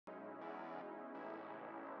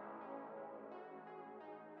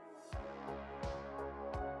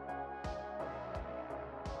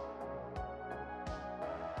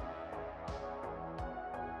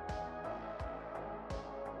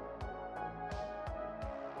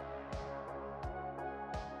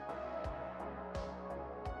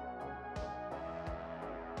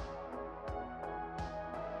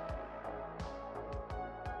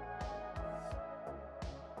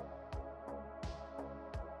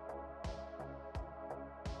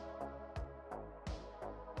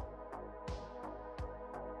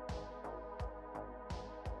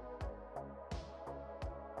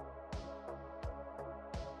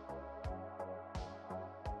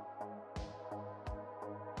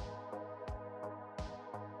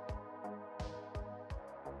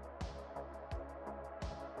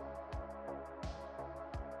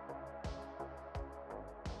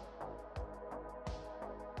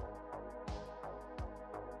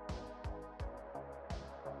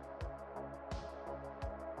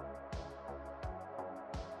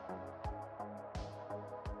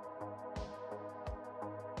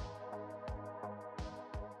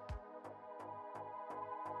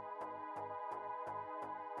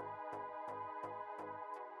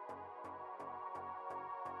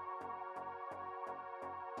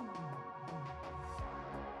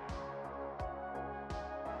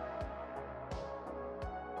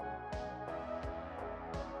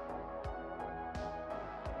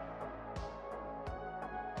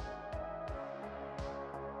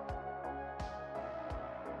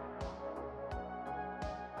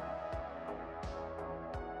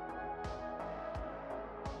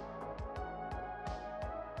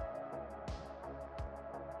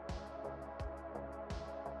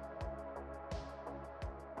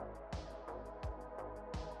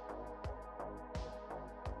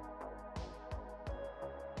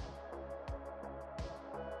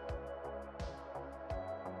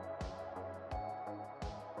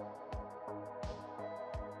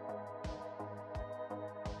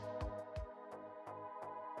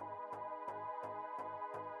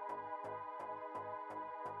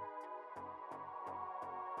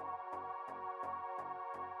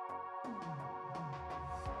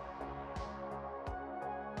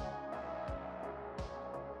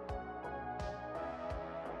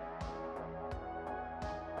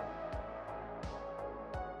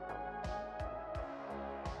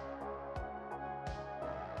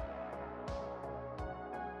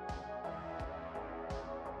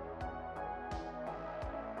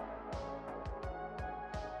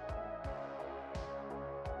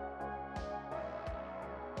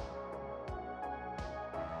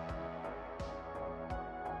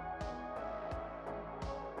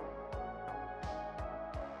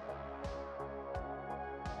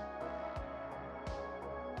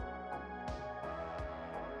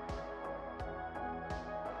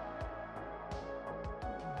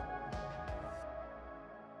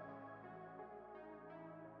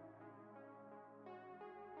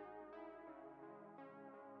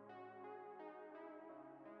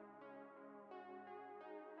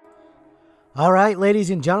All right, ladies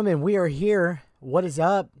and gentlemen, we are here. What is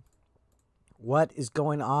up? What is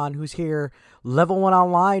going on? Who's here? Level 1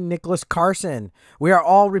 Online, Nicholas Carson. We are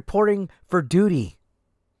all reporting for duty.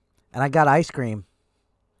 And I got ice cream.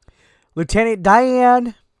 Lieutenant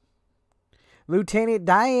Diane. Lieutenant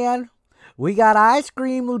Diane. We got ice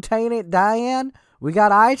cream, Lieutenant Diane. We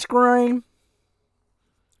got ice cream.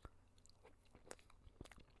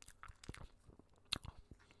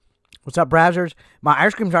 What's up, Brazzers? My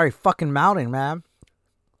ice cream's already fucking melting, man.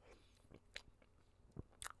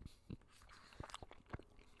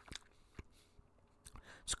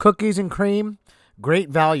 It's cookies and cream. Great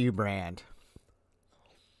value brand.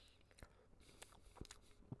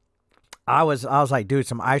 I was like, dude,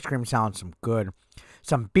 some ice cream sounds some good.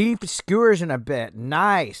 Some beef skewers in a bit.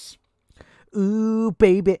 Nice. Ooh,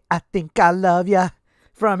 baby, I think I love ya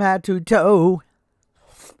from head to toe.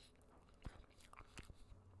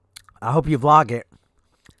 I hope you vlog it.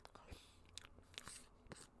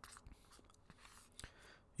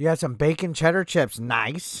 You got some bacon cheddar chips.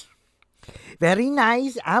 Nice. Very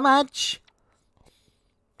nice. How much?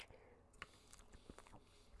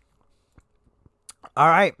 All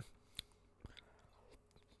right.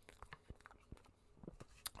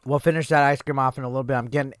 We'll finish that ice cream off in a little bit. I'm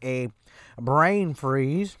getting a brain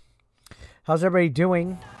freeze. How's everybody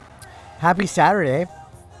doing? Happy Saturday.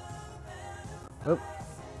 Oh,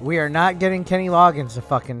 we are not getting Kenny Loggins to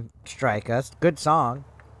fucking strike us. Good song.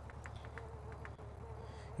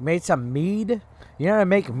 You made some mead? You know how to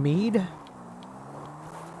make mead?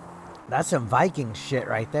 That's some Viking shit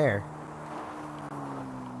right there.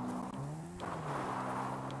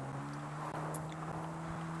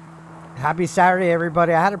 Happy Saturday,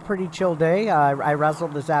 everybody. I had a pretty chill day. I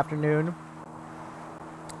wrestled this afternoon.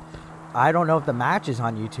 I don't know if the match is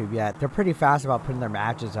on YouTube yet. They're pretty fast about putting their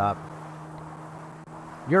matches up.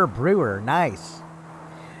 You're a brewer. Nice.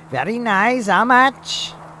 Very nice. How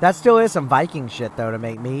much? That still is some Viking shit, though, to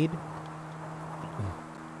make mead.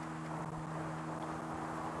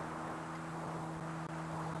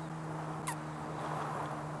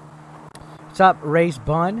 What's up, Race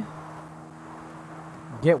Bun?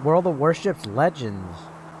 Get World of Warships Legends.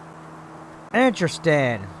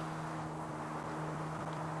 Interesting.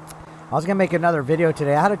 I was going to make another video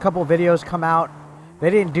today. I had a couple videos come out. They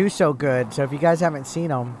didn't do so good. So if you guys haven't seen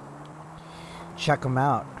them, check them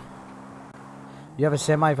out. You have a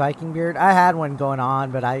semi-Viking beard? I had one going on,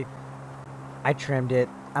 but I trimmed it.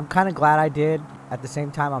 I'm kind of glad I did. At the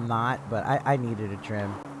same time, I'm not. But I needed a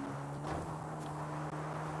trim.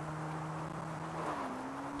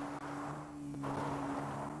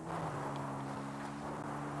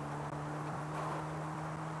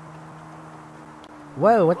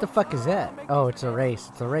 Whoa, what the fuck is that? Oh, it's a race.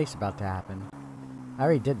 It's a race about to happen. I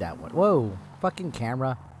already did that one. Whoa, fucking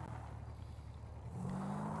camera.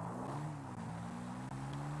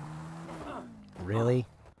 Really?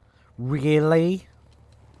 Really?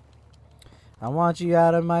 I want you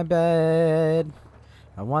out of my bed.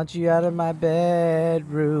 I want you out of my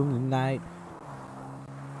bedroom tonight.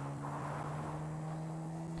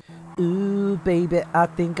 Ooh, baby, I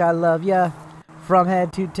think I love ya from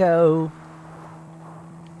head to toe.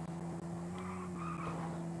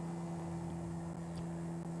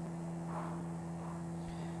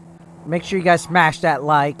 Make sure you guys smash that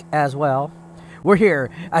like as well. We're here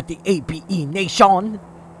at the APE Nation,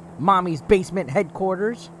 Mommy's basement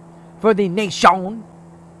headquarters for the nation.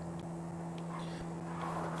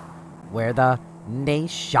 We're the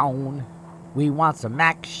nation. We want some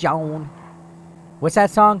action. What's that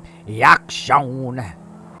song? Action.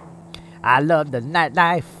 I love the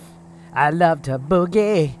nightlife. I love to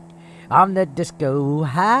boogie on the disco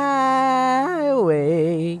highway.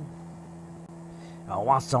 I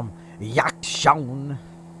want some action.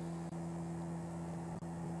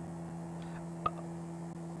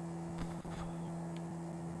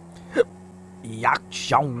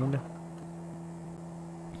 Action.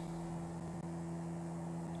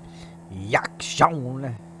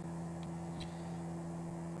 Action.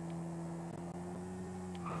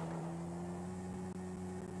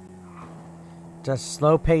 It's a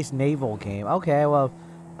slow-paced naval game. Okay, well,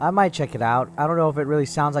 I might check it out. I don't know if it really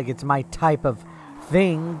sounds like it's my type of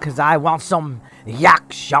thing, because I want some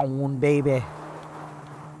action, baby.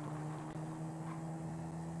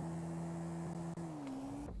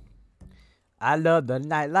 I love the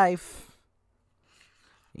nightlife.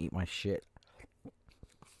 Eat my shit.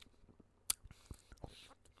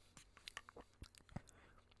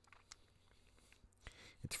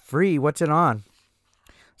 It's free. What's it on?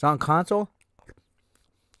 It's on console?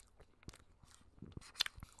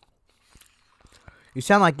 You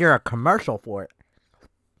sound like you're a commercial for it.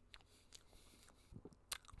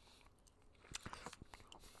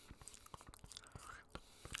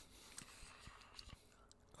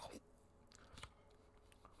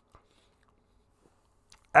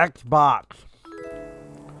 Xbox.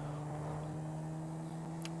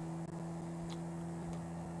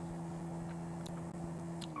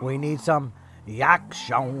 We need some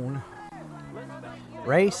action.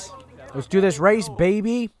 Race. Let's do this race,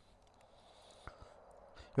 baby.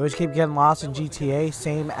 You always keep getting lost in GTA,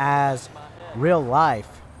 same as real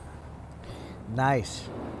life. Nice.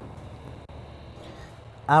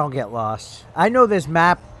 I don't get lost. I know this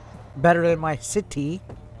map better than my city.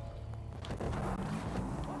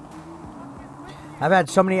 I've had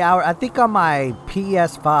so many hours. I think on my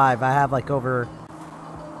PS5, I have like over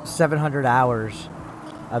 700 hours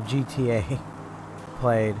of GTA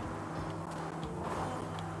played.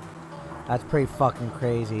 That's pretty fucking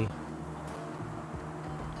crazy.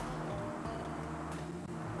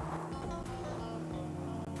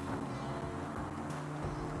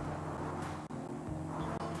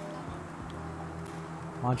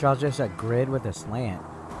 Montreal's just a grid with a slant.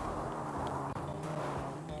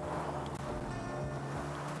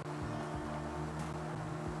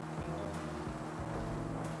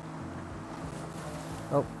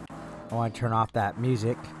 Oh, I want to turn off that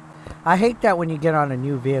music. I hate that when you get on a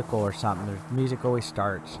new vehicle or something, the music always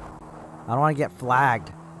starts. I don't want to get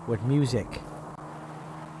flagged with music.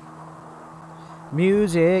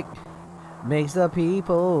 Music makes the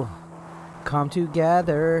people come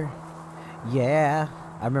together. Yeah.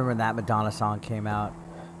 I remember when that Madonna song came out.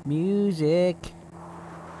 Music.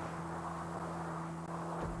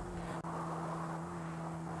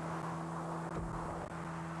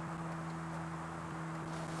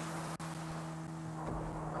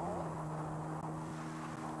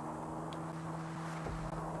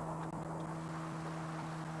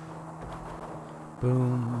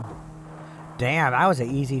 Boom. Damn, that was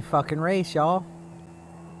an easy fucking race, y'all.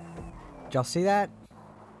 Did y'all see that?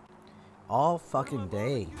 All fucking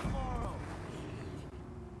day.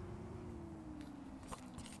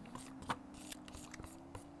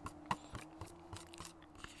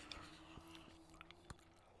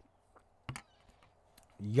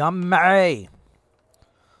 Yummy.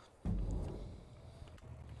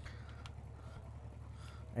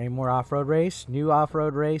 Any more off-road race? New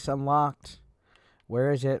off-road race unlocked.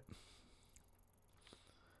 Where is it?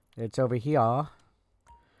 It's over here.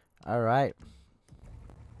 Alright.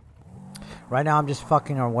 Right now I'm just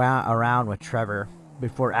fucking around with Trevor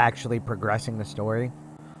before actually progressing the story.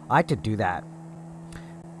 I like to do that.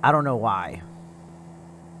 I don't know why.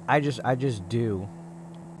 I just do.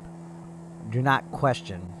 Do not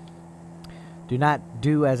question. Do not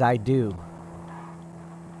do as I do.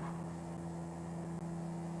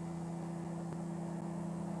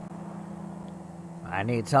 I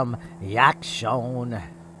need some action.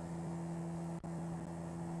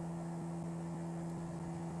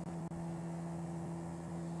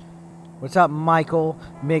 What's up, Michael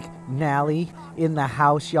McNally in the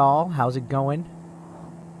house, y'all? How's it going?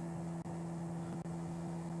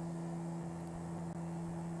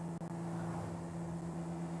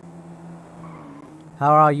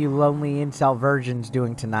 How are all you lonely incel virgins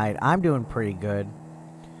doing tonight? I'm doing pretty good.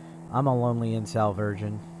 I'm a lonely incel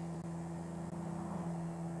virgin.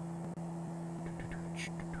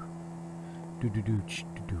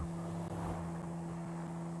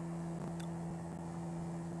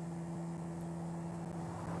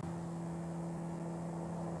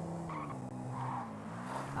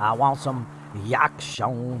 I want some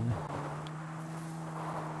action.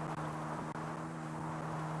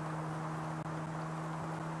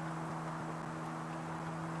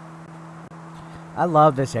 I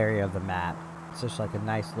love this area of the map. It's just like a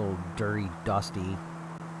nice little dirty, dusty.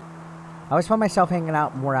 I always find myself hanging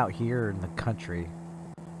out more out here in the country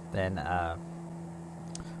than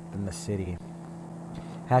the city.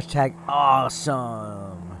 Hashtag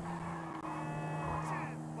awesome.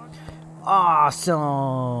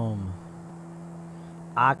 Awesome.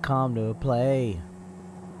 I come to play.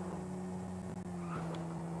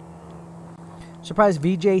 Surprised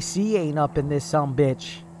VJC ain't up in this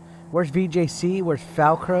bitch. Where's VJC? Where's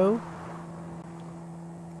Falcro?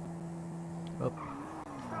 Oh.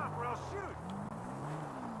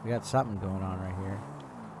 We got something going on right here.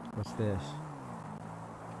 What's this?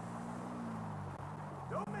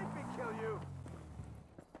 Don't make me kill you.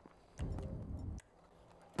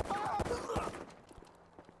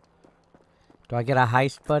 Do I get a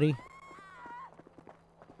heist, buddy?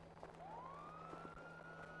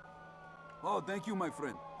 Oh, thank you, my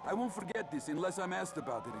friend. I won't forget this unless I'm asked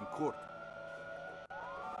about it in court.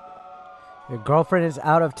 Your girlfriend is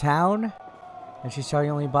out of town? And she saw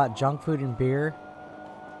you only bought junk food and beer?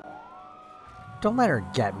 Don't let her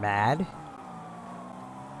get mad.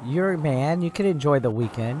 You're a man. You can enjoy the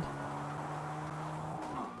weekend.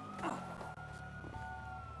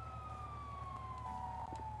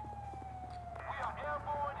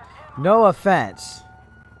 No offense.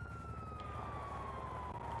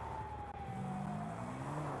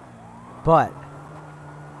 But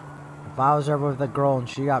if I was over with a girl and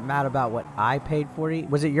she got mad about what I paid for it,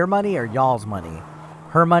 was it your money or y'all's money?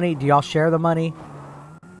 Her money? Do y'all share the money?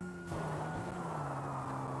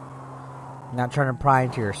 Not trying to pry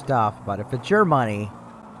into your stuff, but if it's your money,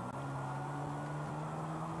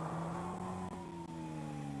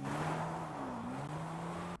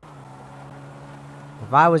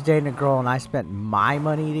 if I was dating a girl and I spent my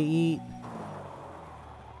money to eat,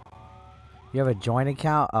 you have a joint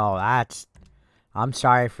account? Oh, I'm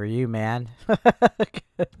sorry for you, man.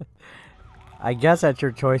 I guess that's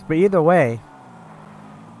your choice, but either way,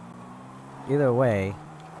 you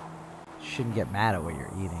shouldn't get mad at what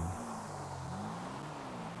you're eating.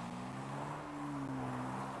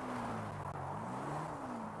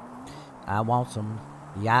 I want some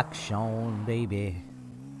yakshon, baby.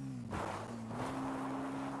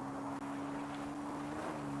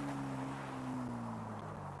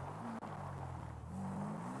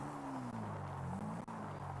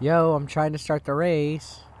 Yo, I'm trying to start the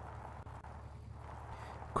race.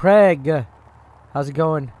 Craig, how's it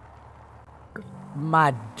going?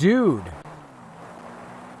 My dude.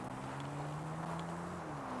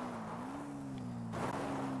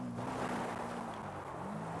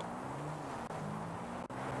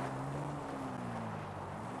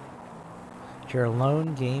 It's your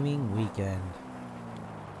lone gaming weekend.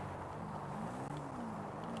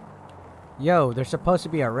 Yo, there's supposed to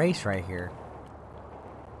be a race right here.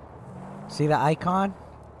 See the icon?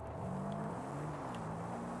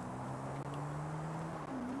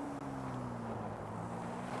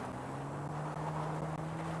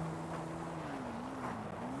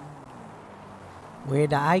 Where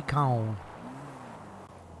the icon?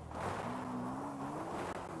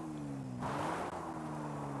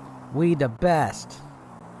 We the best.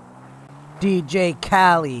 DJ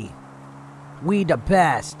Cali. We the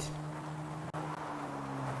best.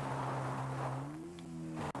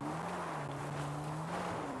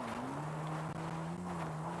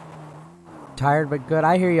 Tired but good.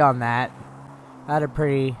 I hear you on that. I had a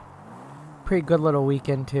pretty good little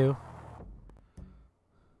weekend too.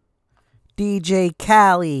 DJ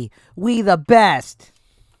Cali, we the best.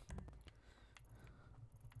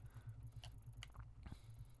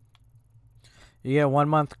 You get a 1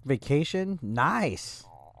 month vacation? Nice.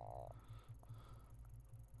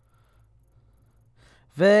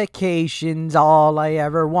 Vacation's all I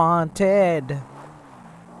ever wanted.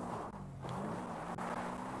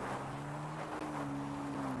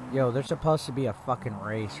 Yo, there's supposed to be a fucking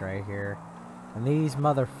race right here. And these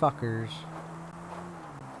motherfuckers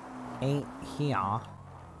ain't here. Oh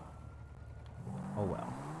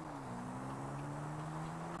well.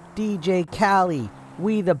 DJ Cali,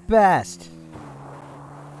 we the best.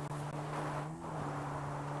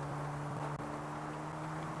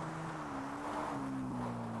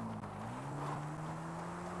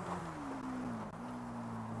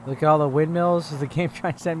 Look at all the windmills. Is the game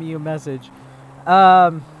trying to send me a message?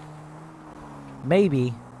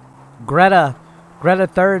 Maybe. Greta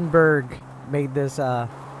Thunberg made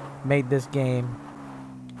this game.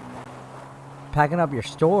 Packing up your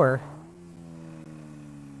store.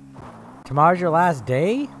 Tomorrow's your last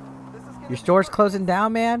day? Your store's closing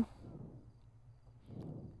down, man?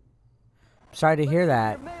 Sorry to hear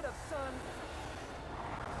that.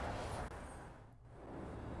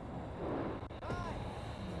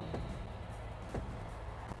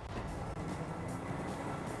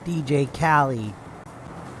 DJ Cali,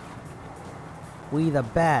 we the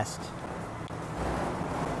best.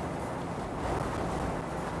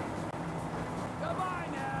 Goodbye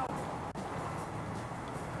now.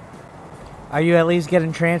 Are you at least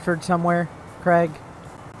getting transferred somewhere, Craig?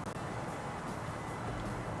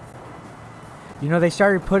 You know, they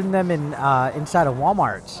started putting them in inside of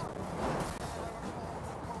Walmarts.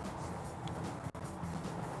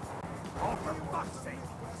 Oh, for fuck's sake.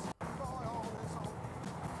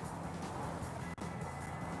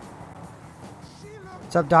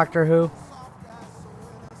 What's up, Doctor Who?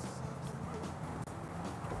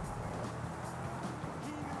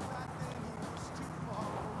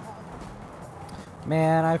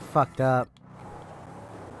 Man, I fucked up.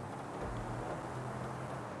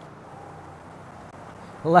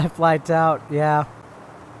 Left lights out, yeah.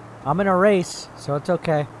 I'm in a race, so it's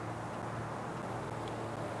okay.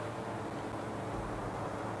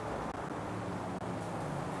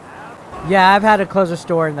 Yeah, I've had to close a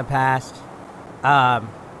store in the past.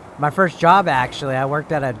 My first job, actually, I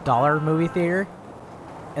worked at a dollar movie theater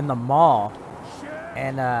in the mall.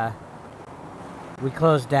 And, we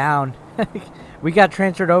closed down. We got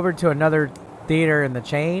transferred over to another theater in the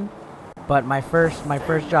chain. But my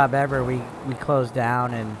first job ever, we closed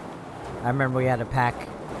down, and I remember we had to pack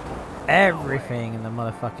everything in the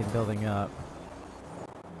motherfucking building up.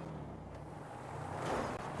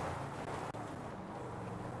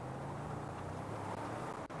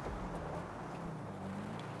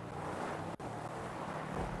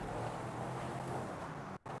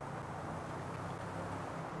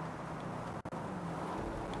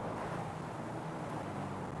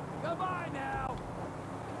 Goodbye now.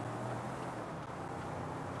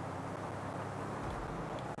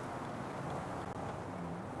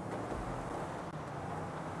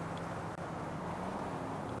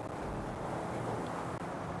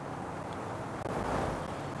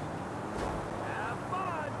 Have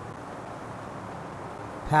fun.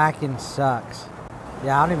 Packing sucks.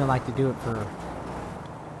 Yeah, I don't even like to do it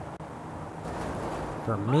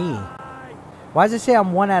for me. Why does it say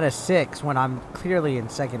I'm 1 out of 6 when I'm clearly in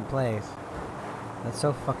second place? That's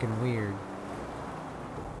so fucking weird.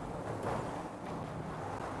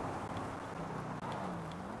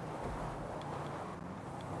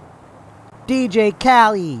 DJ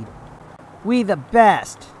Khaled, we the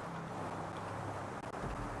best.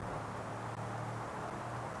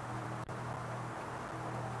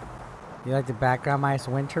 You like the background minus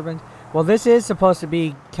wind turbines? Well, this is supposed to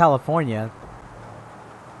be California.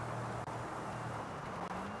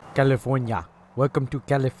 California. Welcome to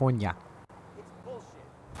California. It's bullshit.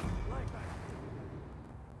 Like that.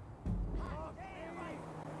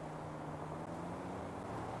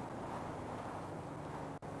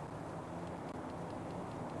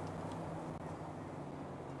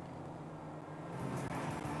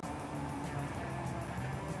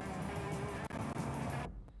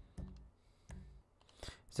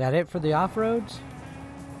 Is that it for the off-roads?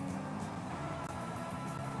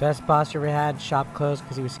 Best boss you ever had, shop closed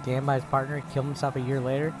because he was scammed by his partner, killed himself a year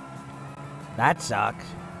later? That sucks.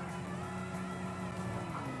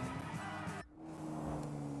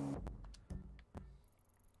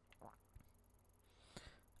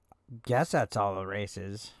 Guess that's all the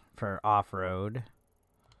races for off-road.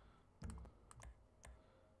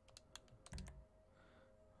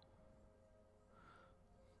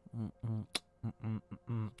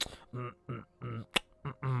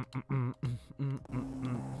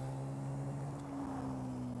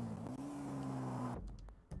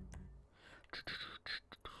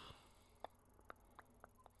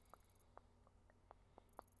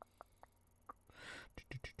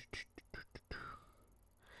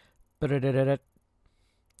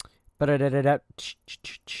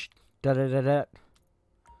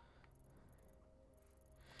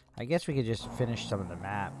 I guess we could just finish some of the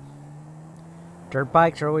map. Dirt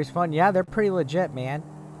bikes are always fun. Yeah, they're pretty legit, man.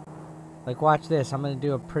 Like, watch this. I'm going to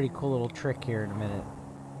do a pretty cool little trick here in a minute.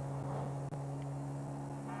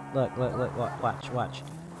 Look, watch.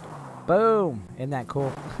 Boom! Isn't that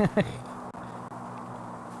cool?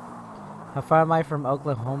 How far am I from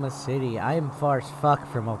Oklahoma City? I am far as fuck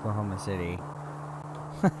from Oklahoma City.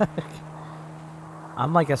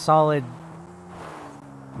 I'm like a solid,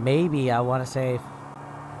 maybe, I want to say,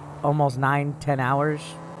 almost 9-10 hours.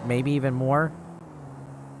 Maybe even more.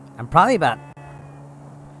 I'm probably about,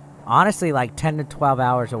 honestly, like 10 to 12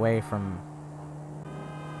 hours away from,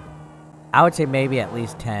 I would say maybe at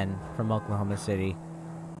least 10 from Oklahoma City.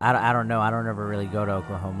 I don't know. I don't ever really go to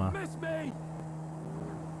Oklahoma. Miss me.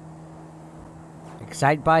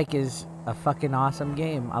 Excite Bike is a fucking awesome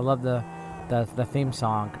game. I love the theme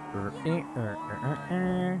song.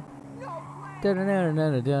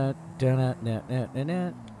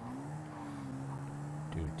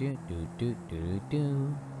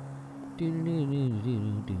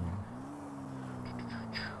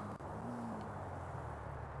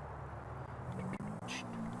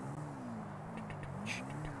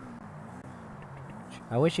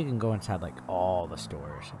 I wish you can go inside like all the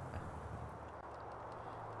stores.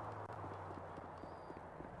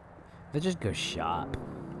 Let's just go shop.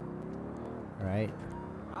 Right?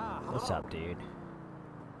 What's up, dude?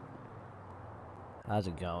 How's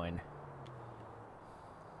it going?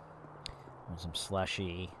 Want some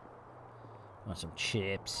slushy? Want some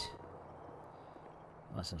chips?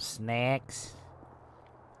 Want some snacks?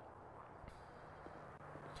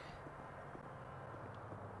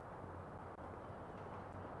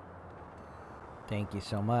 Thank you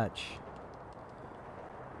so much.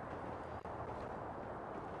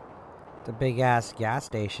 It's a big ass gas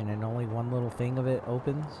station and only one little thing of it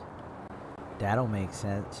opens. That'll make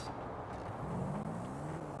sense.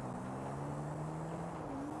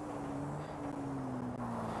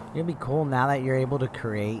 It'd be cool now that you're able to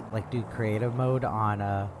create, like, do creative mode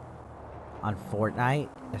on Fortnite.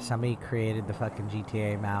 If somebody created the fucking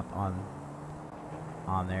GTA map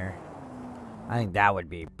on there. I think that would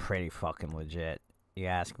be pretty fucking legit. You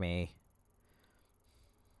ask me.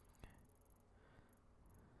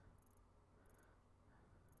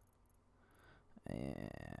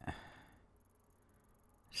 Yeah.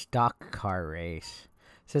 Stock car race.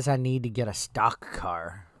 Says I need to get a stock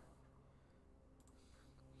car.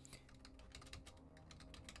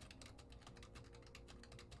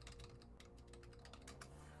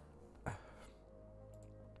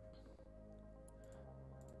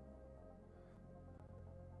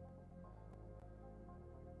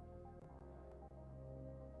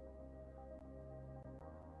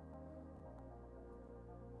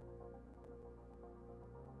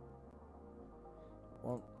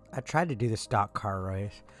 Well, I tried to do the stock car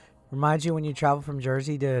race. Reminds you when you travel from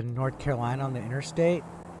Jersey to North Carolina on the interstate?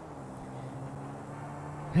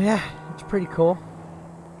 Yeah, it's pretty cool.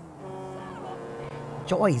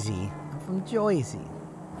 Joyzy. I'm from Joyzy.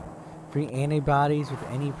 Free antibodies with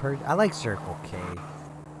any person. I like Circle K.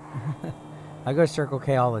 I go to Circle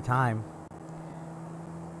K all the time.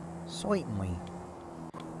 Certainly.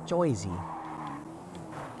 Joyzy.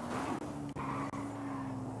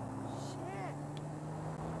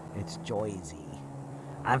 It's Joyzy.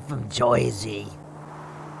 I'm from Joyzy.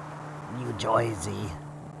 New Jersey.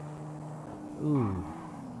 Ooh.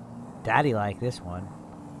 Daddy like this one.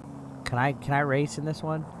 Can I race in this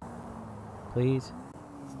one? Please?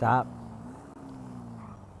 Stop.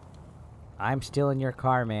 I'm still in your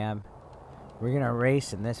car, ma'am. We're gonna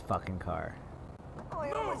race in this fucking car.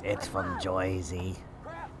 It's from Joyzy.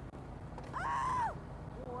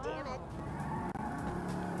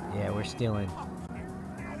 Yeah, we're stealing.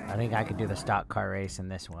 I think I could do the stock car race in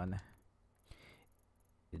this one.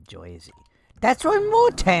 Joyzy. That's where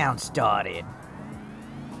Motown started.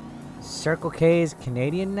 Circle K is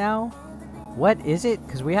Canadian now? What is it?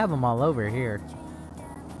 Because we have them all over here.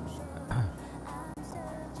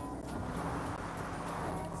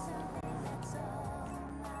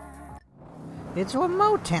 It's where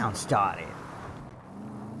Motown started.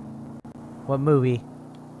 What movie?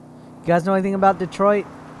 You guys know anything about Detroit?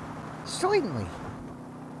 Certainly.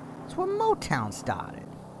 It's where Motown started.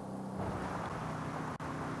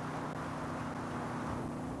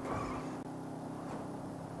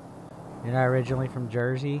 You're not originally from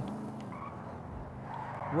Jersey?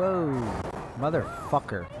 Whoa,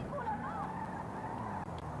 motherfucker.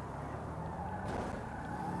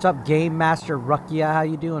 What's up, Game Master Ruckia? How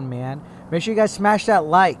you doing, man? Make sure you guys smash that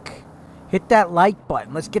like. Hit that like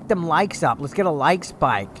button. Let's get them likes up. Let's get a like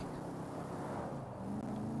spike.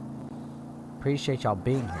 Appreciate y'all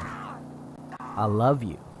being here. I love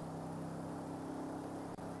you.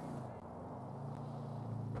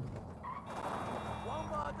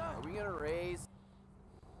 Are we gonna raise?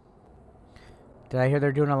 Did I hear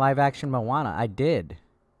they're doing a live action Moana? I did.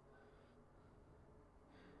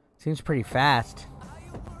 Seems pretty fast.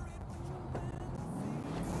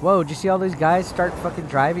 Whoa, did you see all these guys start fucking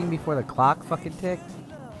driving before the clock fucking ticked?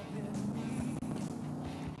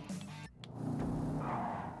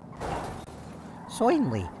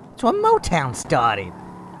 Certainly. It's when Motown started.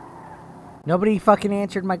 Nobody fucking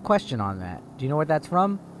answered my question on that. Do you know what that's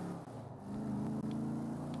from?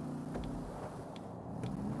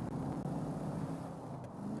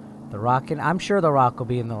 The Rock, and I'm sure The Rock will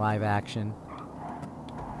be in the live action.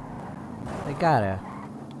 They gotta.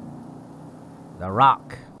 The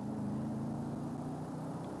Rock.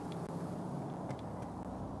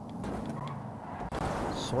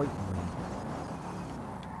 Certainly.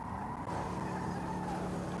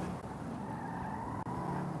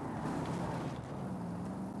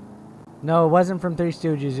 No, it wasn't from Three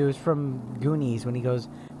Stooges. It was from Goonies when he goes,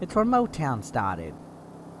 it's where Motown started.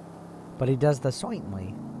 But he does the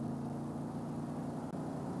certainly.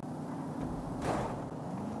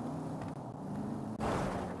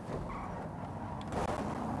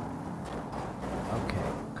 Okay,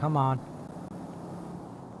 come on.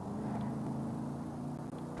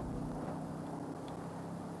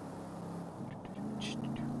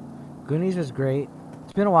 Goonies was great.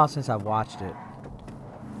 It's been a while since I've watched it.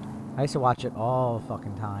 I used to watch it all the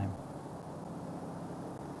fucking time.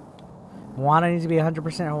 Moana needs to be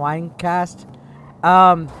 100% Hawaiian cast.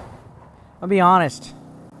 I'll be honest.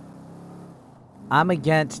 I'm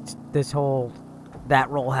against this whole that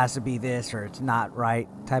role has to be this or it's not right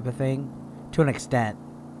type of thing to an extent.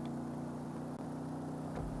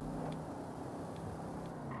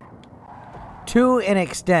 To an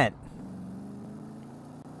extent.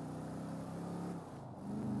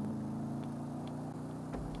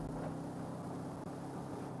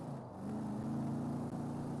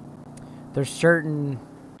 There's certain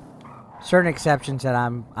exceptions that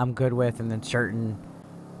I'm good with, and then certain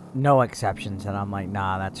no exceptions that I'm like,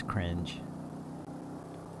 nah, that's cringe.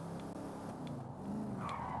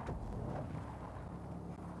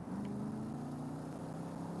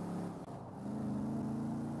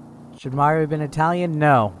 Should Mario have been Italian?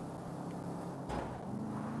 No.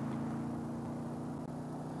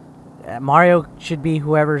 Mario should be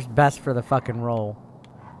whoever's best for the fucking role.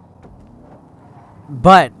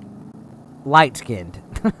 But light-skinned.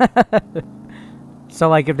 So,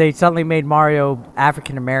 like, if they suddenly made Mario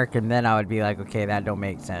African-American, then I would be like, okay, that don't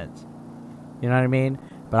make sense. You know what I mean?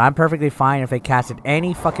 But I'm perfectly fine if they casted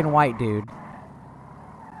any fucking white dude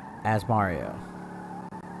as Mario.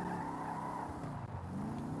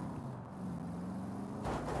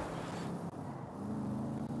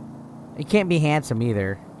 He can't be handsome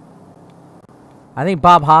either. I think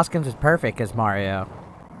Bob Hoskins is perfect as Mario.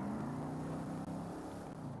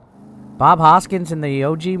 Bob Hoskins in the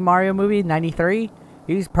OG Mario movie, 93,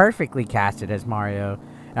 he was perfectly casted as Mario.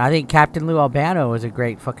 And I think Captain Lou Albano was a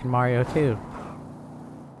great fucking Mario too.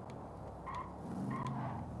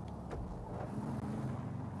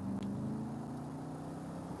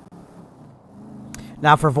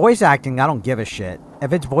 Now for voice acting, I don't give a shit.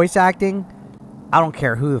 If it's voice acting, I don't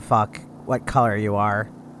care who the fuck, what color you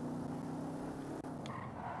are.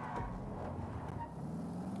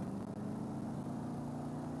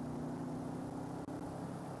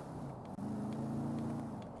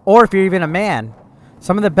 Or if you're even a man.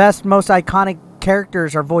 Some of the best, most iconic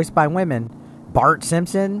characters are voiced by women. Bart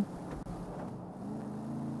Simpson.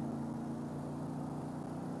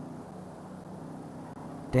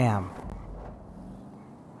 Damn.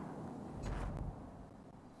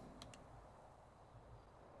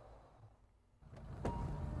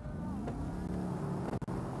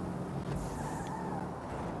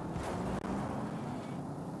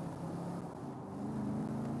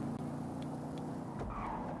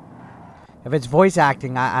 If it's voice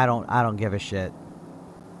acting, I don't give a shit.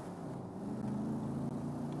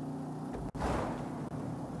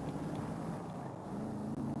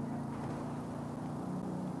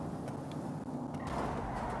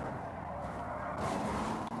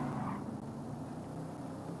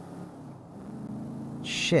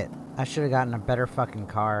 Shit, I should have gotten a better fucking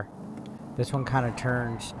car. This one kind of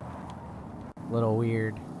turns a little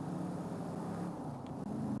weird.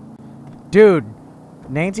 Dude,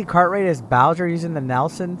 Nancy Cartwright as Bowser using the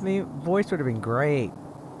Nelson voice would have been great.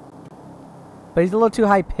 But he's a little too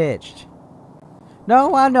high-pitched. No,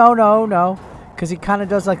 no. Because he kind of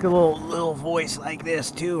does like a little voice like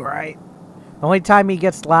this too, right? The only time he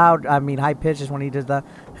gets loud, I mean high-pitched, is when he does the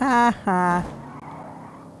ha-ha.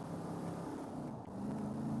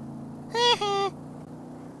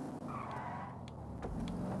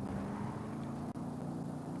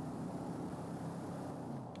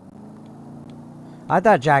 I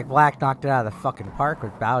thought Jack Black knocked it out of the fucking park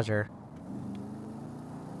with Bowser.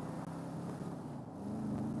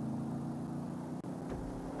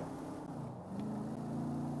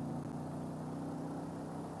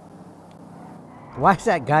 Why is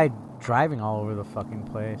that guy driving all over the fucking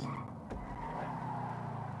place?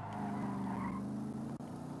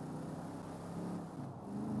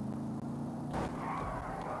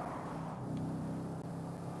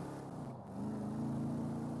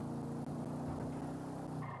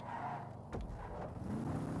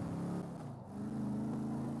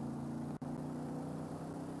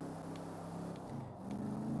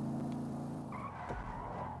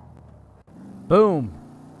 Boom.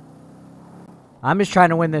 I'm just trying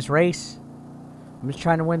to win this race. I'm just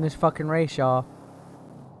trying to win this fucking race, y'all.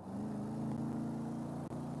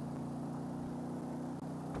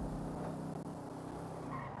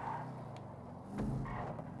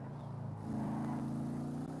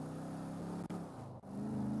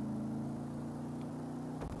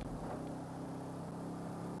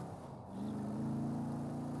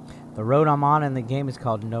 The road I'm on in the game is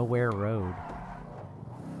called Nowhere Road.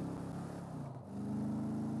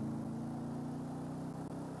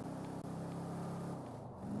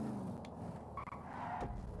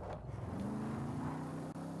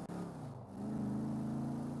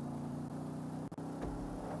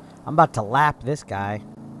 I'm about to lap this guy.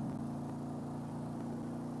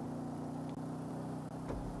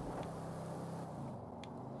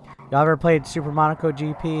 Y'all ever played Super Monaco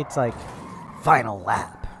GP? It's like, final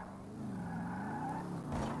lap.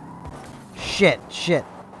 Shit.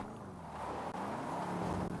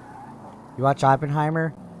 You watch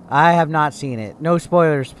Oppenheimer? I have not seen it. No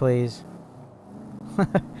spoilers, please.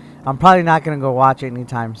 I'm probably not going to go watch it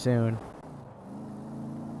anytime soon.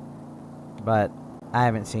 But I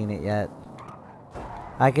haven't seen it yet.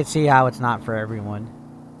 I could see how it's not for everyone.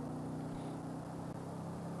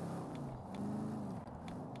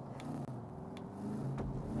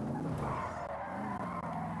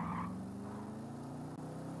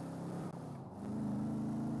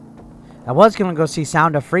 I was going to go see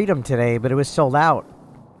Sound of Freedom today, but it was sold out.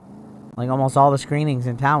 Like almost all the screenings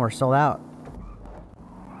in town were sold out.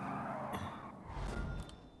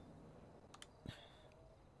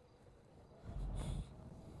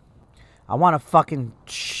 I want a fucking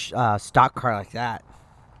stock car like that.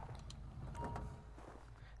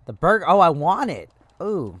 The burger. Oh, I want it.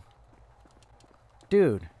 Ooh.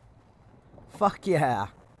 Dude. Fuck yeah.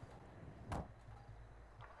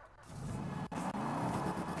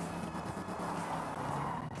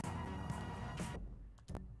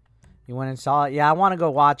 You went and saw it? Yeah, I want to go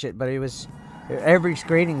watch it, but it was... Every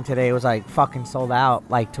screening today was like fucking sold out.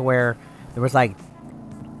 Like to where there was like...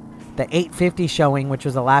 The 8:50 showing, which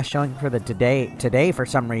was the last showing for the today for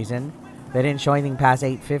some reason. They didn't show anything past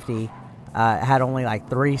 8:50. It had only like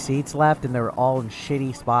 3 seats left, and they were all in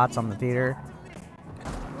shitty spots on the theater.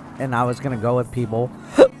 And I was gonna go with people,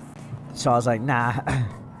 so I was like, nah.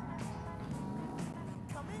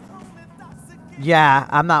 Yeah,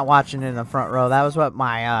 I'm not watching it in the front row. That was what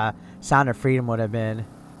my Sound of Freedom would have been.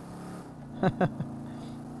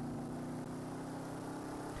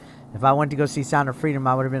 If I went to go see Sound of Freedom,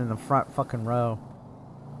 I would have been in the front fucking row.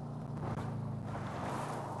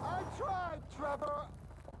 I tried, Trevor.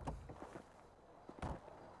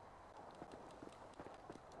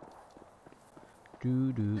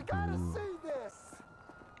 Do do You gotta do. see this.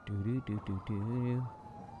 Do do do do do.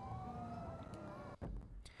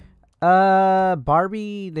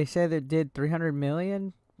 Barbie. They said it did 300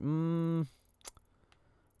 million.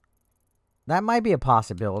 That might be a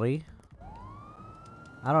possibility.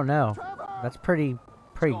 I don't know. Trevor, That's pretty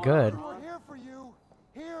good. we're here for you.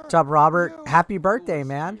 Here What's up, Robert? for you. Happy birthday,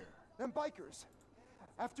 man. Them bikers.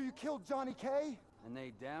 After you killed Johnny K, And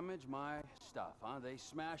they damage my stuff, huh? They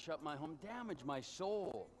smash up my home, damage my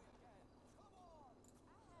soul.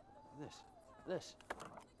 This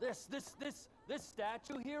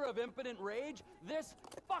statue here of impotent rage, this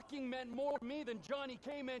fucking meant more to me than Johnny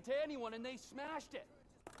K meant to anyone, and they smashed it.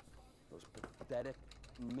 Those pathetic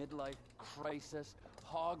midlife crisis,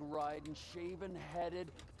 hog-riding,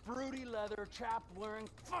 shaven-headed, fruity leather, chap-wearing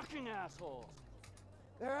fucking assholes.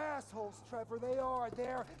 they're assholes, Trevor. They are.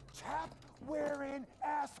 They're chap-wearing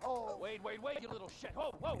assholes. Wait, you little shit.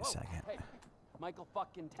 Whoa. a second. Hey, Michael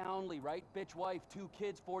fucking Townley, right? Bitch wife, 2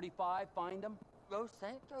 kids, 45, find him. Los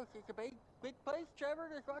Santos is a big place, Trevor.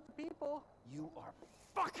 There's lots of people. You are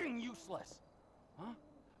fucking useless. Huh?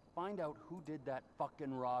 Find out who did that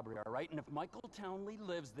fucking robbery, all right? And if Michael Townley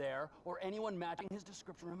lives there, or anyone matching his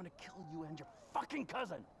description, I'm gonna kill you and your fucking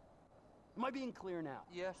cousin. Am I being clear now?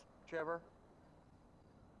 Yes, Trevor.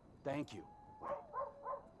 Thank you.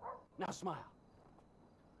 Now smile.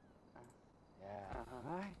 Yeah,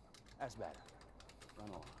 all right? That's better. Run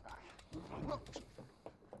along.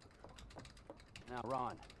 Now,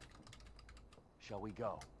 Ron, shall we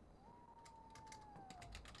go?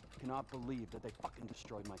 Cannot believe that they fucking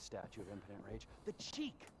destroyed my statue of impotent rage. The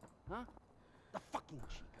cheek, huh? The fucking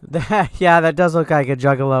cheek. Yeah, that does look like a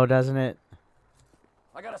juggalo, doesn't it?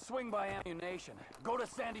 I gotta swing by ammunition. Go to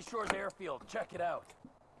Sandy Shores Airfield. Check it out.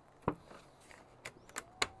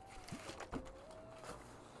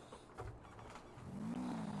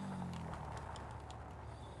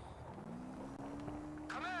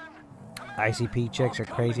 ICP chicks are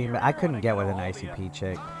crazy. I couldn't get with an ICP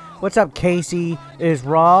chick. What's up, Casey? Is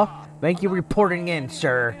Raw. Thank you for reporting in,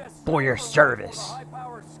 sir, for your service.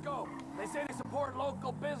 High-powered scope. They say they support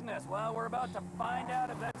local business. Well, we're about to find out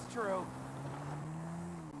if that's true.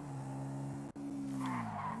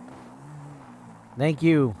 Thank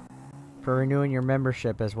you for renewing your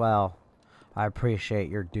membership as well. I appreciate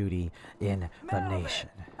your duty in the nation.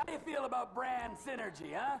 How do you feel about brand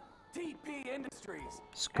synergy, huh? TP Industries.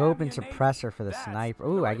 Scope and Ammunition. suppressor for the That's sniper. the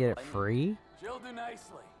Ooh, I right get it play. free? She'll do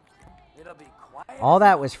nicely. It'll be quiet. All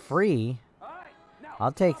that was free. All right, now,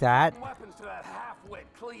 I'll take stop that. shooting weapons to that half-wit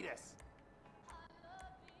Cletus.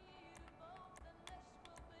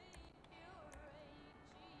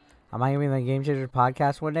 I might be in the Game Changers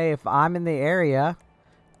podcast one day if I'm in the area.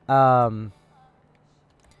 I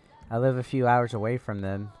live a few hours away from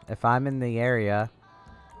them. If I'm in the area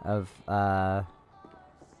of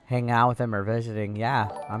hanging out with them or visiting, yeah,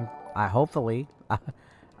 I hopefully I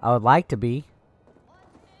would like to be.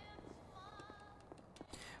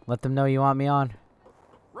 Let them know you want me on.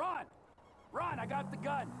 Ron, I got the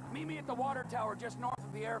gun. Meet me at the water tower just north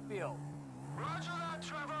of the airfield. Roger that,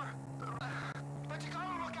 Trevor. But you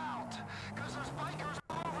gotta look out, because there's bikers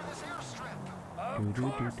all over this airstrip.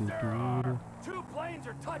 Of course there are. 2 planes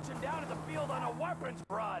are touching down at the field on a weapons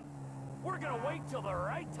run. We're gonna wait till the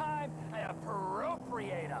right time and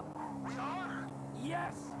appropriate them. We are?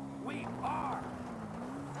 Yes, we are.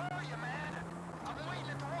 Where are you, man? I'm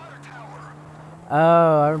waiting at the water tower.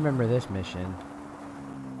 Oh, I remember this mission.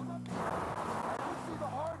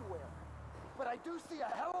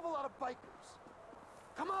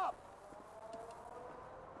 Come up!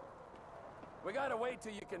 We gotta wait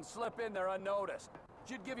till you can slip in there unnoticed.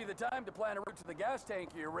 Should give you the time to plan a route to the gas tank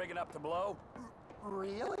you're rigging up to blow.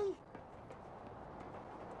 Really?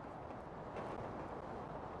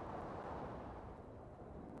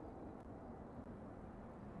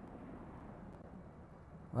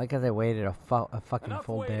 I like how they waited a fucking Enough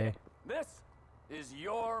full waiting. day. This is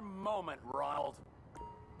your moment, Ronald.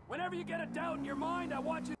 Whenever you get a doubt in your mind, I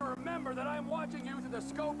want you to remember that I'm watching you through the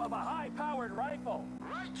scope of a high-powered rifle.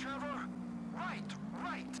 Right, Trevor. Right.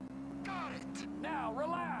 Got it. Now,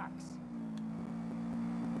 relax.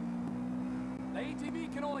 The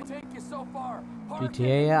ATV can only take you so far. Park it GTA,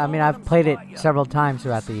 and yeah. I don't mean, let I've 'em played it spot ya. several times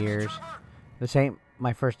throughout the years. This ain't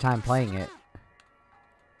my first time playing it.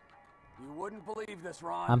 You wouldn't believe this,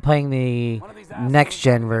 Ron. I'm playing the One of these assholes next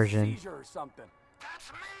gen having a version. seizure or something.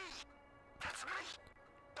 That's me.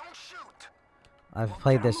 Don't shoot. I've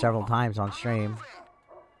played this several times on stream. Moving.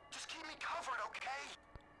 Just keep me covered, okay?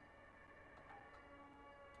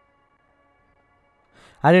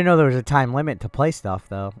 I didn't know there was a time limit to play stuff,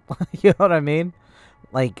 though. You know what I mean?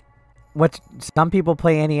 Like, some people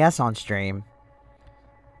play NES on stream.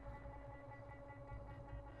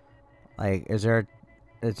 Like, is there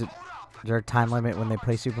a time limit when they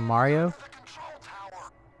play Super Mario? The control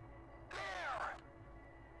tower. There.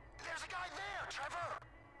 There's a guy there, Trevor.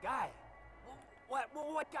 Guy?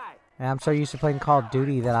 What guy? And I'm so used to playing Call of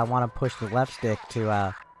Duty that I want to push the left stick to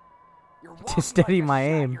You're walking steady like a my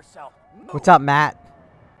shot aim. yourself. Move. What's up, Matt?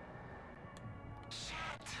 Shit.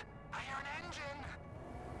 I hear an engine.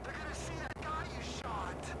 They're gonna see that guy you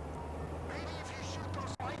shot. Maybe if you shoot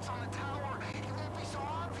those lights on the tower, it won't be so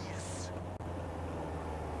obvious.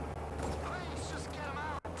 Please just get him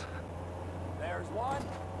out. There's one.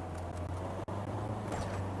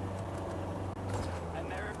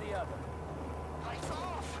 And there's the other. Lights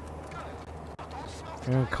off. Good. Now don't smoke the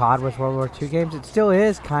Remember guy COD in with the World War face. II games? It still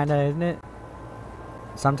is, kind of, isn't it?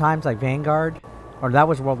 Sometimes, like Vanguard. Or that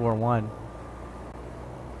was World War I.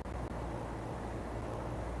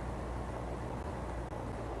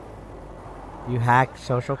 You hacked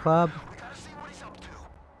Social Club? We gotta see what he's up to.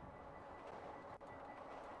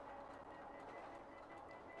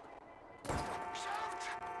 Shout!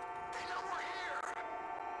 They know we're here.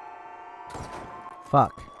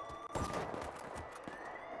 Fuck.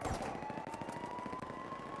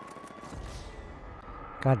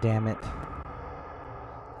 God damn it.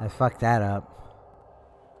 I fucked that up.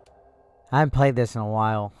 I haven't played this in a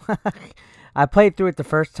while. I played through it the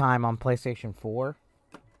first time on PlayStation 4.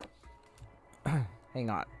 Hang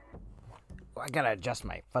on. I gotta adjust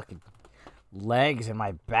my fucking legs and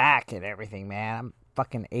my back and everything, man. I'm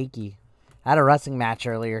fucking achy. I had a wrestling match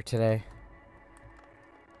earlier today.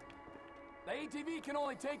 The ATV can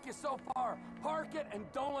only take you so far. Park it and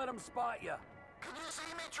don't let them spot you. Can you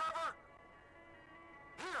see me, Trevor?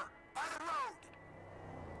 Here, by the road.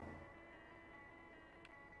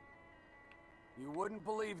 You wouldn't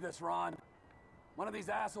believe this, Ron. One of these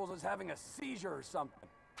assholes is having a seizure or something.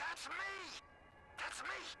 That's me. That's me.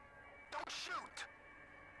 Don't shoot.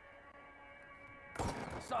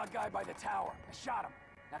 I saw a guy by the tower. I shot him.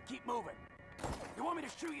 Now keep moving. You want me to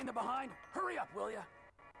shoot you in the behind? Hurry up, will ya?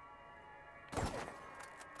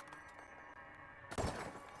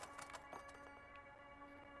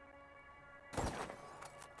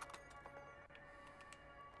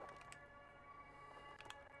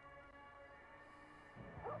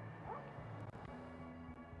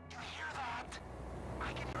 You hear that?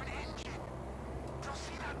 I can hear an engine. They'll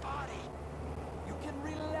see that body. You can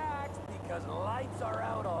relax because lights are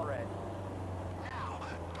out already. Now,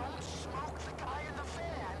 don't smoke the guy in the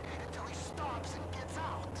van until he stops and gets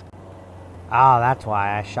out. Oh, that's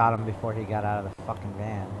why I shot him before he got out of the fucking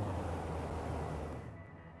van.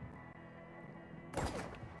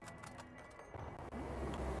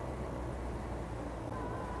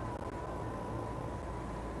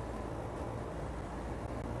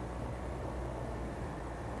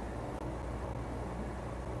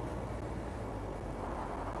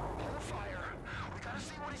 Hold fire. We gotta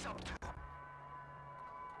see what he's up to.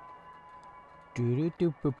 Doo doo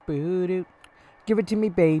doo boo boo doo. Give it to me,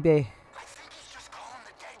 baby. I think he's just calling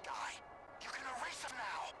the dead guy. You can erase him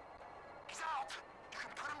now. He's out. You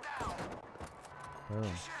can put him down. Oh.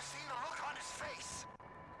 You should have seen the look on his face.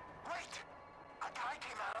 Wait. A guy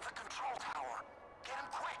came out of the control tower. Get him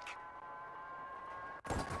quick.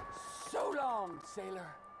 So long, sailor.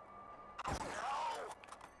 Oh no!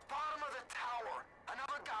 Bottom of the tower.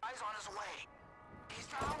 Another guy's on his way. He's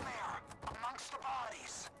down there, amongst the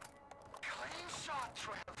bodies. Clean shot,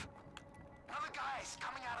 Trev. Another guy's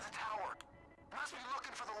coming out of the tower. Must be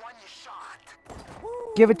looking for the one you shot. Woo!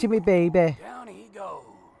 Give it to me, baby. Down he goes.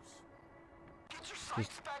 Get your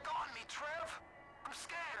sights back on me, Trev. I'm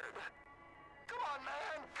scared. Come on,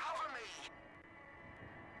 man. Cover me.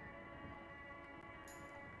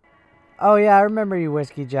 Oh yeah, I remember you,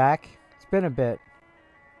 Whiskey Jack. It's been a bit.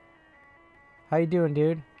 How you doing,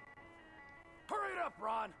 dude? Hurry it up,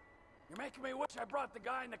 Ron. You're making me wish I brought the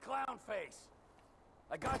guy in the clown face.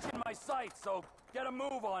 I got you in my sights, so get a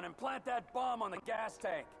move on and plant that bomb on the gas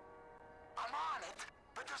tank. I'm on it,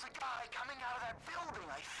 but there's a guy coming out of that building,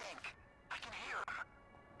 I think. I can hear him.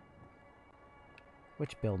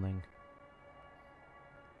 Which building?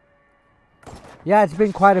 Yeah, it's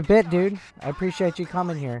been quite a bit, dude. I appreciate you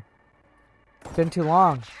coming here. It's been too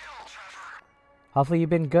long. Chill, Trevor. Hopefully you've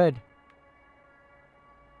been good.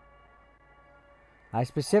 I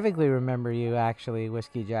specifically remember you, actually,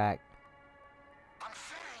 Whiskey Jack. I'm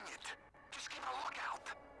saying it. Just keep a lookout.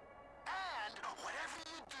 And whatever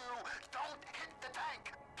you do, don't hit the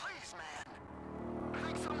tank. Please, man. I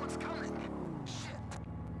think someone's coming. Shit.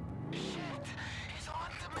 Shit. He's on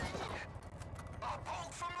to me. A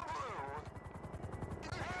bolt from the blue.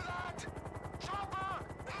 Did you hear that? Chopper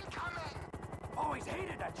incoming. Always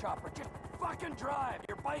hated that chopper. Just fucking drive.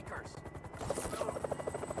 You're bikers.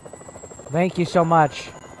 Thank you so much.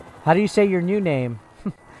 How do you say your new name?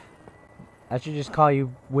 I should just call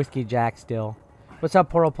you Whiskey Jack still. What's up,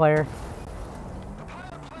 Portal Player? The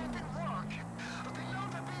pilot plan didn't work, but they know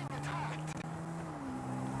they're being attacked.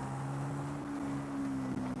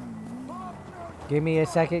 Give me a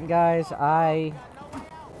second, guys. I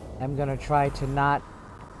am gonna try to not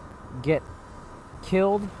get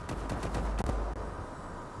killed.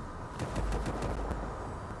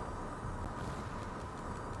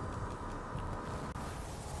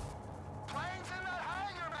 Plane's in that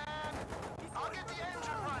hangar, man. I'll get the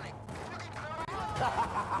engine running. You can clear me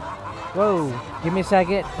up. Whoa, give me a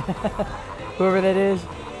second. Whoever that is,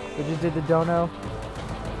 who just did the dono.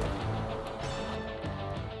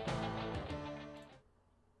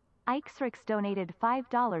 Ixrix donated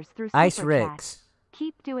 $5 through Ice Super Chat. Ricks.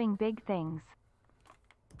 Keep doing big things.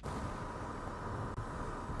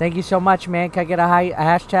 Thank you so much, man. Can I get a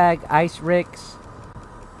hashtag Ice Ricks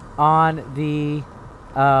on the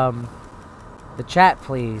chat,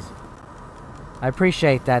 please? I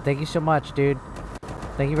appreciate that. Thank you so much, dude.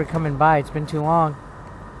 Thank you for coming by. It's been too long.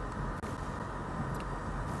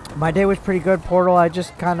 My day was pretty good, Portal. I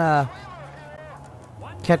just kind of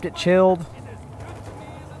kept it chilled.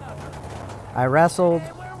 I wrestled.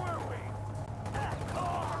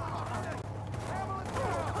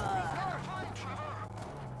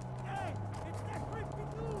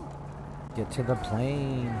 Get to the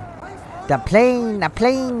plane. The plane, the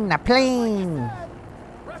plane, the plane.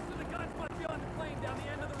 Rest of the guns must be on the plane down the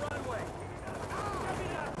end of the runway. Get me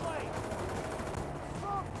that plane.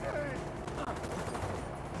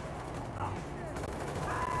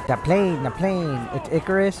 The plane, the plane. It's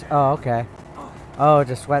Icarus? Oh, okay. Oh,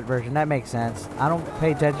 it's a sweat version. That makes sense. I don't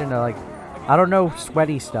pay attention to, like, I don't know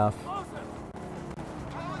sweaty stuff.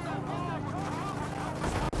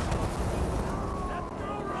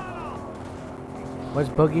 What's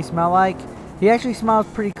Boogie smell like? He actually smells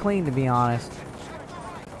pretty clean, to be honest.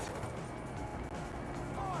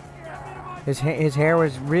 His hair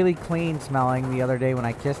was really clean smelling the other day when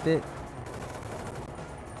I kissed it.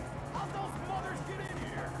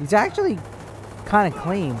 He's actually kind of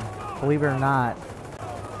clean, believe it or not.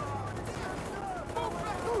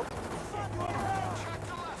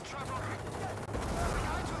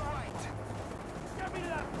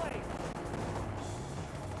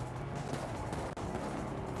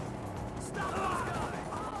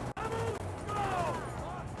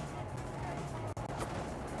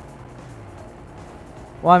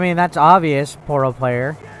 Well, I mean, that's obvious, Portal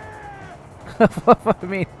Player. I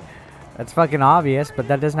mean, that's fucking obvious, but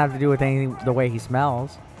that doesn't have to do with anything the way he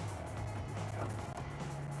smells.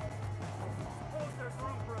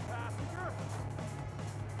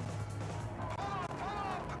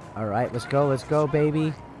 Alright, let's go,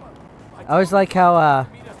 baby. I always like how,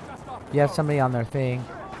 you have somebody on their thing.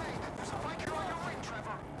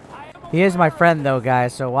 He is my friend, though,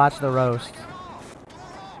 guys, so watch the roast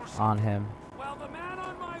on him.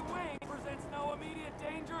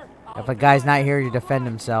 If a guy's not here to defend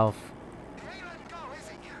himself,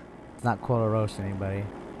 it's not cool to roast anybody.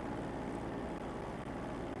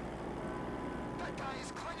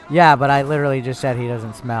 Yeah, but I literally just said he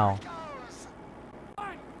doesn't smell.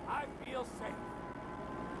 I feel safe.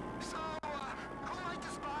 So, who might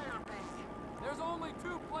this buyer be? There's only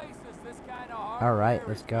two places this kind of hardware Alright,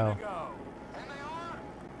 let's go. And they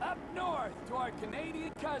are up north to our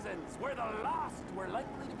Canadian cousins, where the lost were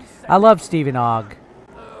likely to be sent. I love Stephen Ogg.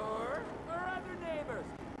 Or other neighbors.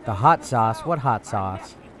 The hot sauce? What hot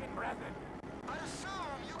sauce? I assume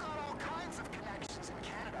you got all kinds of connections in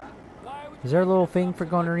Canada. Is there a little thing for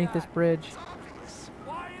going underneath this bridge?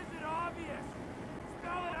 Why is it obvious?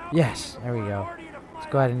 Spell it out. Yes, there we go. Let's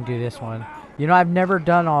go ahead and do this one. You know, I've never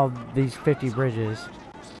done all these 50 bridges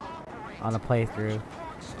on a playthrough.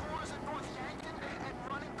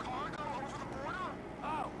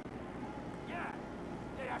 Oh. Yeah.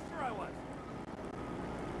 Yeah, sure I was.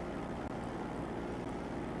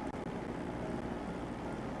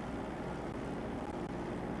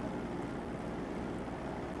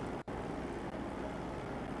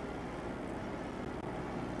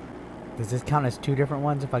 Does this count as two different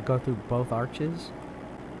ones if I go through both arches?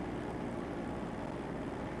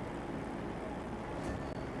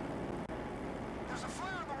 There's a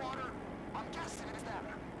flare in the water. I'm guessing it's that.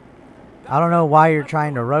 I don't know why you're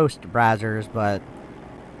trying to roast Brazzers, but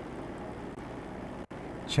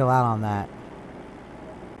chill out on that.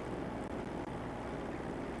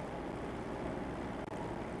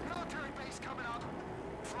 Military base coming up.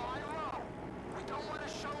 Fly low. We don't want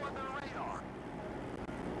to show on their radar.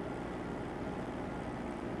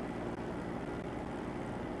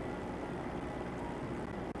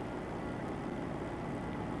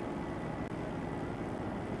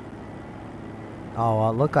 Oh,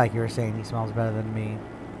 well, it looked like you were saying he smells better than me.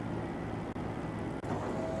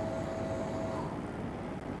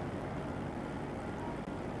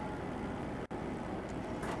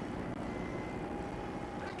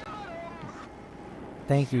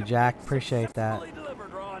 Thank you, Jack. Appreciate that. Successfully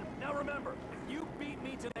delivered, Ron. Now remember, if you beat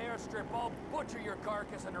me to the airstrip, I'll butcher your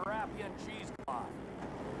carcass and wrap you in cheesecloth.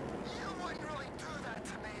 You wouldn't really do that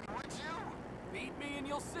to me, would you? Beat me and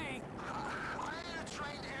you'll see. I ain't a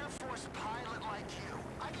trained Air Force pilot like you.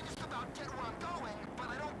 I can just about get where I'm going, but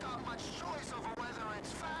I don't got much choice over whether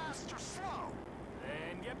it's fast or slow.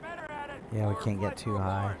 Then get better at it. Yeah, we or can't fly get through too a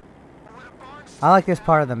high. barn. Would a barn I like this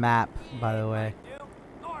part of the map, by the way. Do?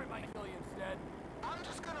 Or I might kill you instead. I'm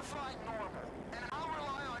just gonna fly normal, and I'll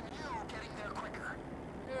rely on you getting there quicker.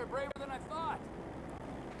 You're braver than I thought.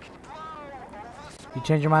 Can you blow over the You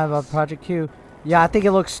change your mind about Project Q? Yeah, I think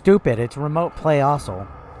it looks stupid. It's remote play also.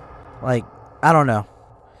 Like, I don't know.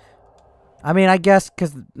 I mean, I guess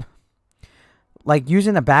because, like,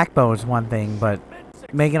 using the backbone is one thing, but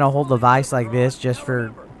making a whole device like this just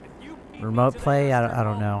for remote play, I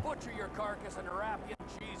don't know. Butcher your carcass and wrap you in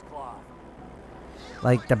cheesecloth.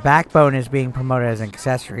 Like, the backbone is being promoted as an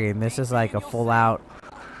accessory, and this is like a full-out,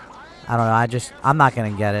 I don't know, I'm not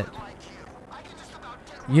gonna get it.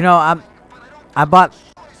 You know, I bought,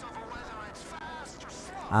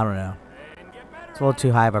 I don't know. It's a little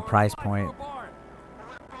too high of a price point.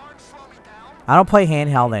 I don't play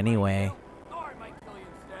handheld anyway.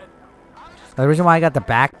 The reason why I got the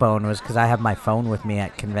backbone was because I have my phone with me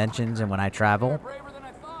at conventions and when I travel.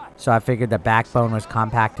 So I figured the backbone was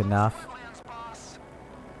compact enough.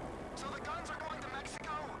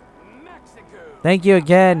 Thank you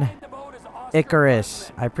again,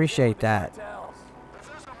 Icarus. I appreciate that.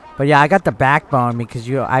 But yeah, I got the backbone because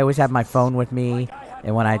I always have my phone with me,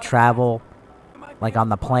 and when I travel, like on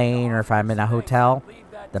the plane or if I'm in a hotel,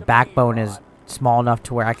 the backbone is small enough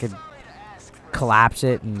to where I could collapse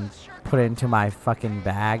it and put it into my fucking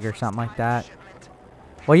bag or something like that.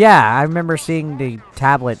 Well, yeah, I remember seeing the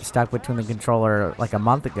tablet stuck between the controller like a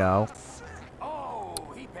month ago,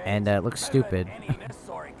 and it looks stupid.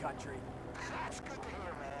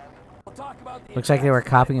 Looks like they were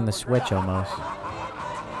copying the Switch almost.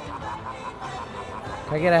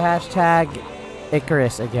 Can I get a hashtag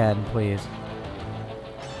Icarus again, please?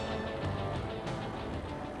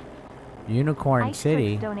 Unicorn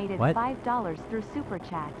City. Donated What? $5 through Super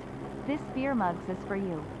Chat. This beer mugs is for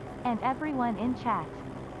you. And everyone in chat.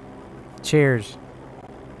 Cheers.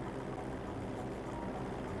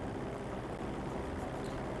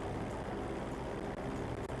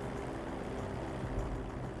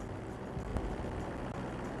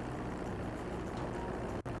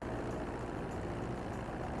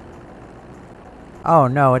 Oh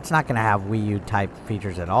no, it's not gonna have Wii U type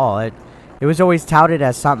features at all. It was always touted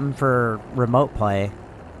as something for remote play.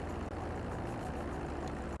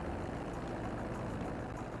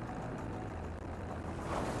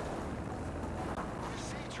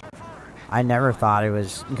 I never thought it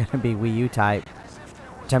was gonna be Wii U type.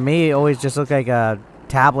 To me, it always just looked like a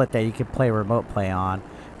tablet that you could play remote play on.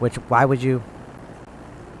 Which, why would you?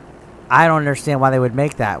 I don't understand why they would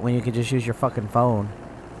make that when you could just use your fucking phone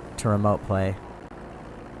to remote play.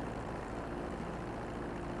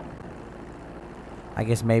 I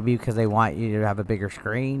guess maybe because they want you to have a bigger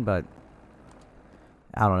screen, but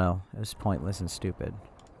I don't know. It was pointless and stupid.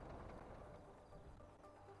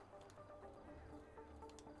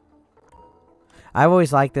 I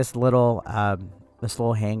always like this little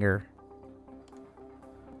hangar.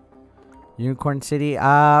 Unicorn City.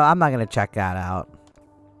 I'm not gonna check that out.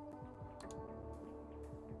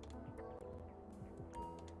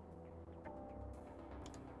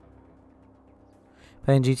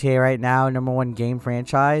 Playing GTA right now, #1 game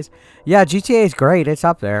franchise. Yeah, GTA is great. It's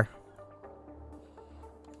up there.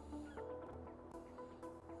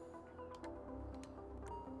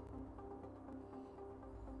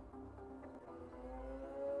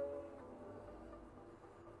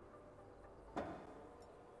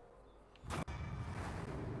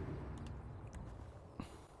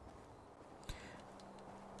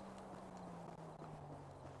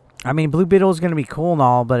 I mean, Blue Beetle is going to be cool and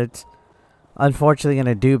all, but it's unfortunately going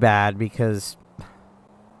to do bad because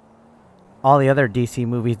all the other DC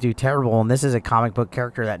movies do terrible, and this is a comic book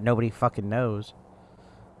character that nobody fucking knows.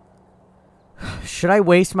 Should I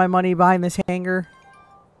waste my money buying this hangar?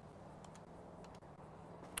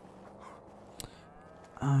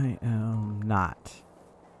 I am not.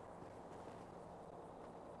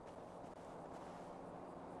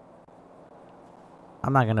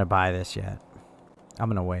 I'm not going to buy this yet. I'm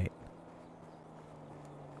going to wait.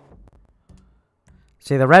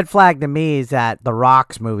 See, the red flag to me is that the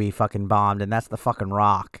Rock's movie fucking bombed, and that's the fucking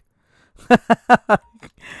Rock.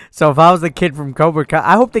 So if I was the kid from Cobra Kai,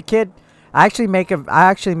 I hope the kid... I actually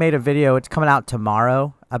made a video. It's coming out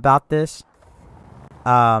tomorrow about this.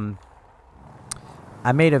 I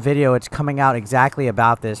made a video. It's coming out exactly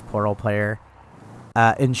about this, Portal Player.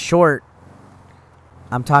 In short,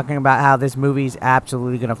 I'm talking about how this movie's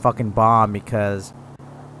absolutely gonna fucking bomb because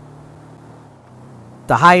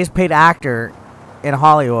the highest paid actor in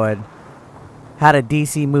Hollywood had a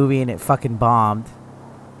DC movie and it fucking bombed.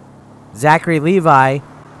 Zachary Levi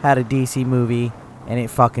had a DC movie and it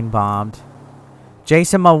fucking bombed.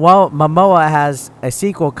 Jason Momoa has a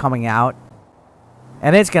sequel coming out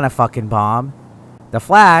and it's gonna fucking bomb. The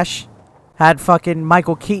Flash had fucking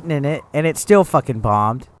Michael Keaton in it and it still fucking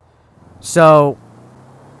bombed. So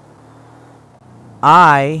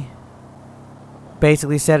I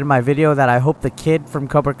basically said in my video that I hope the kid from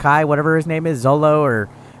Cobra Kai, whatever his name is, Zolo, or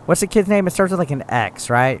what's the kid's name? It starts with like an X,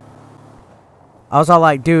 right? I was all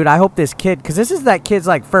like, dude, I hope this kid, because this is that kid's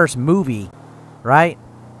like first movie, right?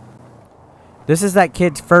 This is that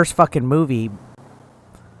kid's first fucking movie.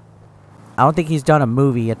 I don't think he's done a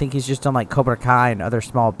movie. I think he's just done like Cobra Kai and other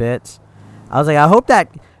small bits. I was like, I hope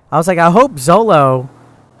Zolo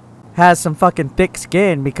has some fucking thick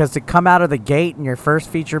skin, because to come out of the gate in your first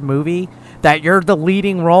feature movie that you're the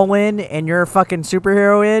leading role in and you're a fucking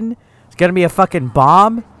superhero in, it's gonna be a fucking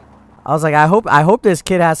bomb. I was like, I hope this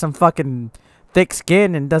kid has some fucking thick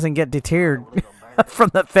skin and doesn't get deterred from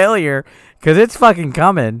the failure, because it's fucking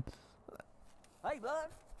coming. Hey, bud,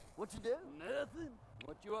 what you do? Nothing.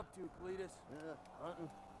 What you up to, Cletus? Hunting.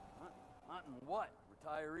 Hunting what?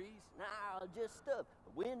 Retirees? Nah, just stuff.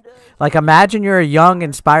 Windows. Like, imagine you're a young,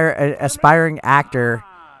 aspiring actor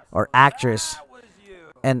or actress,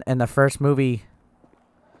 and in the first movie,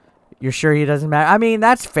 you're sure he doesn't matter. I mean,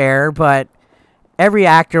 that's fair, but every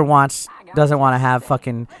actor doesn't want to have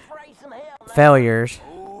fucking failures.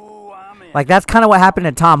 Like, that's kind of what happened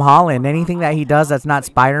to Tom Holland. Anything that he does that's not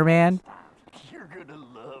Spider-Man, You're gonna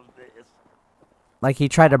love this. like, he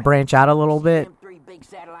tried to branch out a little bit. Them 3 big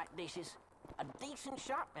satellite dishes. A decent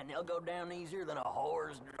shot, and they'll go down easier than a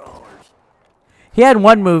whore's drawers. He had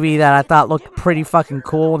one movie that I thought looked pretty fucking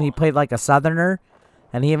cool, and he played like a Southerner,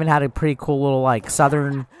 and he even had a pretty cool little like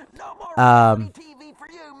Southern, No more TV for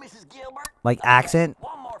you, Mrs. Gilbert. like accent.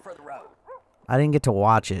 One more for the road. I didn't get to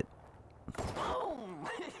watch it. Boom!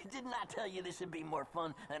 Didn't I tell you this would be more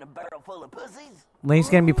fun than a barrel full of pussies? Link's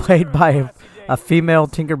gonna be played by a female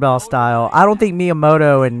Tinkerbell style. I don't think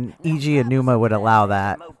Miyamoto and Eiji Aonuma would allow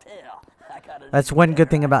that. Motel. I got a That's one good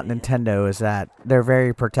thing about Nintendo, is that they're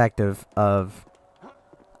very protective of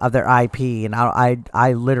their IP, and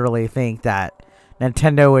I literally think that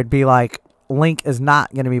Nintendo would be like, Link is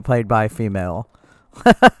not going to be played by a female.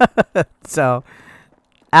 So,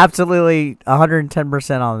 absolutely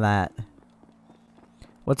 110% on that.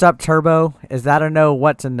 What's up, Turbo? Is that a no?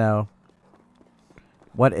 What's a no?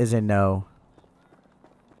 What is a no?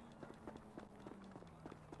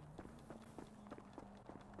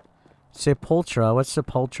 Sepultura? What's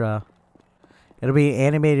Sepultura? It'll be an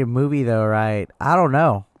animated movie, though, right? I don't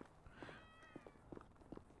know.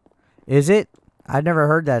 Is it? I've never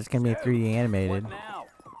heard that it's going to be 3D animated. Now.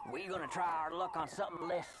 We're gonna try our luck on something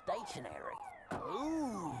less stationary.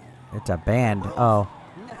 Ooh. It's a band. Oh.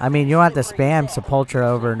 I mean, you don't have to spam Sepultura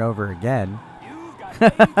over and over again. You've got way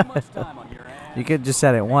too much time on your hands. You could just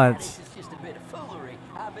said it once. This is just a bit of foolery.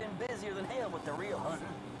 I've been busier than hell with the real hunting.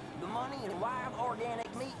 The money and wild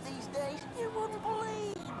organic meat these days, you wouldn't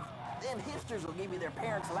believe. Them hipsters will give you their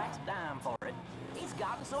parents' last dime for it. It's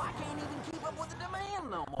gotten so I can't even keep up with the demand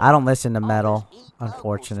no more. I don't listen to All metal, this eat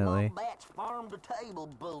unfortunately. local, small batch, farm-to-table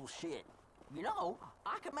bullshit. You know,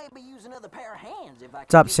 I could maybe use another pair of hands if I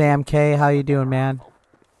What's up, Sam K? How you doing, man?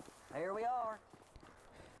 Here we are.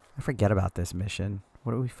 I forget about this mission.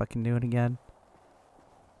 What are we fucking doing again?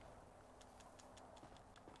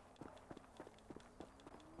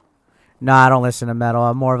 No, I don't listen to metal.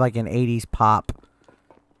 I'm more of like an 80s pop.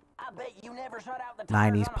 I bet you never shut out the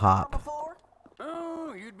tires 90s on a car pop. before.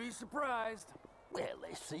 Oh, you'd be surprised. Well,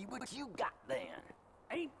 let's see what you got then.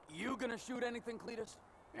 Ain't you gonna shoot anything, Cletus?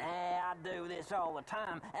 Nah, I do this all the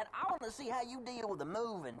time, and I want to see how you deal with a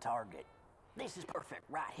moving target. This is perfect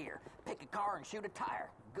right here. Pick a car and shoot a tire.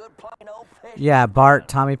 Good plain old fashioned. Yeah, Bart,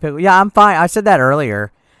 Tommy Pickle. Yeah, I'm fine. I said that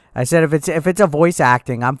earlier. I said if it's a voice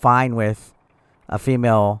acting, I'm fine with a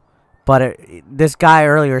female. But this guy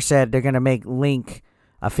earlier said they're gonna make Link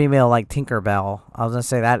a female like Tinkerbell. I was gonna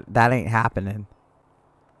say that ain't happening.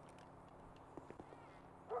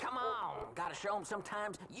 Come on, gotta show them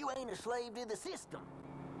sometimes you ain't a slave to the system.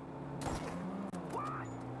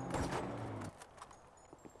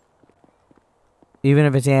 Even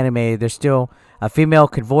if it's animated, there's still a female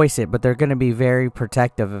could voice it, but they're gonna be very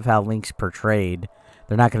protective of how Link's portrayed.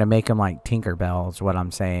 They're not gonna make him like Tinkerbell, is what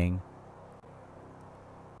I'm saying.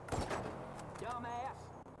 Dumbass.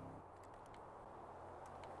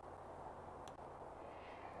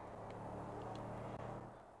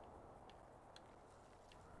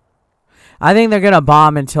 I think they're gonna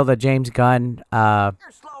bomb until the James Gunn, You're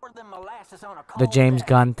slower than molasses on a the cold James day.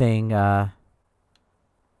 Gunn thing,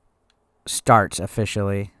 starts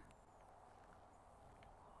officially.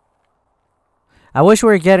 I wish we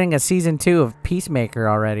were getting a season 2 of Peacemaker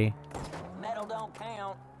already. Metal don't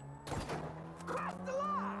count. Cross the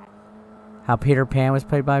line. How Peter Pan was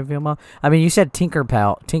played by Vilma. I mean, you said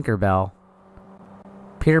Tinkerbell.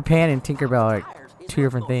 Peter Pan and Tinkerbell are Tires is two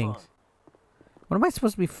different much more things. fun. What am I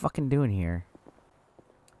supposed to be fucking doing here?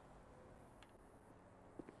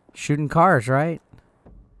 Shooting cars, right?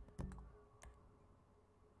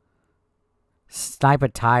 Snipe a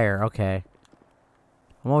tire, okay.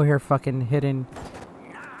 I'm over here fucking hitting.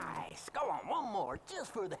 Nice. Go on, one more,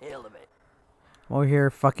 just for the hell of it. I'm over here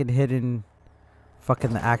fucking hitting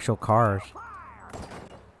fucking the actual cars.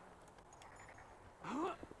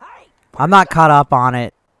 Hey, I'm not caught up on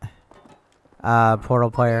it.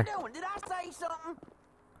 Portal player. what are you doing? Did I say something?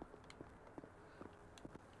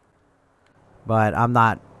 But I'm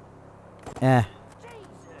not. Jesus.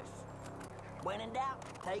 When in doubt,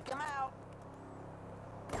 take him out.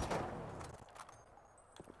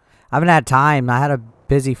 I haven't had time. I've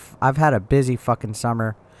had a busy fucking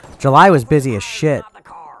summer. July was busy as shit. Not the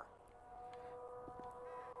car.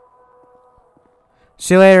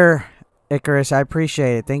 See you later, Icarus. I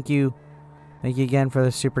appreciate it. Thank you. Thank you again for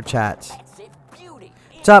the super chats. That's it, beauty.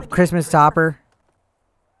 What's up, Christmas Topper?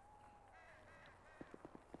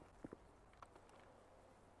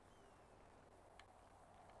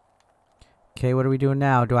 Okay, what are we doing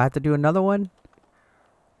now? Do I have to do another one?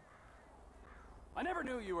 I never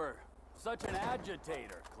knew you were such an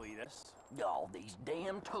agitator, Cletus. All these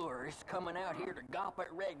damn tourists coming out here to gawp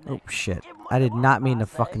at rednecks. Oh shit. Give 'em I what did they not want, mean I to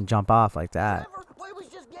say. fucking jump off like that. Whatever, we was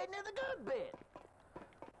just getting in the good bit.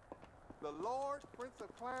 The Lord Prince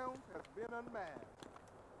of Clowns has been unmasked.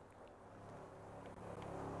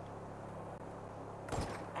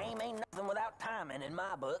 Aim ain't nothing without timing in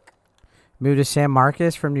my book. Move to San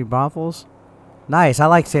Marcos from New Braunfels. Nice. I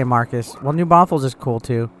like San Marcos. Well, New Braunfels is cool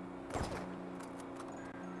too.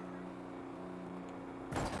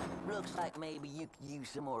 Looks like maybe you could use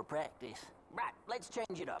some more practice. Right, let's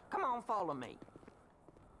change it up. Come on, follow me.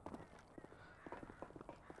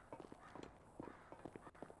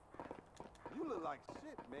 You look like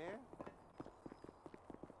shit, man.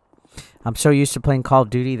 I'm so used to playing Call of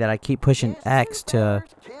Duty that I keep pushing Yes, X two to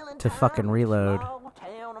fellas killing fucking time in reload. Small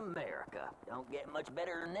town America. Don't get much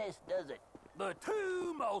better than this, does it? The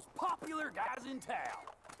two most popular guys in town.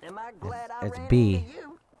 Am I glad I It's ran B. into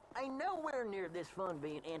you? Ain't nowhere near this fun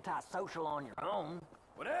being antisocial on your own.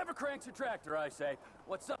 Whatever cranks your tractor, I say.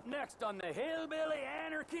 What's up next on the hillbilly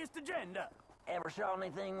anarchist agenda? Ever shot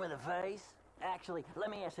anything with a face? Actually,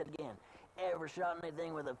 let me ask it again. Ever shot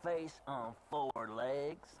anything with a face on 4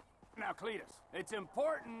 legs? Now, Cletus, it's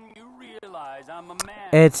important you realize I'm a man.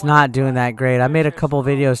 It's not doing that great. I made a couple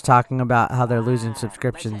videos talking about how they're losing Let's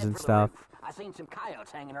subscriptions head and for the stuff. roof. I seen some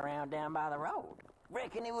coyotes hanging around down by the road.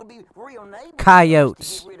 Reckon it would be real neighborly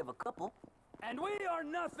Coyotes. to get rid of a couple. And we are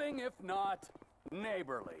nothing if not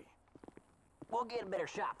neighborly. We'll get a better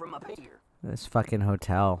shot from up here. This fucking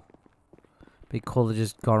hotel. Be cool to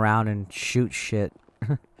just go around and shoot shit.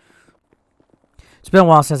 It's been a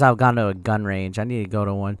while since I've gone to a gun range. I need to go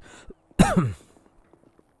to one.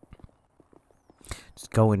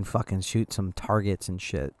 Just go and fucking shoot some targets and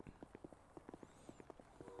shit.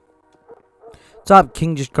 What's up,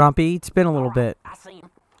 King Just Grumpy? It's been a little bit. I see him.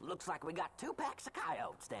 Looks like we got 2 packs of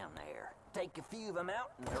coyotes down there. Take a few of them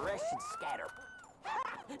out, and the rest should scatter.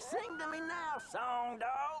 Sing to me now, song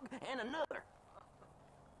dog, and another.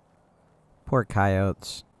 Poor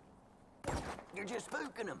coyotes. You're just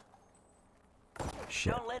spooking them.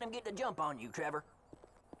 Shit. Don't let them get the jump on you, Trevor.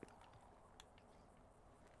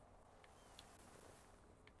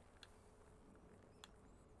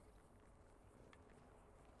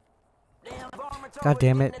 God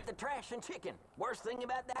damn it. At the trash and chicken. Worst thing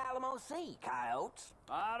about the Alamo Sea, coyotes.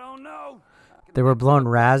 I don't know. They were blowing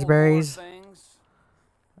raspberries?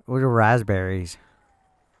 What are raspberries?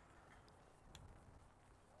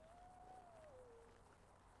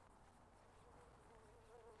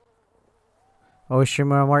 Always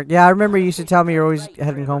streaming on work? Yeah, I remember you used to tell me you're always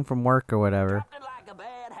heading home from work or whatever. Like a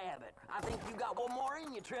bad habit. I think you got one more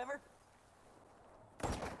in you, Trevor.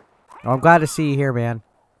 Oh, I'm glad to see you here, man.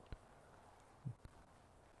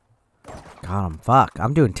 God,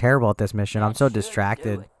 I'm doing terrible at this mission. I'm so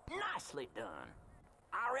distracted. Nicely done.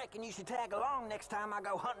 I reckon you should tag along next time I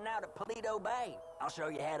go hunting out at Paleto Bay. I'll show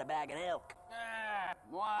you how to bag an elk.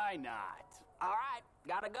 Why not? All right,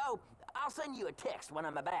 gotta go. I'll send you a text when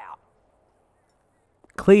I'm about.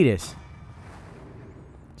 Cletus.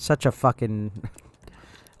 Such a fucking...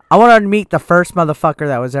 I want to meet the first motherfucker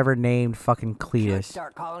that was ever named fucking Cletus.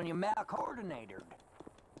 Start calling you Mal Coordinator.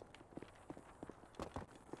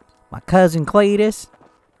 My cousin Cletus.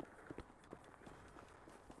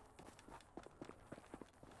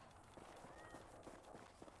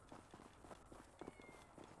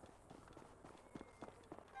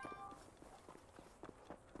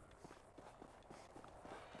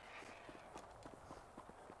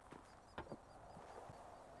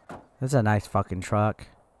 That's a nice fucking truck.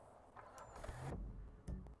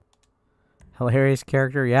 Hilarious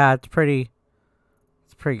character. Yeah, it's pretty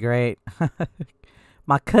great.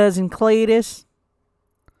 My cousin Cletus.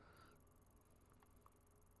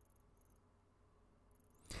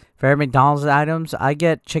 Favorite McDonald's items? I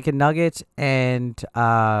get chicken nuggets and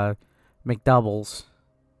McDoubles.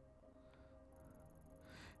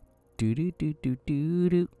 Do do do do do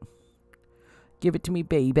do. Give it to me,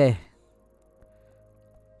 baby.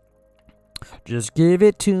 Just give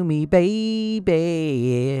it to me,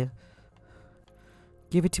 baby.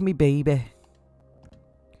 Give it to me, baby.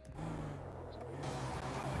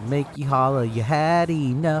 Make you holler, you had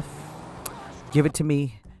enough. Give it to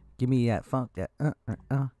me. Give me that funk, that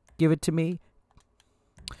Give it to me.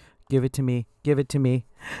 Give it to me. Give it to me.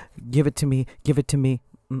 Give it to me. Give it to me.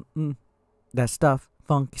 That stuff,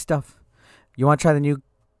 funky stuff. You want to try the new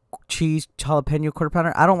cheese jalapeno quarter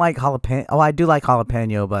pounder? I don't like jalapeno. Oh, I do like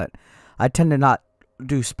jalapeno, but I tend to not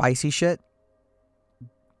do spicy shit.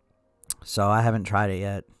 So I haven't tried it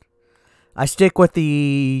yet. I stick with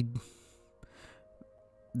the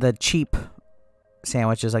cheap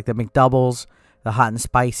sandwiches, like the McDoubles, the hot and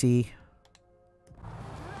spicy.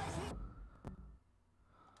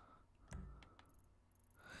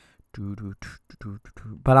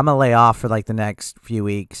 But I'm gonna lay off for like the next few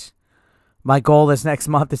weeks. My goal this next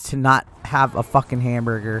month is to not have a fucking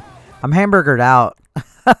hamburger. I'm hamburgered out.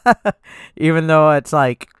 Even though it's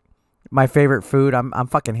like my favorite food, I'm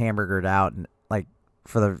fucking hamburgered out, and like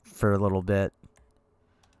for a little bit.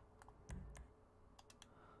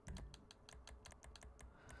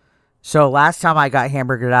 So last time I got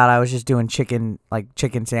hamburgered out, I was just doing chicken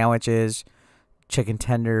sandwiches, chicken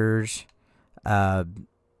tenders,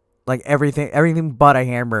 like everything but a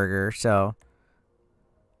hamburger. So,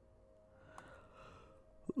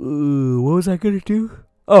 ooh, what was I gonna do?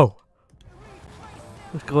 Oh,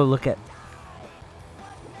 let's go look at.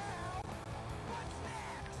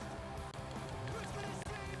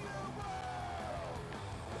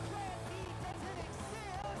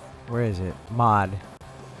 Where is it? Mod.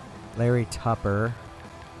 Larry Tupper.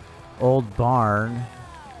 Old Barn.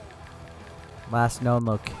 Last known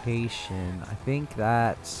location. I think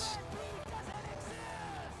that's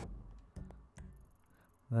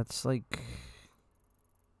like...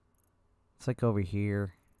 It's like over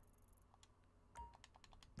here.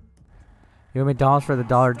 You want McDonald's for the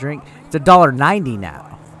 $1 drink? It's $1.90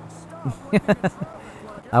 now.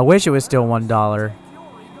 I wish it was still $1.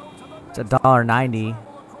 It's $1.90.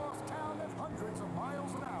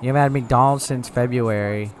 You haven't had McDonald's since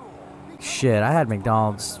February. Shit, I had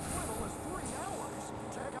McDonald's.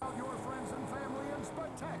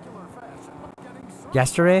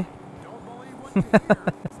 Yesterday?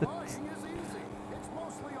 Flying is easy. It's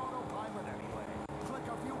mostly autopilot anyway. Click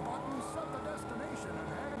a few buttons, set the destination, and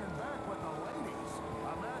hanging back with the ladies.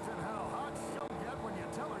 Imagine how hot she'll get when you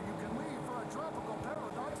tell her you can leave for a tropical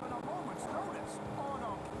paradise at a moment's notice on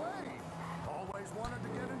a plane. Always wanted to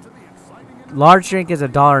get into the exciting. Large drink is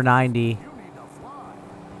 $1.90 You need to fly.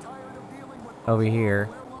 Tired of dealing with over here.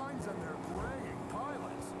 airlines and their graying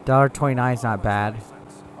pilots. $1.29 is not bad.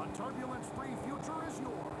 A turbulence-free future is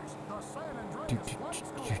yours. The San Andreas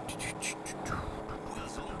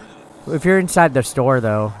If you're inside the store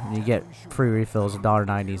though, and you get free refills,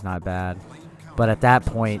 $1.90 is not bad. But at that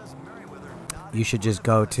point, you should just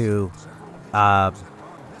go to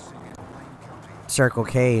Circle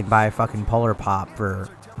K and buy a fucking Polar Pop for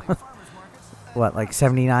what, like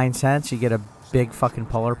 79 cents? You get a big fucking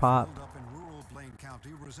Polar Pop.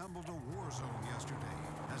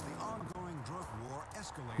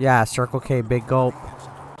 Yeah, Circle K, big gulp.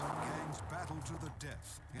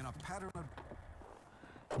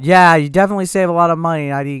 Yeah, you definitely save a lot of money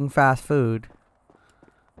not eating fast food.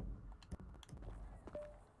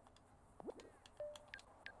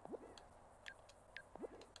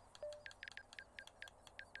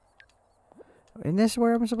 Isn't this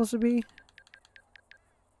where I'm supposed to be?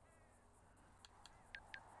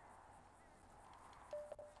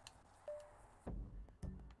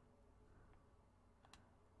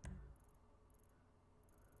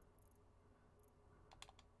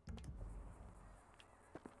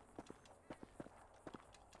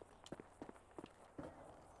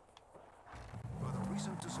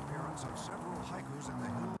 recent disappearance of several hikers in the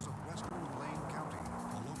hills of western Blaine County.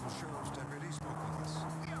 The local sheriff's deputy spoke with us.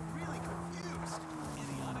 We are really confused.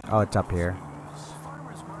 Oh, it's up here.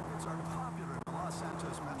 Farmers markets are popular in the Los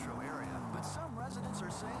Santos metro area, but some residents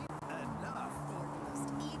are saying enough.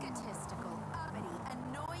 Egotistical, uppity,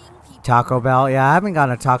 annoying people. Taco Bell? Yeah, I haven't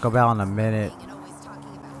gotten a Taco Bell in a minute.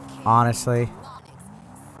 Honestly.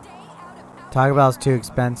 Taco Bell's too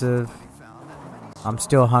expensive. I'm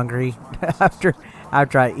still hungry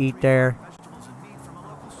after I eat there.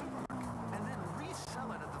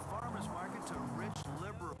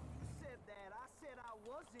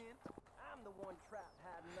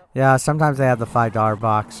 Yeah, sometimes they have the $5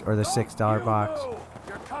 box or the $6 box.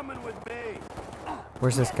 You're coming with me.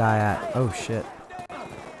 Where's this guy at? Oh shit.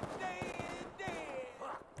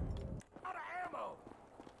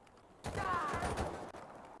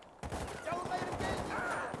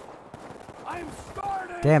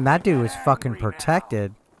 Damn, that dude was fucking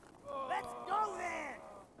protected. Let's go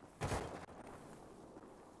then.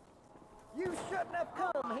 You shouldn't have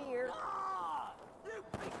come here.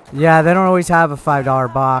 Yeah, they don't always have a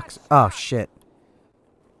 $5 box. Oh shit.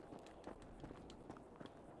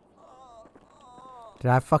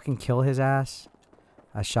 Did I fucking kill his ass?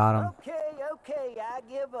 I shot him. Okay, I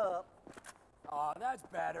give up. Oh, that's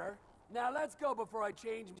better. Now let's go before I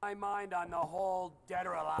change my mind on the whole dead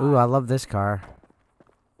or alive. Ooh, I love this car.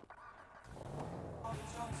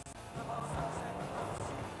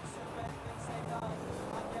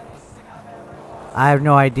 I have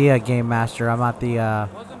no idea, Game Master. I'm at the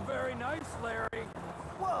Wasn't very nice, Larry.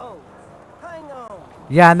 Whoa, hang on.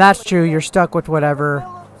 Yeah, and that's true. You're stuck with whatever.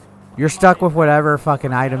 You're stuck with whatever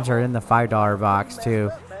fucking items are in the $5 box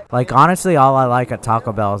too. Like honestly, all I like at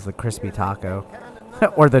Taco Bell is the crispy taco,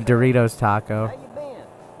 or the Doritos taco. How you been?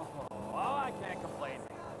 Oh, I can't complain.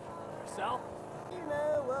 Yourself? You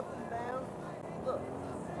know, up and down. Look,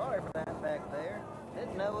 sorry for that back there.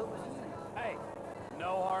 Didn't know it was you. Hey,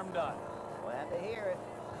 no harm done. Glad to hear it.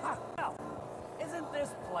 Ha, well, isn't this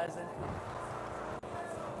pleasant?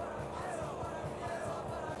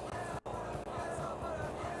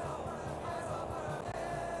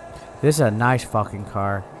 This is a nice fucking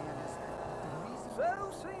car.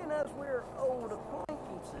 So, seeing as we're old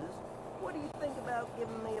acquaintances, what do you think about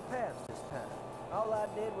giving me a pass this time? All I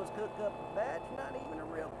did was cook up a batch, not even a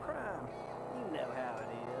real crime. You know how it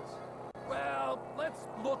is. Well, let's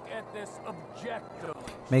look at this objectively.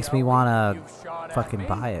 Makes me wanna fucking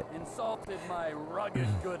buy it. Insulted my rugged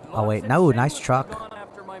good Oh wait, looks, no, and nice shamelessly truck. gone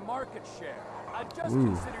after my market share. I just Ooh,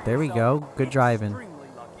 consider there we yourself go. Good driving. extremely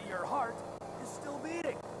lucky your heart is still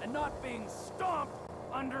beating and not being stomped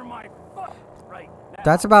under my foot right now.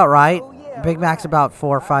 That's about right. Oh, yeah, Big Mac's right. about $4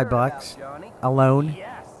 or I $5 heard about bucks Johnny. alone.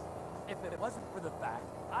 Yes. If it wasn't for the fact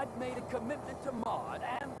I'd made a commitment to Maud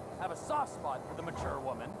and have a soft spot for the mature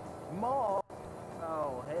woman, Ma.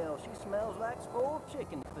 Oh, hell, she smells like spoiled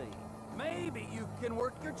chicken feed. maybe you can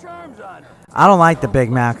work your charms on her. I don't like the Big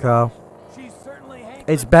Mac though. She's certainly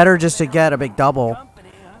It's better just to get a big double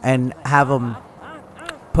and have them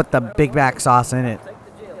put the Big Mac sauce in it. Take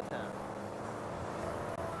the jail time.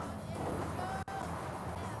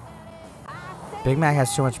 Big Mac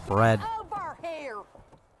has too much bread. Over here!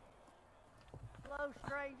 Hello,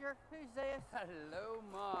 stranger. Who's this? Hello,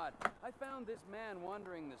 Maud. I found this man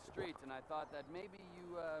wandering the streets, and I thought that maybe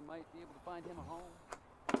you might be able to find him a home.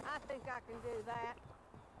 I think I can do that.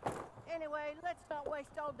 Anyway, let's not waste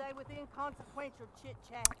all day with inconsequential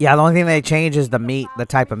chit-chat. Yeah, the only thing they change is the meat, the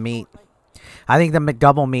type of meat. I think the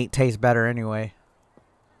McDouble meat tastes better anyway.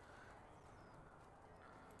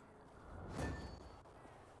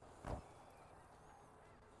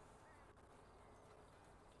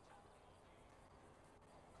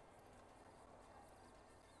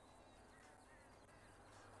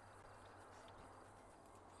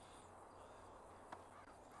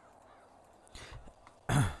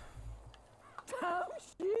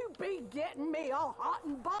 You be getting me all hot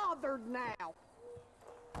and bothered now.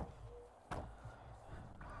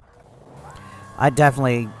 I'm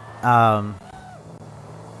definitely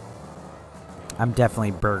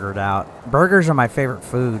burgered out. Burgers are my favorite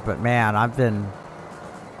food, but man, I've been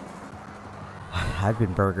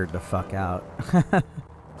burgered the fuck out.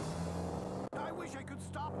 I wish I could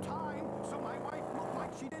stop time so my wife looked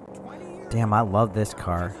like she did 20 years. Damn, I love this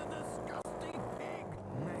car.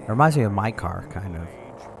 It reminds me of my car, kind of.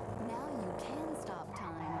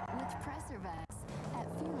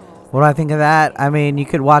 What do I think of that? I mean, you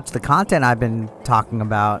could watch the content I've been talking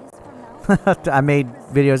about. I made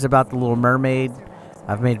videos about the Little Mermaid.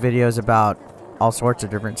 I've made videos about all sorts of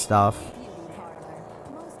different stuff.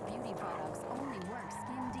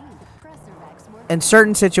 In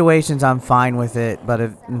certain situations, I'm fine with it, but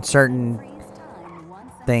in certain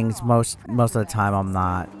things, most of the time, I'm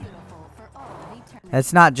not.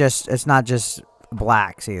 It's not just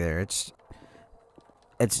blacks either. It's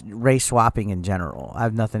race swapping in general. I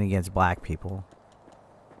have nothing against black people.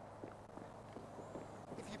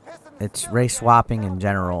 It's race swapping in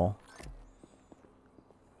general.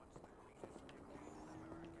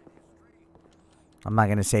 I'm not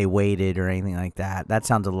going to say weighted or anything like that. That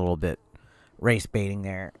sounds a little bit race baiting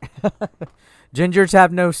there. Gingers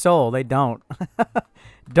have no soul. They don't.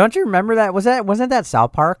 Don't you remember that? Wasn't that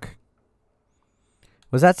South Park?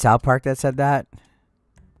 Was that South Park that said that?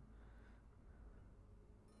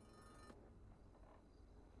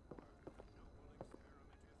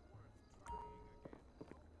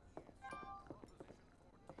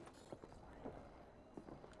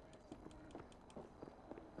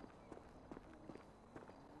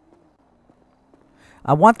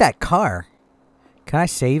 I want that car. Can I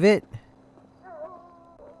save it?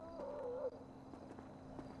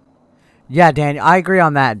 Yeah, Daniel. I agree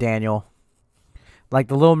on that, Daniel. Like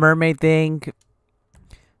the Little Mermaid thing.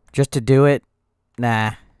 Just to do it.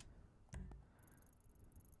 Nah.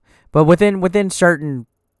 But within certain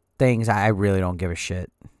things, I really don't give a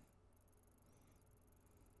shit.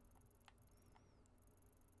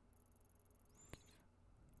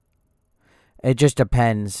 It just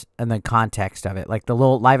depends on the context of it. Like the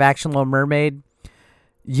little live action Little Mermaid.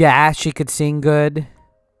 Yeah, she could sing good.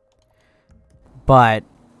 But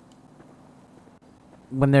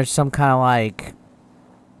when there's some kind of like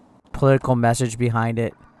political message behind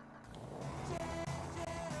it.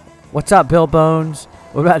 What's up, Bill Bones?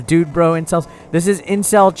 What about Dude Bro Incels? This is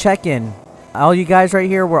Incel Check-In. All you guys right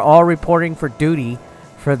here, we're all reporting for duty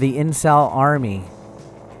for the Incel Army.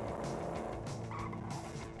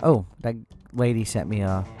 Oh, that lady sent me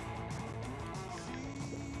a...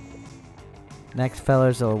 Next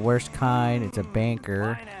fella's the worst kind. It's a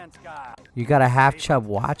banker. You got a half chub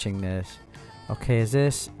watching this. Okay, is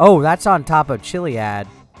this... Oh, that's on top of Chiliad.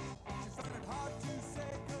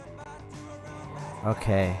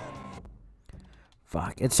 Okay.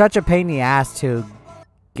 Fuck. It's such a pain in the ass to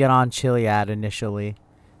get on Chiliad initially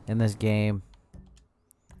in this game.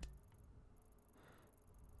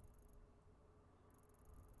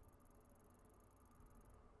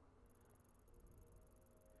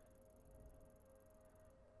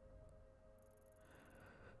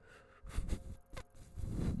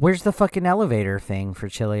 Where's the fucking elevator thing for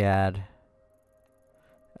Chiliad?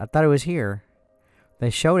 I thought it was here. They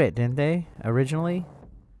showed it, didn't they? Originally?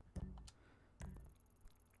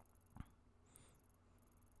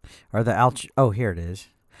 Or the oh, here it is.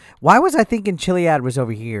 Why was I thinking Chiliad was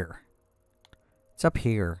over here? It's up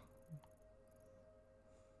here.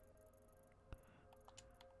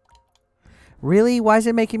 Really? Why is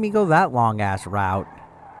it making me go that long-ass route?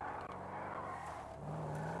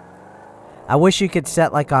 I wish you could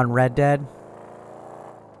set like on Red Dead.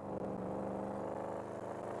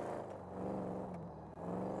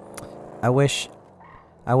 I wish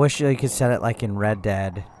you could set it like in Red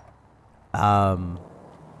Dead.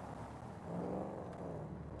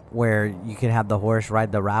 Where you can have the horse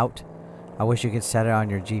ride the route. I wish you could set it on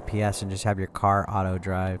your GPS and just have your car auto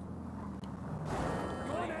drive.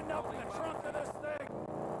 You wanna end up in the trunk of this thing?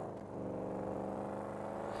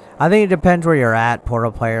 I think it depends where you're at,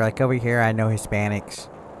 Portal player. Like over here, I know Hispanics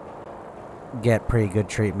get pretty good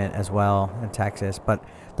treatment as well in Texas, but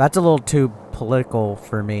that's a little too political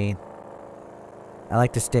for me. I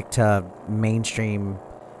like to stick to mainstream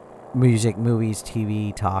music, movies,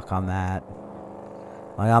 TV talk on that.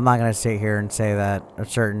 Like, I'm not going to sit here and say that a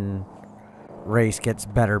certain race gets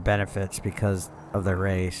better benefits because of their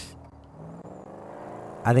race.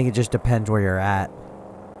 I think it just depends where you're at.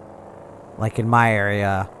 Like in my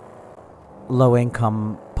area, low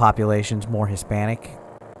income population's more Hispanic.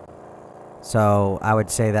 So I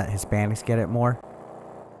would say that Hispanics get it more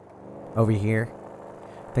over here.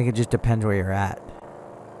 I think it just depends where you're at.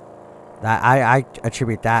 That I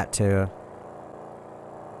attribute that to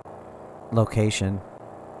location.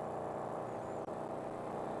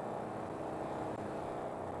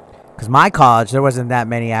 Because my college, there wasn't that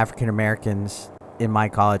many African Americans in my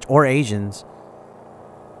college, or Asians.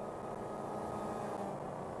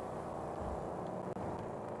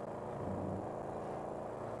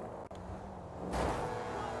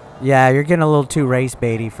 Yeah, you're getting a little too race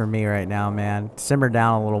baity for me right now, man. Simmer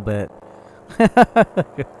down a little bit.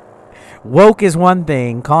 Woke is one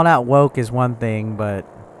thing. Calling out woke is one thing, but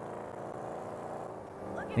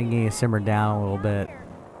I think you need to simmer down a little bit.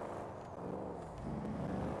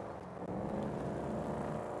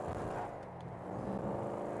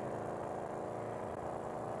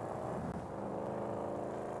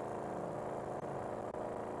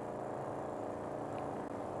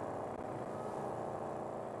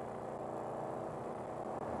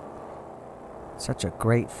 Such a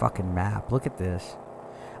great fucking map. Look at this.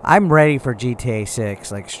 I'm ready for GTA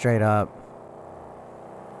 6, like straight up.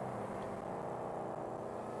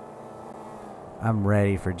 I'm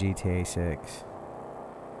ready for GTA 6.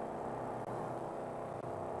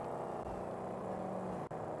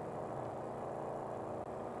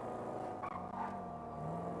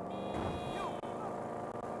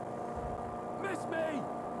 Miss me!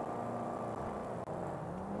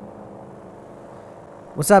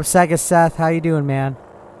 What's up, Sega Seth? How you doing, man?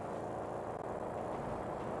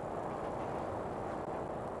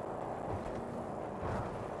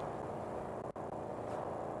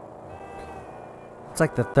 It's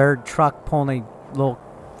like the third truck pulling a little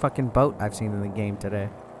fucking boat I've seen in the game today.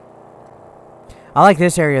 I like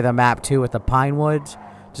this area of the map too with the pine woods,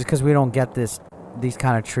 just because we don't get these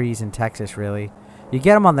kind of trees in Texas really. You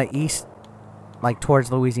get them on the east, like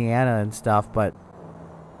towards Louisiana and stuff, but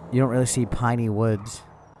you don't really see piney woods.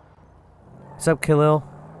 What's up, Khalil?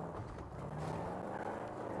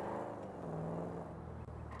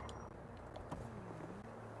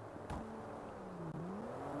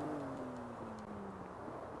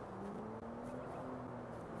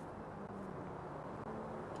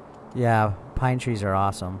 Yeah, pine trees are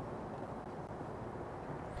awesome.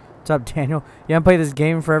 What's up, Daniel? You haven't played this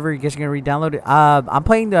game forever? You guess you're gonna re-download it? I'm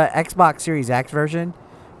playing the Xbox Series X version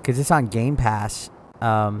because it's on Game Pass.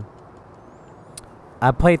 I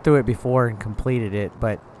played through it before and completed it,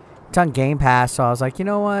 but it's on Game Pass, so I was like, you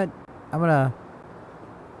know what? I'm gonna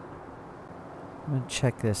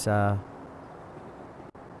check this. There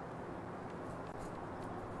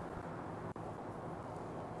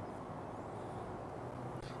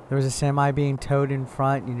was a semi being towed in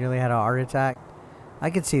front. You nearly had a heart attack. I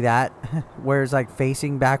could see that. Where it's like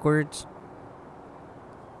facing backwards.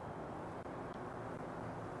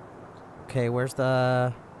 Okay, where's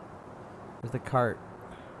the cart?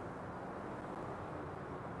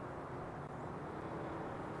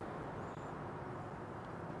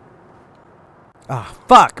 Ah, oh,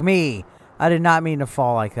 fuck me. I did not mean to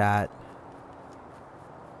fall like that.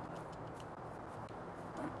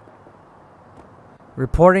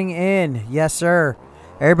 Reporting in. Yes, sir.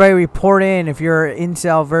 Everybody report in if you're an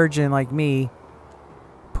incel virgin like me.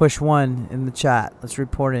 Push 1 in the chat. Let's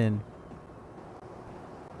report in.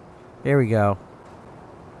 There we go.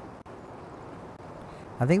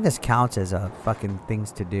 I think this counts as a fucking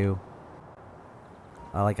things to do.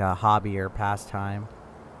 Like a hobby or pastime.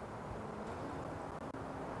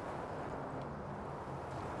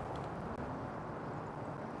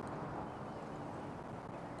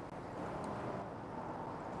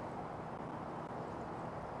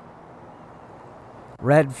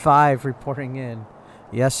 Red 5 reporting in.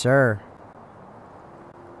 Yes, sir.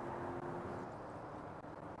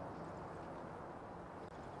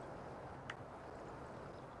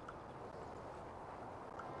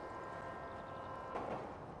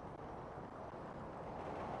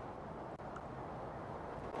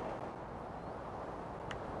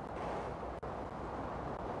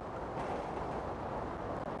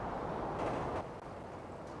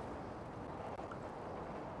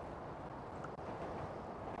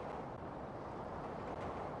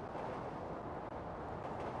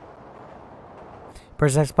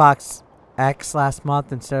 First Xbox X last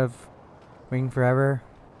month instead of waiting forever.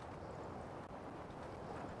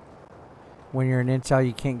 When you're an incel,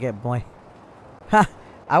 you can't get blamed.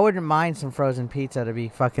 I wouldn't mind some frozen pizza, to be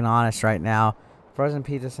fucking honest right now. Frozen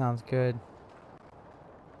pizza sounds good.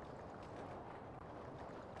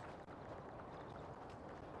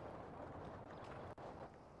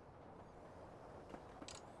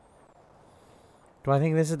 Do I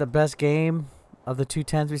think this is the best game of the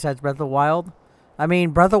 210s besides Breath of the Wild? I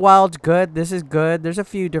mean, Breath of the Wild's good. This is good. There's a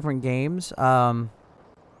few different games. I'm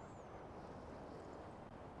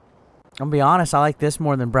gonna be honest, I like this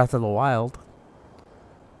more than Breath of the Wild.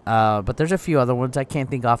 But there's a few other ones I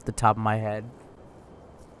can't think off the top of my head.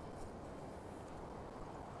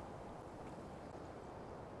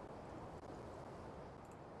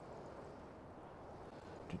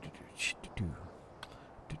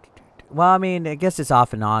 Well, I mean, I guess it's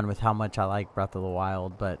off and on with how much I like Breath of the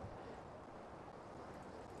Wild, but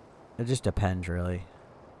it just depends, really.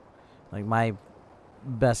 Like, my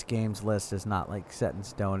best games list is not, like, set in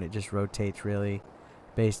stone. It just rotates, really,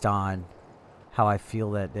 based on how I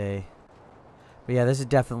feel that day. But, yeah, this is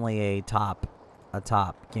definitely a top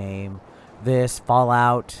game. This,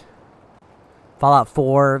 Fallout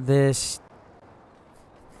 4, this,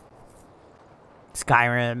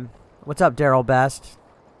 Skyrim. What's up, Daryl Best?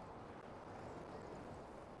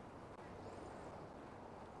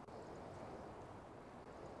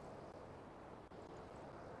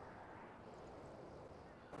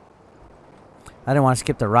 I didn't want to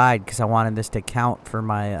skip the ride because I wanted this to count for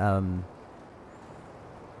my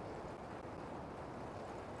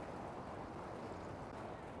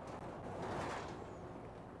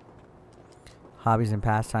hobbies and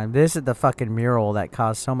pastime. This is the fucking mural that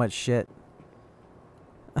caused so much shit.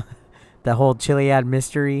 The whole Chiliad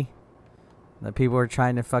mystery that people were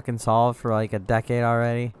trying to fucking solve for like a decade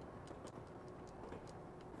already.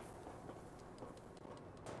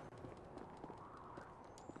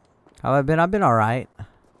 How have I been? I've been alright.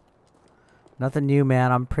 Nothing new,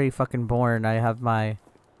 man. I'm pretty fucking bored. I have my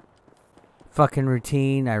fucking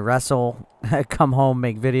routine. I wrestle. I come home,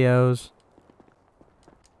 make videos.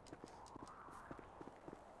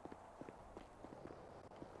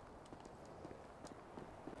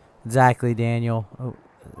 Exactly, Daniel. Oh,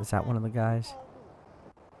 is that one of the guys?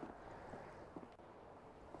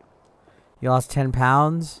 You lost 10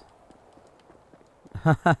 pounds?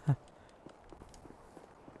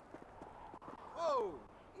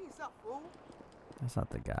 That's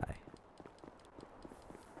not the guy.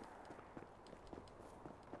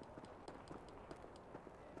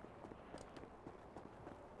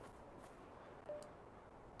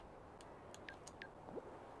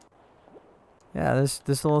 Yeah, this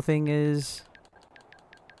little thing is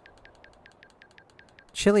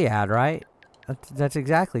Chiliad, right? That's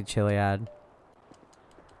exactly Chiliad.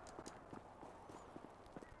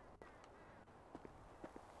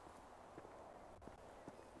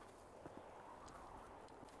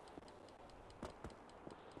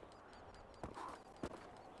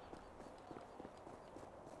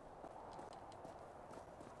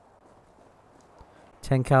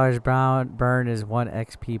 $10 calories burn is 1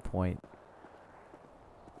 XP point.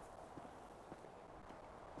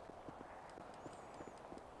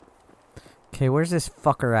 Okay, where's this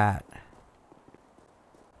fucker at?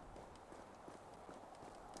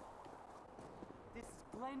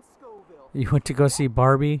 You went to go see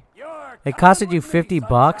Barbie? It costed you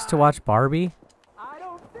 $50 to watch Barbie? I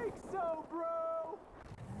don't think so, bro.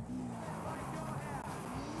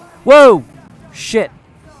 Whoa! Shit.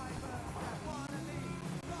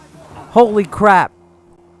 Holy crap.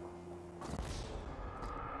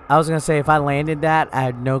 I was gonna say, if I landed that, I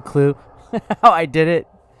had no clue how I did it.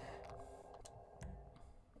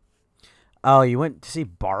 Oh, you went to see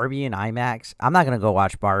Barbie in IMAX? I'm not gonna go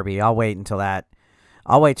watch Barbie. I'll wait until that.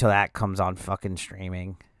 I'll wait till that comes on fucking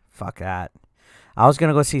streaming. Fuck that. I was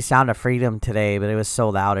gonna go see Sound of Freedom today, but it was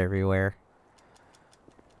sold out everywhere.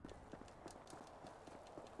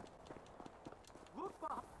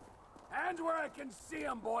 And where I can see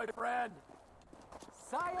him, boyfriend.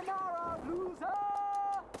 Sayonara, loser.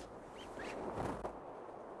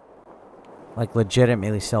 Like,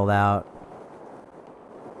 legitimately sold out.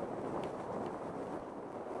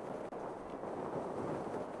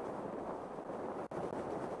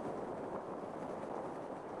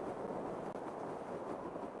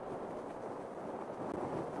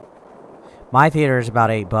 My theater is about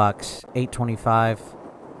 $8, $8.25.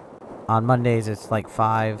 On Mondays it's like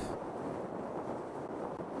 $5.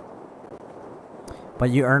 But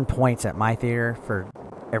you earn points at my theater for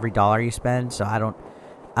every dollar you spend, so I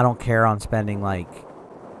don't care on spending like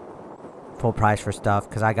full price for stuff,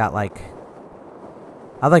 because I got like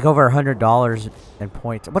I have like over $100 in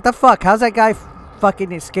points. What the fuck? How's that guy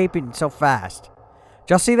fucking escaping so fast?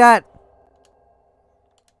 Did y'all see that?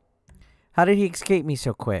 How did he escape me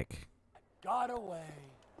so quick? Got away.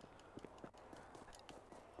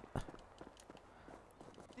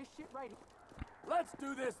 This shit right here. Let's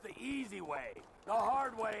do this the easy way. The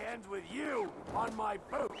hard way ends with you on my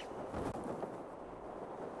boot.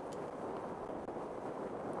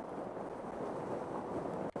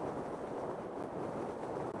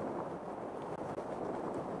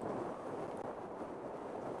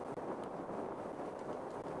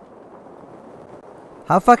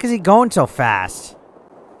 How the fuck is he going so fast?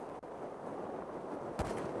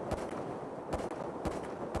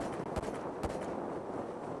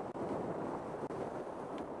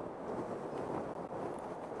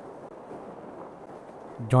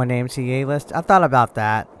 Join the AMC list? I thought about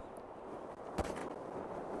that.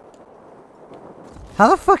 How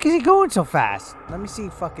the fuck is he going so fast? Let me see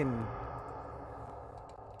fucking...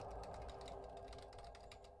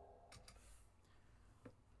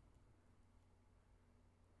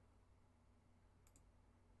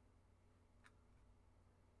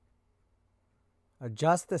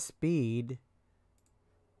 Adjust the speed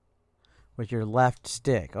with your left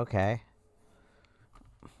stick. Okay.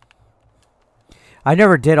 I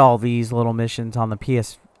never did all these little missions on the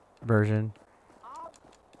PS version.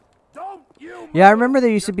 Yeah, I remember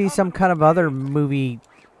there used to be some kind of other movie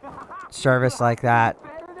service like that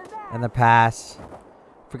in the past.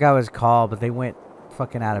 Forgot what it was called, but they went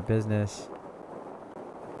fucking out of business.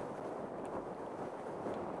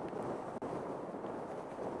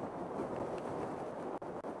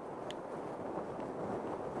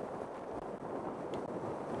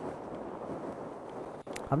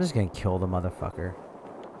 I'm just gonna kill the motherfucker.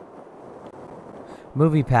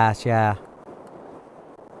 Movie Pass, yeah.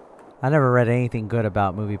 I never read anything good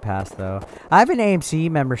about Movie Pass, though. I have an AMC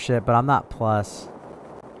membership, but I'm not Plus.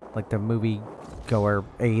 Like the movie goer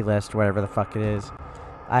A-list, whatever the fuck it is.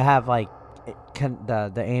 I have, like,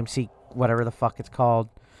 the AMC, whatever the fuck it's called.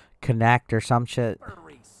 Connect or some shit.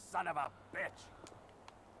 Son of a bitch.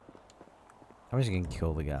 I'm just gonna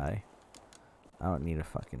kill the guy. I don't need to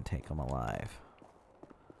fucking take him alive.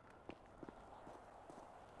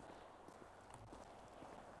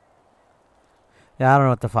 Yeah, I don't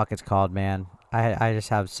know what the fuck it's called, man. I just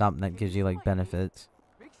have something that gives you, like, benefits.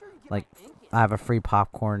 Like, I have a free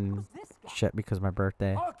popcorn shit because of my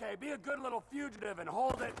birthday. Okay, be a good little fugitive and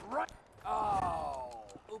hold it right. Oh,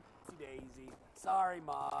 oopsie daisy. Sorry,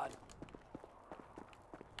 Maud.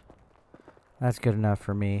 That's good enough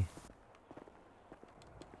for me.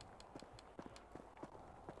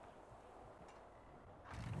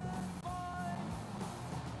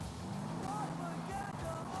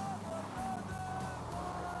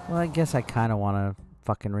 Well, I guess I kind of want to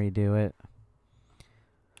fucking redo it.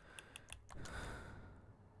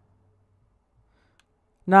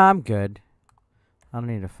 Nah, I'm good. I don't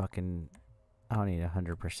need to fucking... I don't need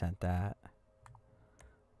 100% that.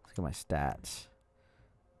 Let's look at my stats.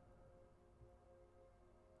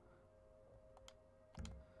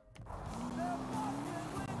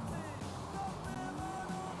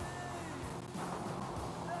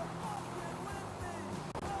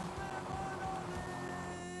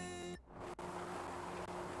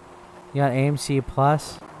 You got AMC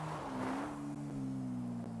Plus?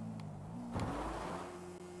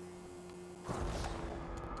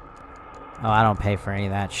 Oh, I don't pay for any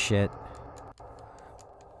of that shit.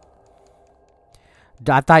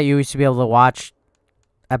 I thought you used to be able to watch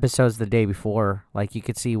episodes the day before. Like, you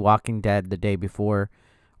could see Walking Dead the day before.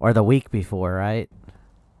 Or the week before, right?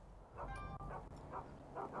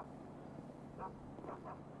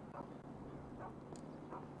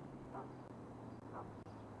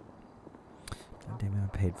 Damn it,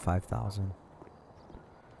 I paid $5,000.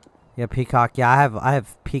 Yeah, Peacock. Yeah, I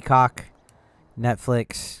have Peacock,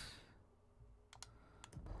 Netflix,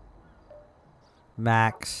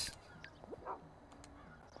 Max.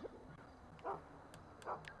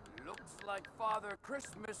 Looks like Father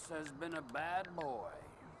Christmas has been a bad boy.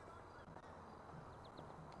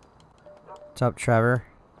 What's up, Trevor?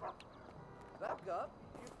 Back up.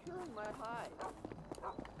 You're killing my hide.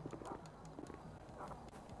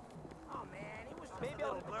 Oh man, he was just Maybe a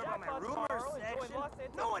I'll little hit the blurb on my jackpot rumors tomorrow and join section. Los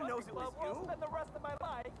Santos No one Country knows it was Club. I'll you. spend the rest of my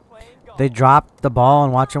life playing golf. They dropped the ball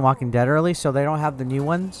on watching Walking Dead early, so they don't have the new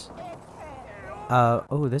ones.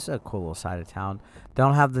 Oh, this is a cool little side of town. They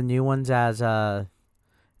don't have the new ones as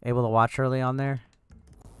able to watch early on there.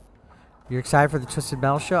 You're excited for the Twisted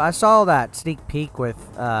Metal show? I saw that sneak peek with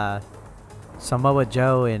Samoa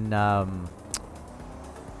Joe and the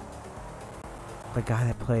guy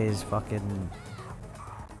that plays fucking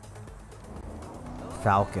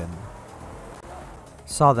Falcon.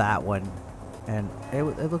 Saw that one, and it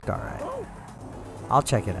looked alright. I'll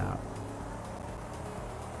check it out.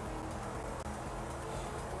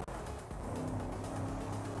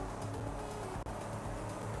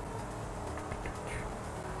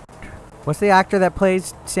 What's the actor that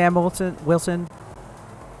plays Sam Wilson?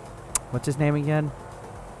 What's his name again?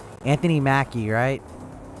 Anthony Mackie, right?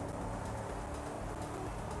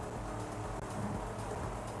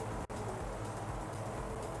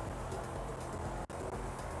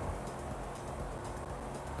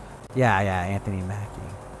 Yeah, Anthony Mackie.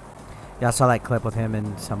 Yeah, I saw that clip with him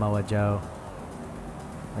and Samoa Joe.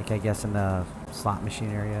 Like, I guess in the slot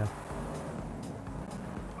machine area.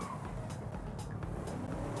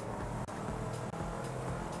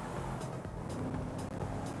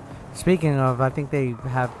 Speaking of, I think they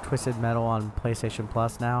have Twisted Metal on PlayStation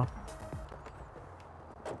Plus now.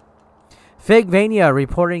 Figvania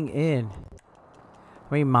reporting in. How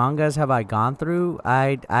many mangas have I gone through?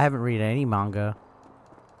 I haven't read any manga.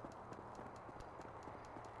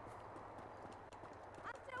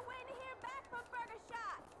 I'm still waiting to hear back from Burger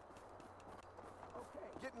Shot.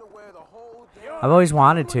 Getting away the whole I've always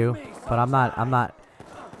wanted to, but I'm not.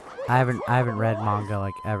 I haven't read manga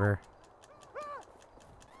like ever.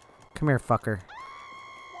 Come here, fucker.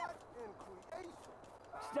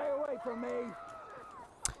 Stay away from me.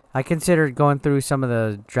 I considered going through some of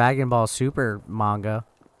the Dragon Ball Super manga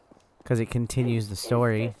because it continues the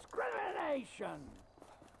story. Discrimination.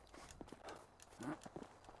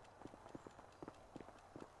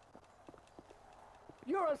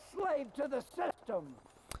 You're a slave to the system.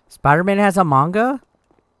 Spider-Man has a manga?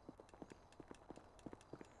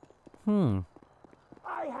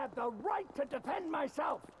 I have the right to defend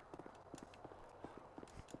myself.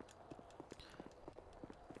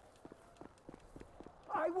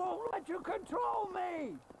 I won't let you control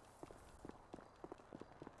me!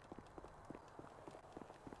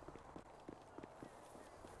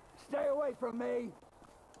 Stay away from me!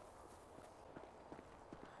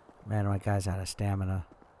 Man, my guy's out of stamina.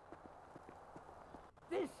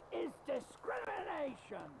 This is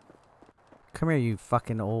discrimination! Come here, you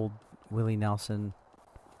fucking old Willie Nelson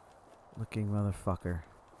looking motherfucker.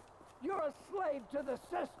 You're a slave to the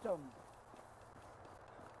system!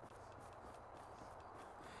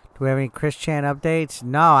 Do we have any Chris Chan updates?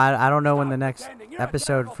 No, I don't know when the next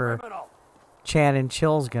episode for Chan and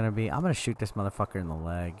Chill's gonna be. I'm gonna shoot this motherfucker in the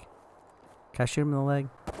leg. Can I shoot him in the leg?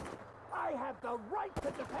 I have the right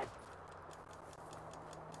to defend.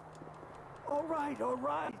 All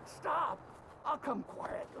right, stop. I'll come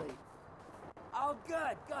quietly. Oh,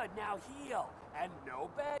 good. Now heal. And no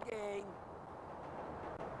begging.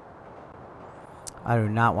 I do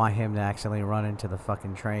not want him to accidentally run into the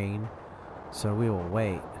fucking train, so we will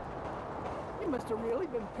wait. You must have really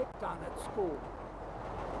been picked on at school.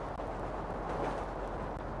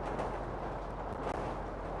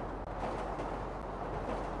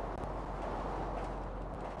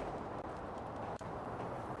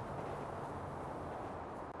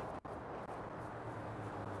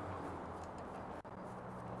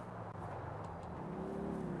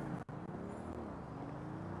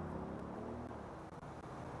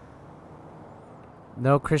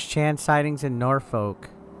 No Chris Chan sightings in Norfolk.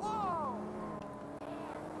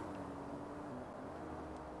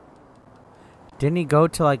 Didn't he go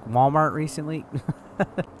to like Walmart recently?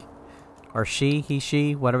 Or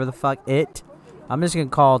she, whatever the fuck, it. I'm just gonna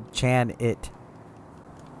call Chan it.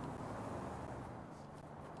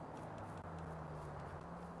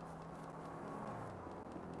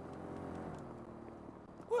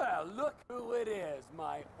 Well, look who it is,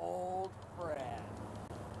 my old friend.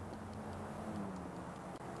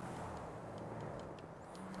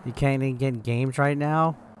 You can't even get games right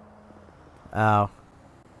now? Oh.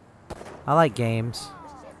 I like games.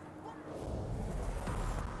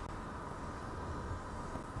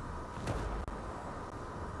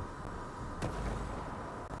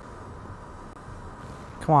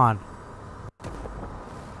 Come on.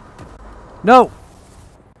 No!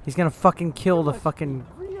 He's gonna fucking kill the fucking...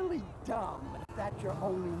 Really dumb if that's your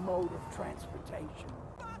only mode of transportation.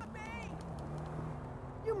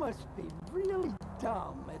 You must be really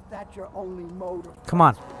dumb if that's your only mode of Come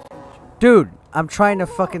on. Dude, I'm trying to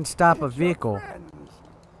fucking stop a vehicle.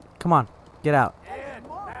 Come on, get out.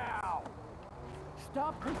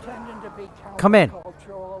 Stop pretending to be Come in.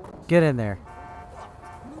 countercultural. Get in there.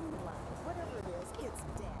 Whatever it is, it's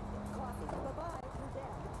dead. Coffee, bye-bye, you're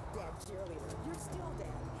dead. Dead cheerleader, you're still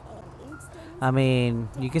dead. And ink stains, I mean,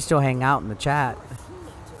 you can still hang out in the chat. teenager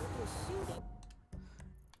is shooting.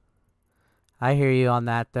 I hear you on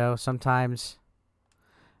that though. Sometimes,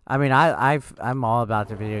 I mean, I'm all about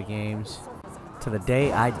the video games. Surface of an To the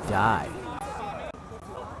day I die.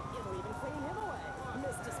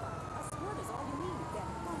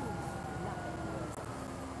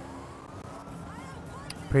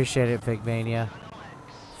 Appreciate it, Figmania.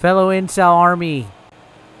 Fellow Incel Army.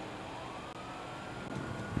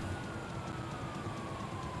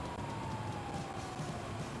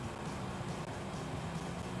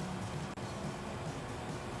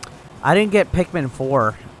 I didn't get Pikmin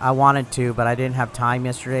 4. I wanted to, but I didn't have time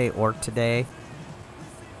yesterday or today.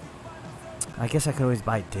 I guess I could always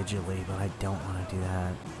buy it digitally, but I don't want to do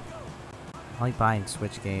that. I like buying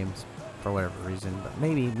Switch games for whatever reason, but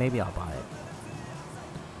maybe I'll buy it.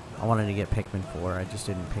 I wanted to get Pikmin 4. I just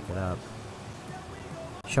didn't pick it up.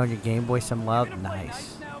 Showing your Game Boy some love?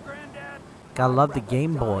 Nice. Gotta love the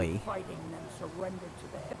Game Boy. Fighting and surrender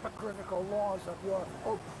to the hypocritical laws of your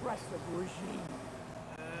oppressive regime.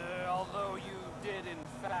 Although you did, in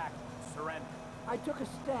fact, surrender. I took a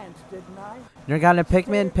stance, didn't I? You never gotten a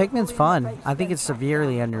Pikmin? Pikmin's fun. I think it's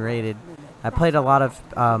severely underrated. I played a lot of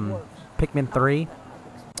Pikmin 3,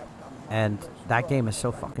 and that game is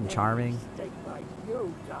so fucking charming.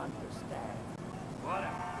 Whatever.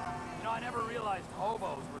 You know, I never realized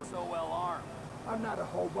hobos were so well armed. I'm not a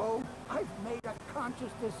hobo. I've made a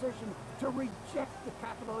conscious decision to reject the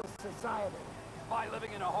capitalist society. By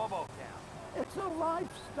living in a hobo camp. It's a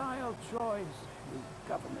lifestyle choice, you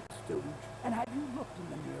government stooge. And have you looked in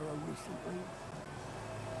the mirror recently?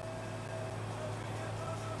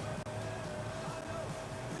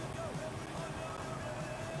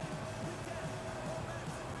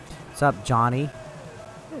 What's up, Johnny?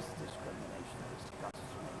 This discrimination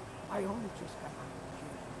disgusts me. I only just got out of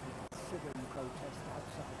jail. Considering protest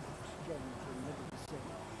outside the exchange in Liberty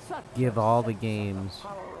City. Such Give all the games.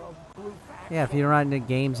 Yeah, if you're not into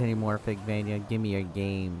games anymore, Figvania, give me your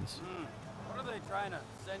games. What are they trying to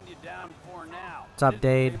send you down for now? What's up,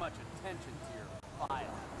 Dade? Much attention to your file.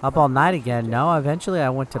 Up all night again? No, eventually I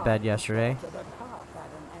went to bed yesterday.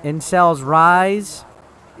 Incels rise.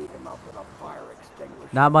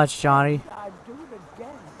 Not much, Johnny.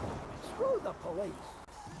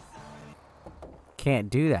 Can't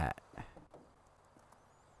do that.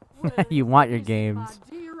 You want your games.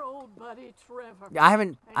 I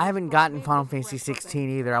haven't gotten Final Fantasy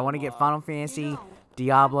 16 either. I want to get Final Fantasy,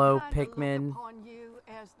 Diablo, Pikmin.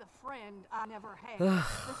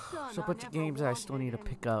 There's a bunch of games that I still need to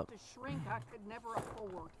pick up.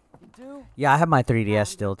 Yeah, I have my 3DS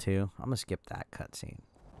still too. I'm gonna skip that cutscene.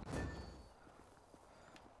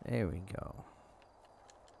 There we go.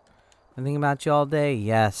 Been thinking about you all day?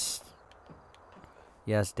 Yes.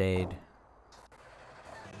 Yes, Dade.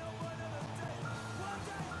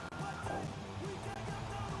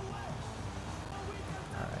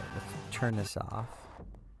 Alright, let's turn this off.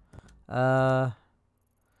 I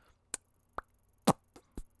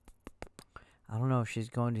don't know if she's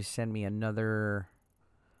going to send me another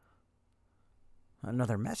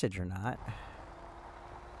message or not.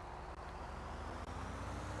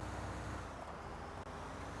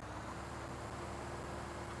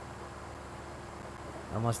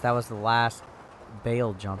 Unless that was the last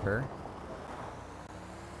bail jumper.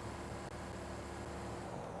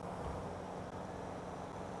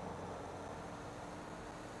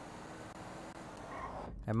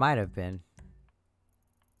 It might have been.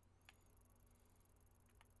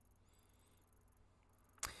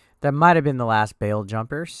 That might have been the last bail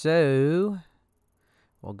jumper. So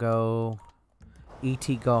we'll go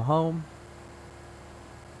E.T. go home.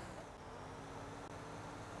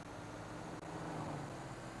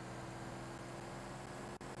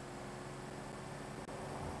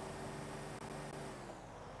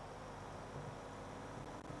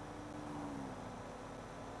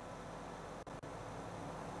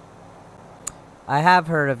 I have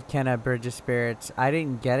heard of Kenna Bridge of Spirits. I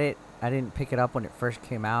didn't get it. I didn't pick it up when it first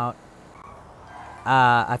came out.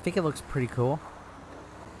 I think it looks pretty cool.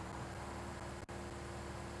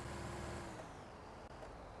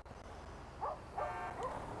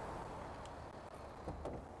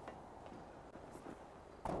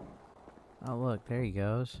 Oh, look, there he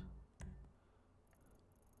goes.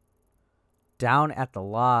 Down at the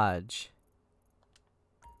lodge.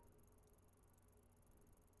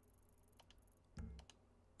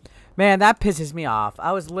 Man, that pisses me off.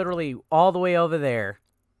 I was literally all the way over there.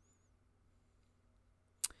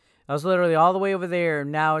 I was literally all the way over there,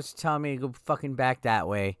 and now it's telling me to go fucking back that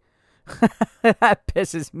way. That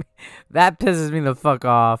pisses me the fuck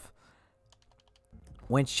off.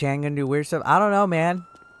 When's Chan gonna do weird stuff? I don't know, man.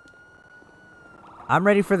 I'm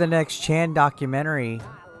ready for the next Chan documentary.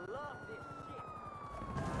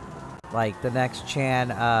 Like, the next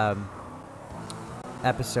Chan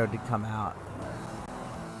episode to come out.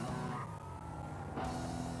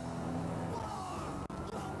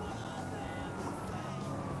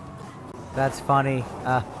 That's funny.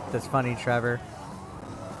 That's funny, Trevor.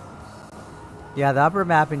 Yeah, the upper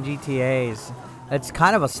map in GTA's, it's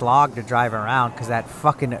kind of a slog to drive around because that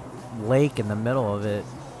fucking lake in the middle of it.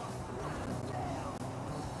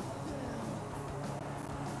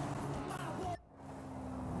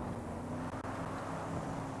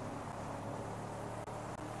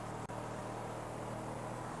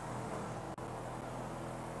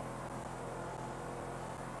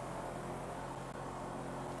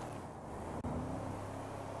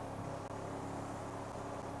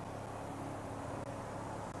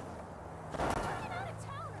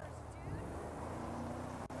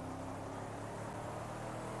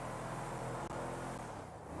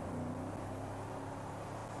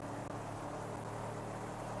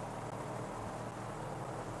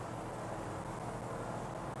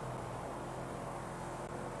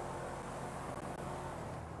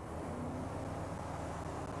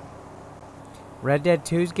 Red Dead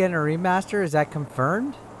 2's getting a remaster? Is that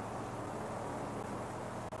confirmed?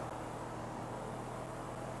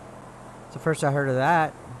 It's the first I heard of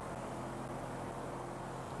that.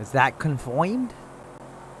 Is that confirmed?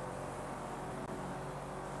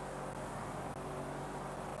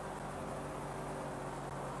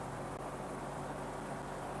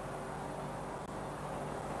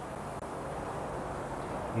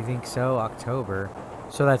 You think so? October.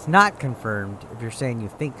 So that's not confirmed if you're saying you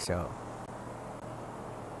think so.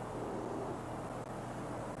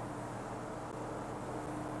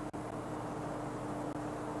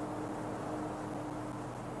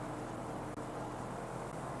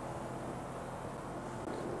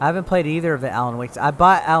 I haven't played either of the Alan Wakes. I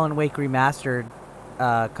bought Alan Wake Remastered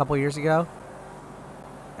a couple years ago.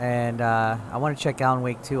 And I want to check Alan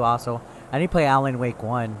Wake 2 also. I need to play Alan Wake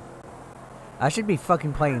 1. I should be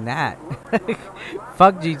fucking playing that.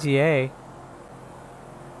 Fuck GTA.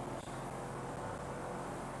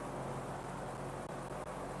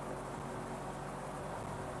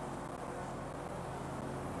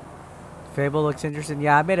 Fable looks interesting.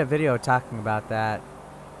 Yeah, I made a video talking about that.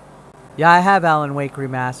 Yeah, I have Alan Wake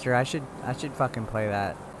Remaster. I should fucking play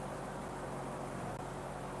that.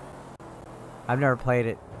 I've never played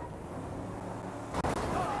it.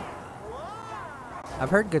 I've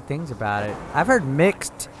heard good things about it. I've heard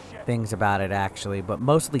mixed things about it actually, but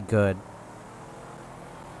mostly good.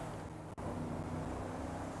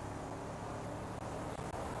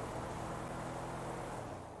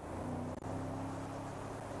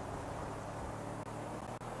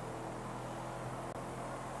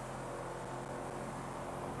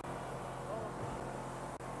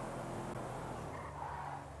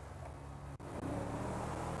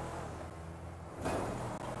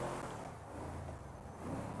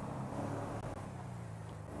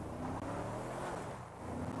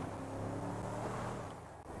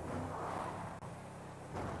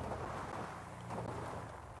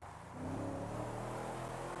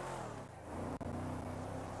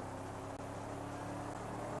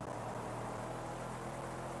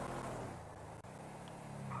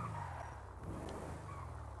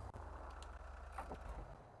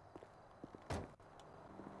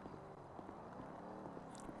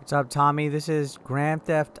 What's up, Tommy? This is Grand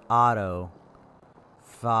Theft Auto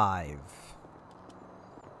 5.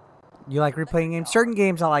 You like replaying games? Certain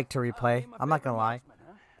games I like to replay. I'm not gonna lie.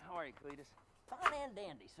 How are you, Cletus? Fine and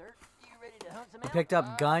dandy, sir. You ready to hunt some I picked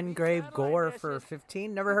up Gun Grave Gore for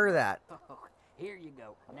 15. Never heard of that. Oh, here you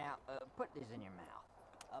go. Now, put this in your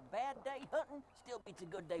mouth. A bad day hunting still beats a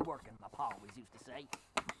good day working, my pa always used to say.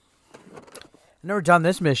 I've never done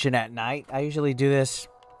this mission at night. I usually do this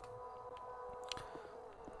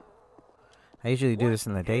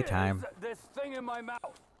in the daytime. This thing in my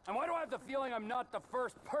mouth. And why do I have the feeling I'm not the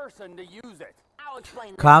first person to use it? I'll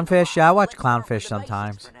explain. Clownfish? Yeah, I watch Clownfish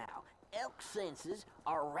sometimes. Elk senses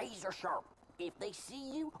are razor sharp. If they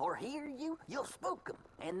see you or hear you, you'll spook them,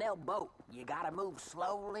 and they'll bolt. You gotta move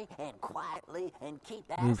slowly and quietly and keep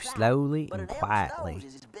that. Move slowly and quietly. quietly. But an elk's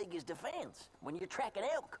nose is as big as defense. When you're tracking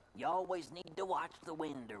elk, you always need to watch the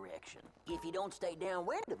wind direction. If you don't stay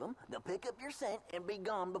downwind of them, they'll pick up your scent and be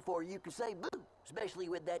gone before you can say boo. Especially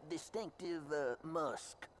with that distinctive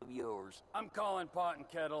musk of yours. I'm calling pot and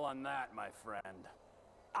kettle on that, my friend.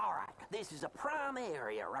 All right, this is a prime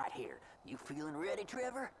area right here. You feeling ready,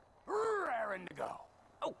 Trevor? Raring to go.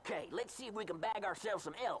 Okay, let's see if we can bag ourselves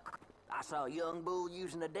some elk. I saw a young bull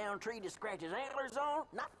using a down tree to scratch his antlers on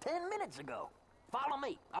not 10 minutes ago. Follow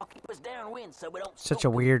me. I'll keep us downwind so we don't. Such a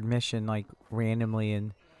weird mission, like randomly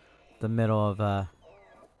in the middle of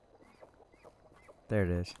There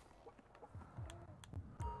it is.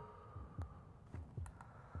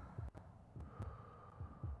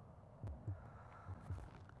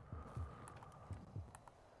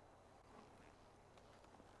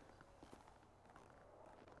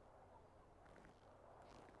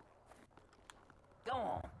 Go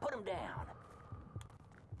on, put him down.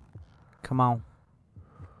 Come on.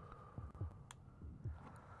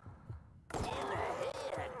 In the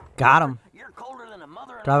head. Got him. You're colder than a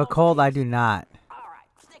mother. Do I have a cold? I do not. All right,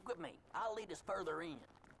 stick with me. I'll lead us further in.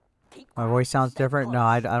 Keep My quiet, voice sounds stay different. close. No,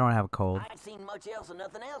 I don't have a cold. I ain't seen much else and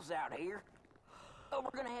nothing else out here. But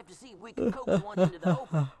we're gonna have to see if we can coax one into the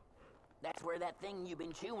open. That's where that thing you've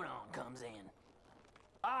been chewing on comes in.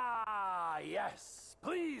 Ah, yes.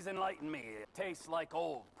 Please enlighten me. It tastes like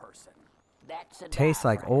old person. That's a Tastes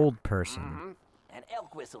like diaphragm. old person. An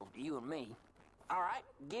elk whistle to you and me. All right,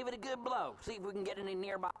 give it a good blow. See if we can get any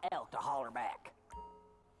nearby elk to holler back.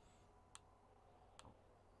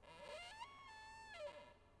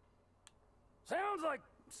 Sounds like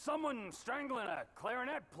someone strangling a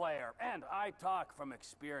clarinet player, and I talk from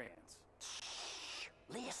experience.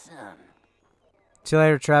 Listen. See you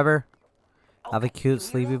later, Trevor. Have a Okay, cute, you hear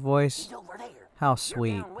sleepy that? voice. He's over there. How You're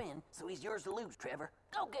sweet. downwind, so he's yours to lose, Trevor.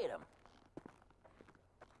 Go get him.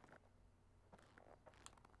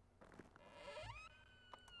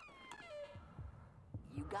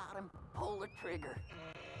 You got him. Pull the trigger.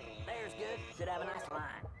 There's good. Should have a nice line.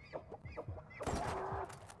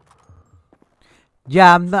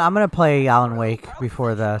 Yeah, I'm gonna play Alan Wake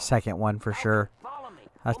before the second one for sure. Follow me.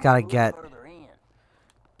 I've We'll gotta move get, further in.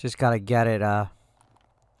 just gotta get it,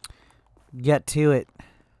 get to it.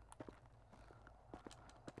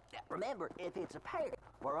 Remember, if it's a pair,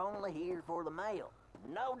 we're only here for the male.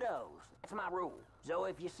 No does. That's my rule. So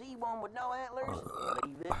if you see one with no antlers,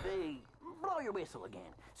 leave it be. Blow your whistle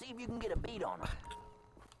again. See if you can get a beat on them.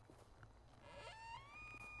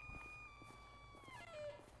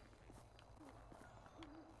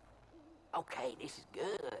 Okay, this is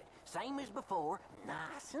good. Same as before.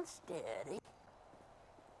 Nice and steady.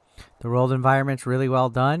 The world environment's really well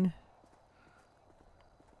done.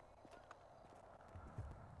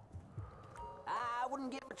 I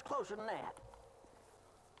wouldn't get much closer than that.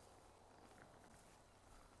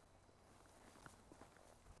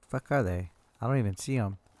 Fuck are they? I don't even see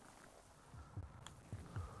them.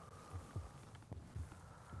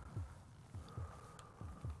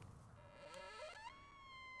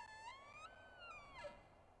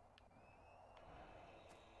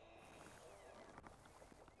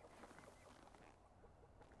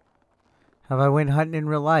 Have I went hunting in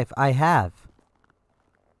real life? I have.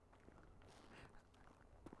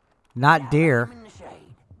 Not deer. In the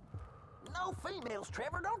shade. No females,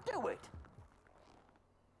 Trevor. Don't do it.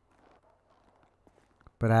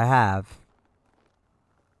 But I have.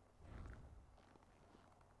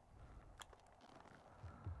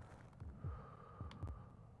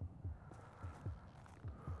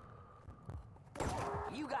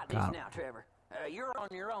 You got this now, Trevor. You're on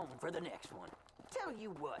your own for the next one. Tell you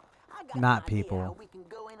what, I got Not an idea people. how we can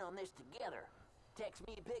go in on this together. Text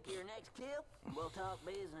me a pic of your next kill. We'll talk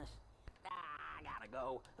business. I gotta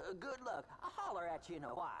go. Good luck. I'll holler at you in a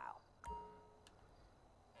while.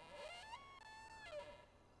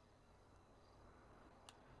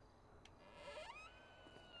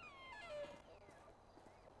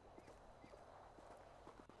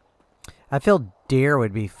 I feel deer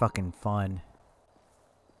would be fucking fun.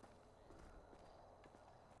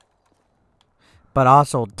 But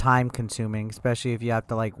also time consuming, especially if you have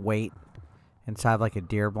to like wait inside like a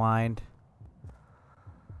deer blind.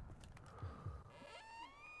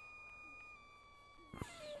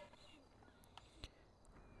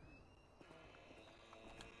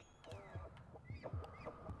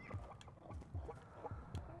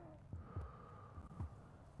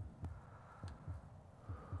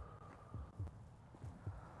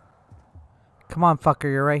 Come on, fucker,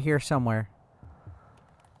 you're right here somewhere.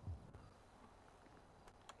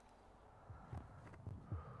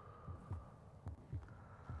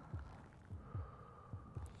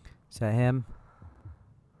 Is that him?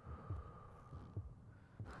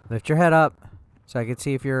 Lift your head up so I can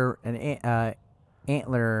see if you're an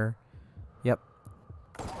antler. Yep.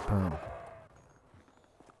 Boom.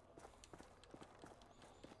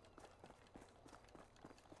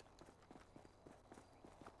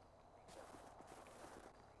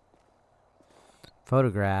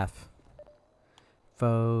 Photograph.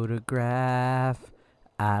 Photograph.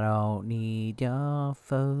 I don't need your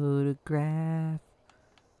photograph.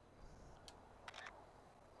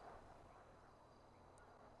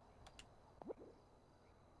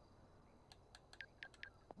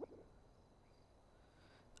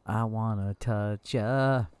 I wanna touch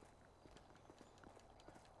ya.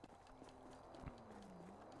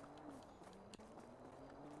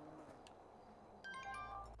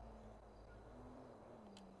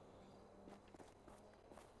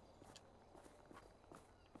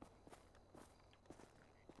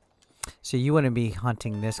 So you wouldn't be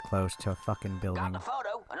hunting this close to a fucking building. Got the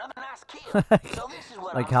photo. Another nice kill. So this is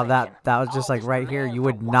what Like I'm how thinking. that was just like right here. You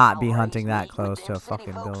would not be hunting that close to a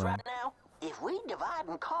fucking building. Right now, if we divide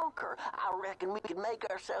and conquer, I reckon we could make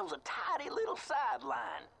ourselves a tidy little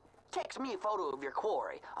sideline. Text me a photo of your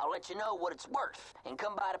quarry. I'll let you know what it's worth and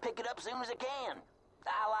come by to pick it up as soon as I can.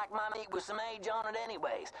 I like my meat with some age on it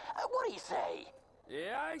anyways. What do you say?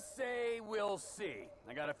 Yeah, I say we'll see.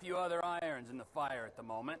 I got a few other irons in the fire at the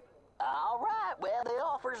moment. All right, well, the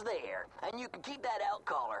offer's there. And you can keep that out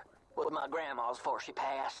collar. With my grandma's before she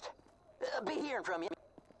passed. Be hearing from you.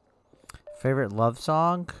 Favorite love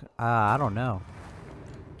song? I don't know.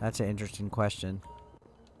 That's an interesting question.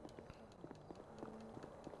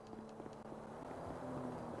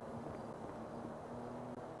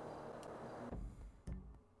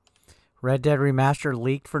 Red Dead Remastered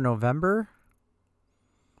leaked for November?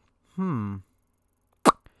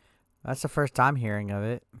 That's the first time hearing of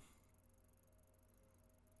it.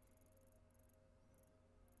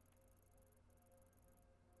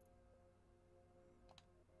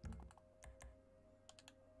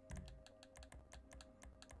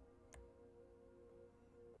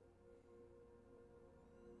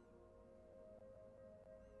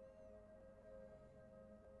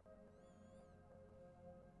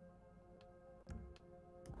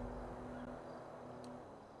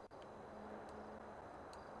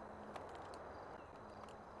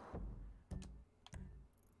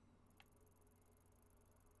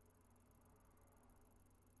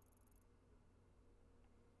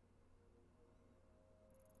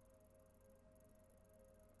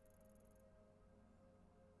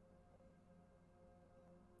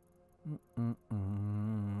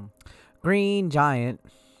 Green Giant.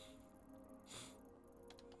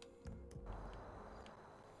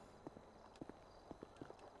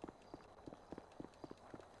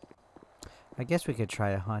 I guess we could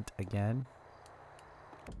try to hunt again.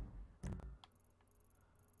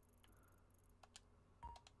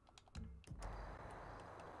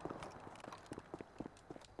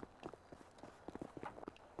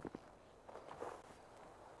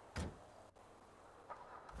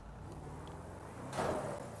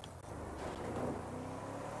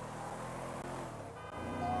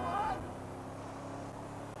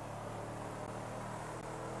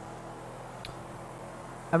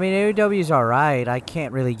 I mean, AEW's alright. I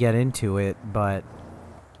can't really get into it, but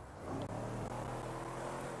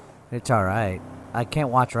it's alright. I can't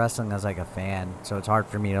watch wrestling as like a fan, so it's hard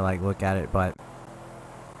for me to like look at it, but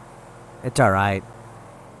it's alright.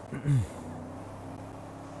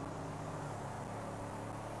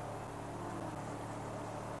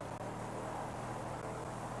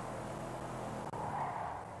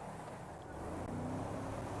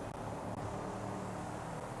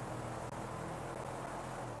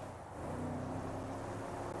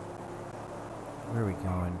 Where are we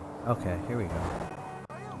going? Okay, here we go.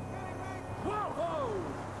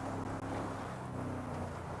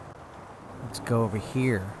 Let's go over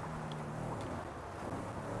here.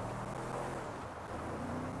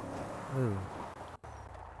 Ooh.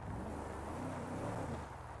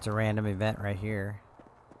 It's a random event right here.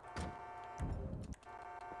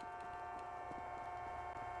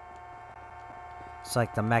 It's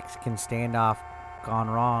like the Mexican standoff gone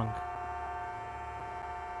wrong.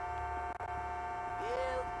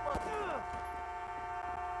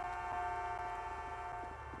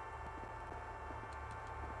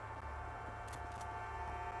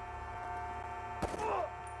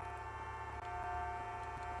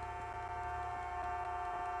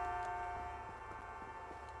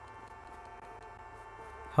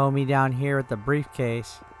 Homie down here with the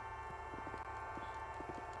briefcase.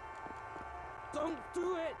 Don't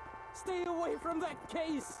do it! Stay away from that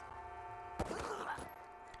case!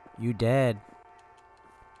 You dead.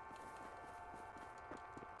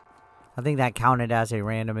 I think that counted as a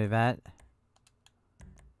random event.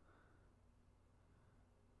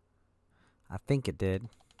 I think it did.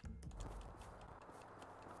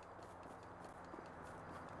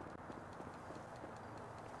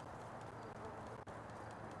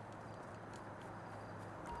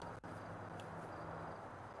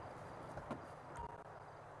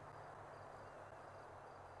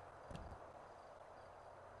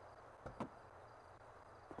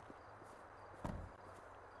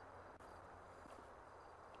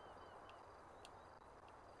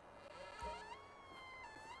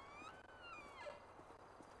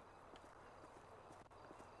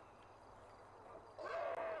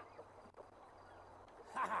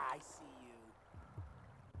 I see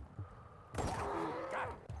you. Got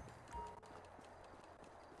it.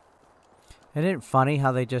 Isn't it funny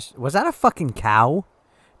how they just... Was that a fucking cow?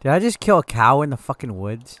 Did I just kill a cow in the fucking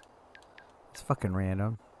woods? It's fucking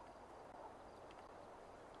random.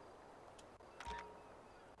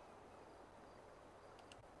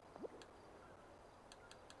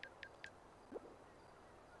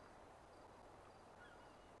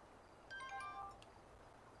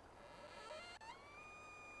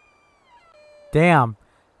 Damn.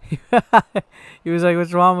 He was like,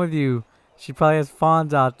 what's wrong with you? She probably has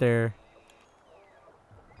fawns out there.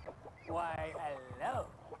 Why, hello.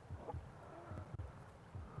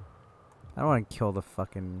 I don't want to kill the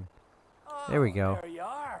fucking... There we go. There you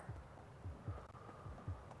are.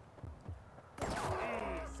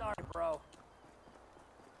 Hey, sorry, bro.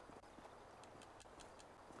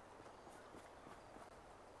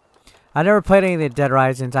 I never played any of the Dead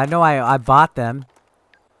Risings. I know I bought them.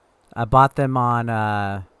 I bought them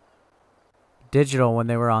on digital when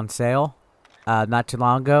they were on sale not too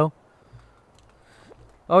long ago.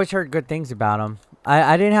 Always heard good things about them.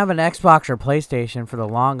 I didn't have an Xbox or PlayStation for the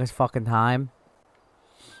longest fucking time.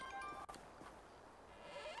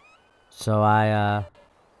 So I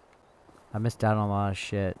missed out on a lot of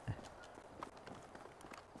shit.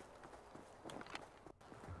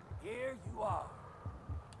 Here you are.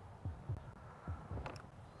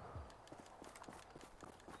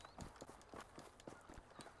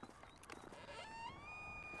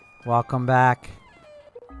 Welcome back.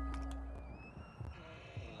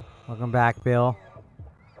 Welcome back, Bill.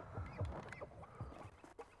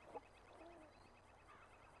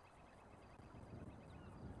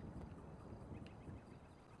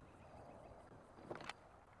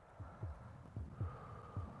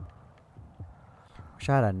 Wish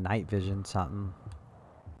I had a night vision something.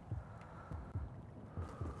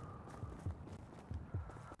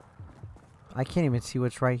 I can't even see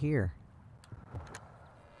what's right here.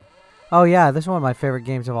 Oh yeah, this is one of my favorite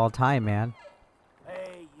games of all time, man.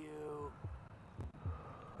 Hey, you.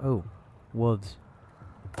 Oh, woods.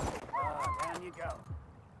 Down you go.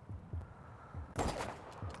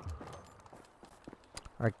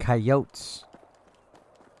 Or coyotes.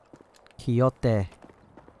 Coyote.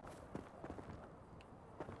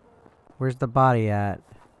 Where's the body at?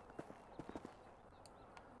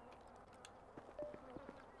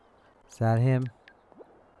 Is that him?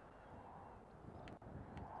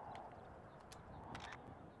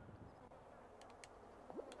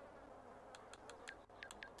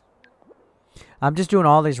 I'm just doing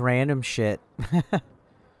all this random shit.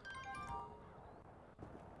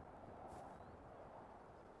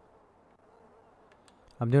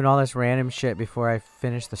 I'm doing all this random shit before I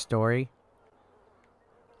finish the story.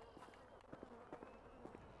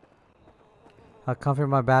 How comfy are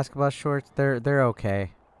my basketball shorts? They're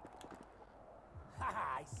okay.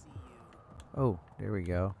 I see you. Oh, there we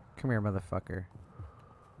go. Come here, motherfucker.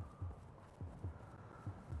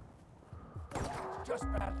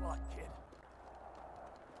 Just bad luck, kid.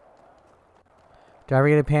 Did I ever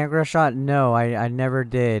get a pancreas shot? No, I never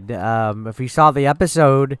did. If you saw the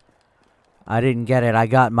episode, I didn't get it. I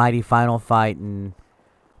got Mighty Final Fight and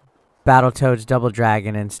Battletoads Double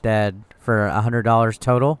Dragon instead for $100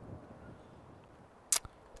 total.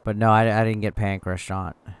 But no, I didn't get pancreas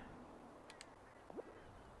shot.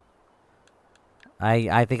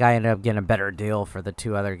 I think I ended up getting a better deal for the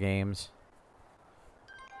 2 other games.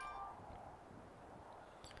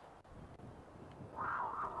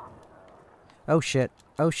 Oh shit.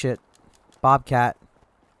 Oh shit. Bobcat.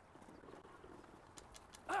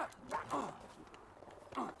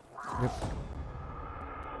 Yep.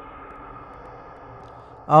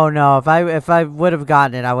 Oh no, if I would have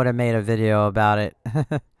gotten it, I would have made a video about it.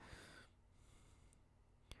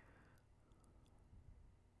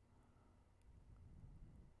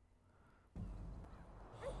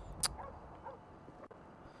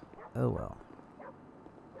 Oh well.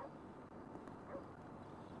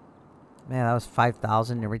 Man, that was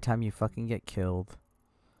 5,000 every time you fucking get killed.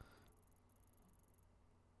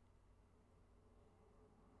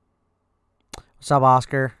 What's up,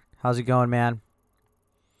 Oscar? How's it going, man?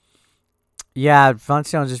 Yeah,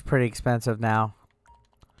 Flintstones is pretty expensive now.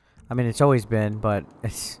 I mean, it's always been, but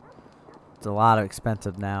it's a lot of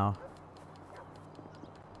expensive now.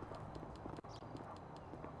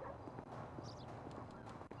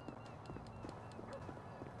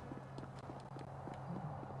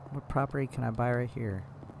 What property can I buy right here?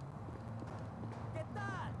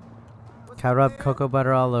 Can I rub cocoa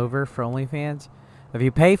butter all over for OnlyFans? If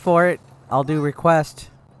you pay for it, I'll do request.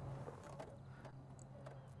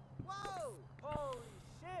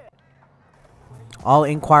 All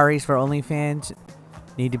inquiries for OnlyFans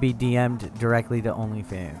need to be DM'd directly to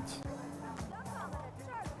OnlyFans.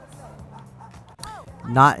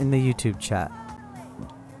 Not in the YouTube chat.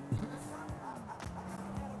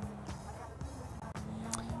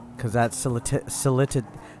 because that's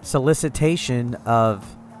solicitation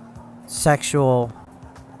of sexual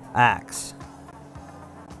acts,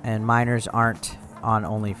 and minors aren't on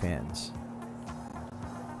OnlyFans.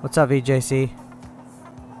 What's up, VJC?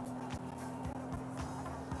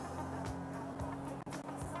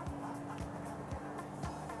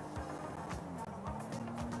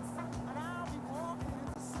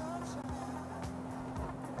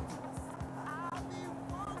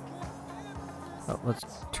 Oh, let's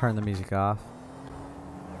turn the music off.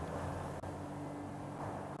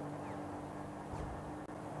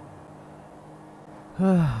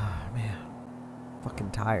 Man, fucking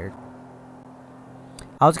tired.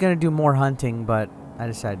 I was gonna do more hunting, but I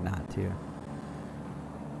decided not to.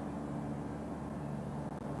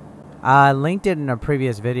 I linked it in a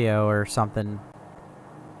previous video or something.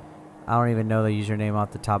 I don't even know the username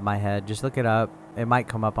off the top of my head. Just look it up. It might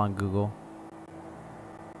come up on Google.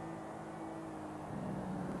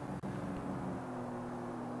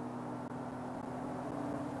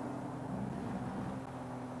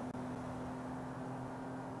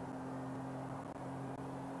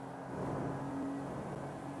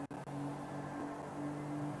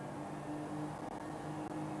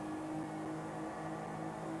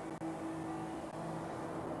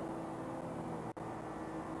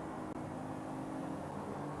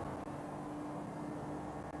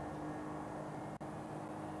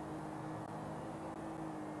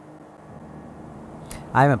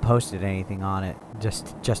 I haven't posted anything on it.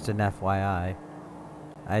 Just an FYI.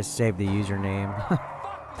 I saved the username.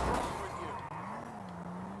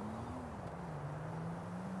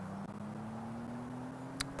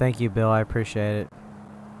 Thank you, Bill. I appreciate it.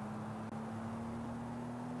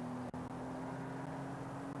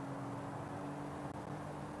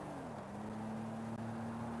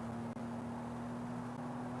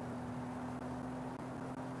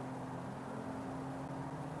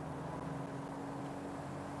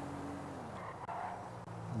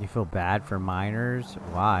 You feel bad for minors?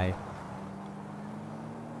 Why?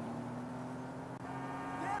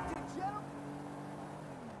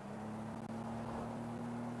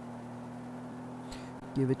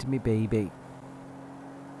 Give it to me, baby.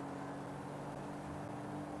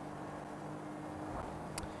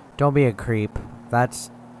 Don't be a creep. That's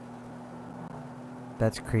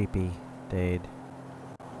creepy, dude.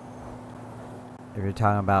 If you're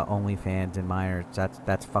talking about OnlyFans and minors,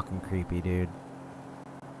 that's fucking creepy, dude.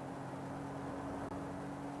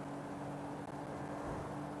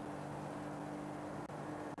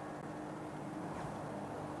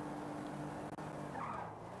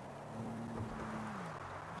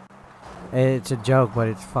 It's a joke, but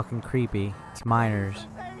it's fucking creepy. It's minors.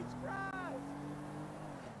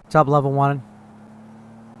 What's up, level 1?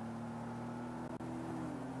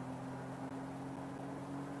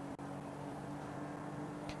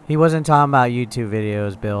 He wasn't talking about YouTube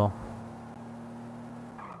videos, Bill.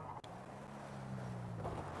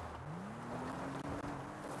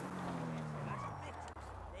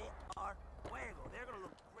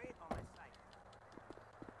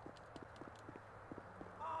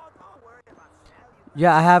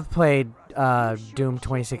 Yeah, I have played Doom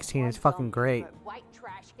 2016. It's fucking great. White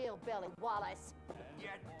trash hillbilly Wallace.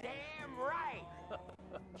 You're damn right.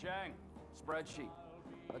 Chang, spreadsheet.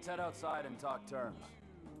 Let's head outside and talk terms.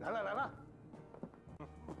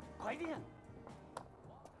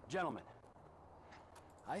 Gentlemen,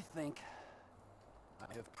 I think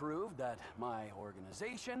I have proved that my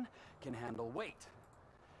organization can handle weight.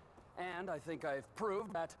 And I think I've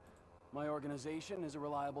proved that my organization is a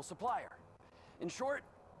reliable supplier. In short,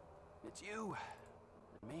 it's you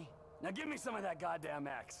and me. Now give me some of that goddamn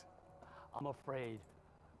axe. I'm afraid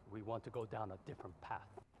we want to go down a different path.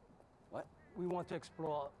 What? We want to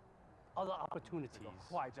explore other opportunities.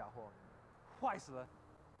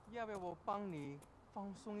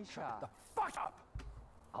 Shut the fuck up!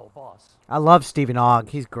 Our boss. I love Stephen Ogg.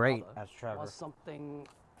 He's great as Trevor. Wants something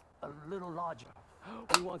a little larger.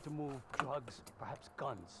 We want to move drugs, perhaps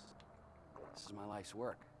guns. This is my life's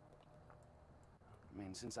work. I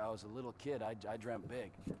mean, since I was a little kid, I dreamt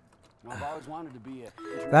big. You know, I've always wanted to be a...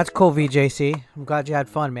 That's cool, VJC. I'm glad you had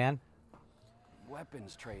fun, man.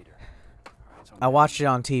 Weapons trader. Right, so I watched it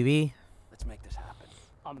on TV. Let's make this happen.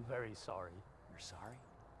 I'm very sorry. You're sorry?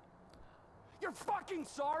 You're fucking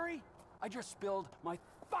sorry? I just spilled my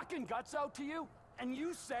fucking guts out to you, and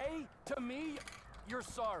you say to me you're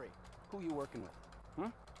sorry. Who you working with?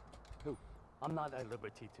 Hmm? Who? I'm not at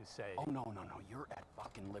liberty to say. Oh, no. You're at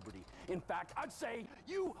fucking liberty. In fact, I'd say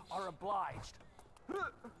you are obliged.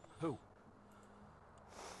 Who?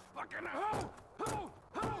 Fucking who?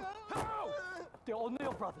 The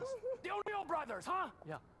O'Neill brothers. The O'Neill brothers, huh?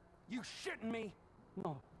 Yeah. You shitting me?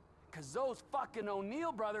 No. Cause those fucking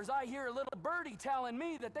O'Neill brothers, I hear a little birdie telling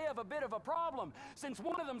me that they have a bit of a problem, since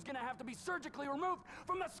one of them's gonna have to be surgically removed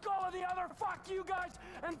from the skull of the other. Fuck you guys,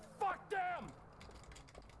 and fuck them!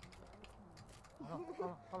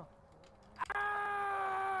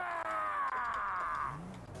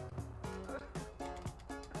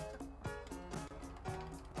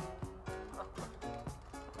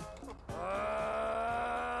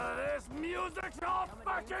 This music's all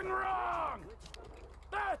fucking wrong!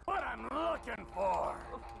 That's what I'm looking for!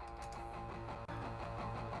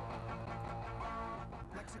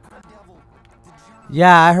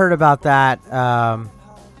 Yeah, I heard about that.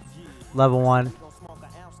 Level 1.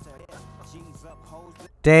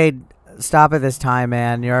 Dade, stop at this time,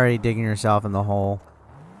 man. You're already digging yourself in the hole.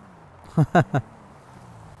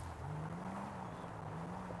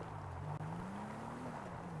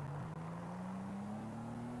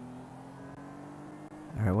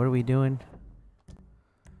 Alright, what are we doing?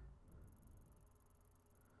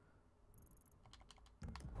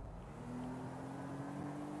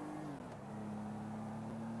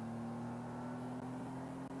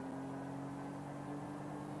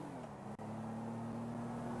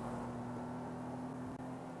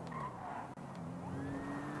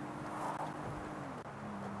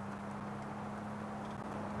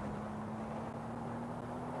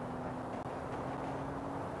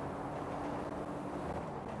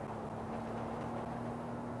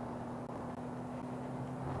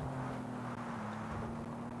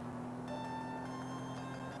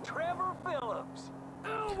 Trevor Phillips.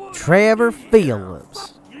 Trevor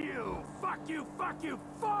Phillips. Fuck you! Fuck you! Fuck you!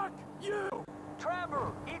 Fuck you!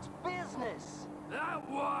 Trevor, it's business. That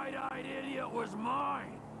wide-eyed idiot was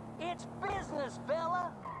mine! It's business,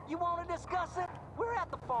 fella. You want to discuss it? We're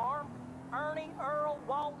at the farm. Ernie, Earl,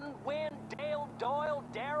 Walton, Wynn, Dale, Doyle,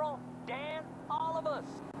 Darrell, Dan, all of us.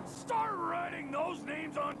 Start writing those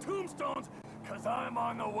names on tombstones, cause I'm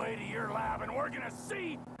on the way to your lab and we're gonna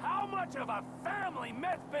see how much of a family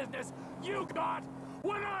meth business you got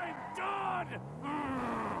when I'm done!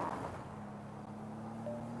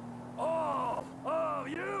 All of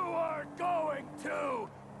you are going to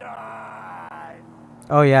die!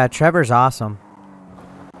 Oh yeah, Trevor's awesome.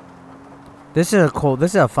 This is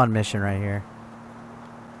a fun mission right here.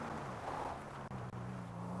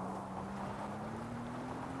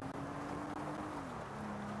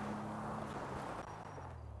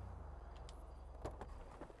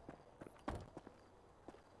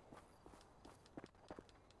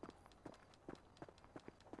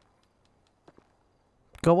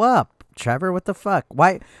 Go up, Trevor. What the fuck?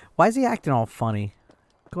 Why is he acting all funny?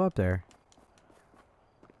 Go up there.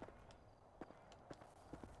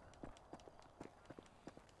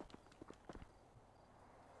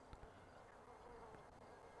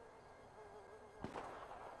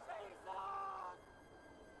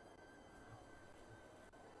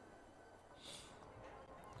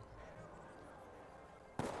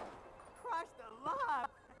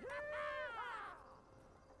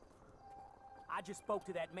 I just spoke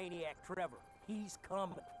to that maniac Trevor. He's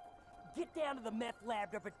coming. Get down to the meth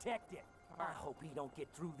lab to protect it. I hope he don't get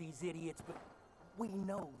through these idiots, but we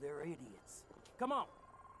know they're idiots. Come on.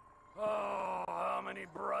 Oh, how many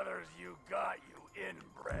brothers you got, you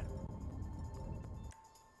inbred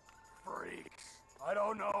freaks. I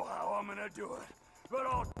don't know how I'm gonna do it, but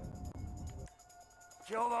I'll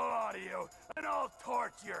kill the lot of you, and I'll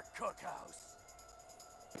torch your cookhouse.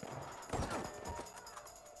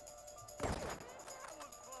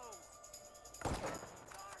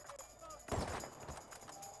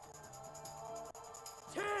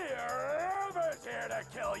 Whoever's here to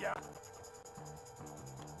kill ya.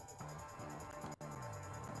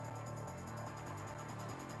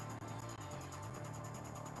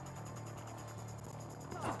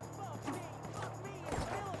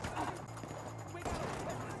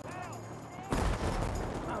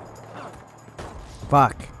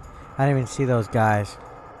 Fuck. I didn't even see those guys.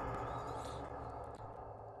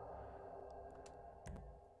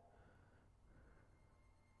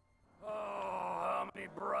 Oh, how many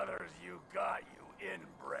brothers you got, you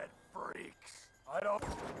inbred freaks. I don't...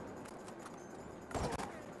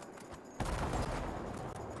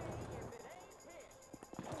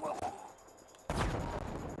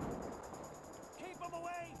 Keep them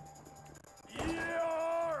away!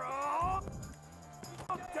 You're all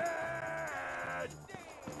dead!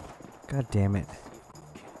 God damn it.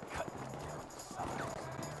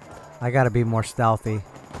 I gotta be more stealthy.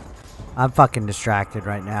 I'm fucking distracted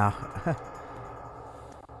right now.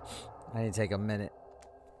 I need to take a minute.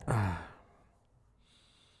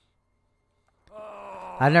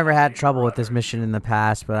 I've never had trouble with this mission in the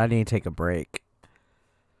past, but I need to take a break.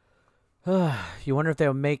 You wonder if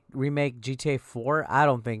they'll remake GTA 4? I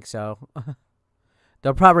don't think so.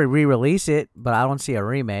 They'll probably re-release it, but I don't see a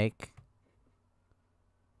remake.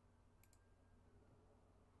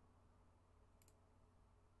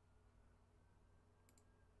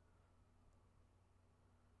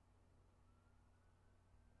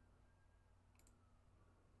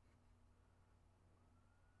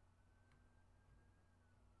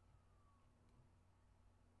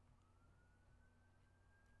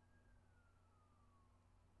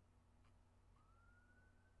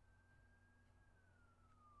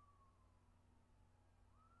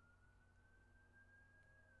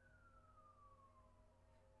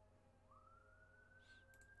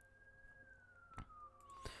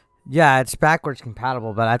 Yeah, it's backwards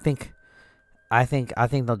compatible, but I think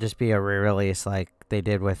they'll just be a re-release like they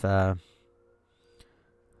did with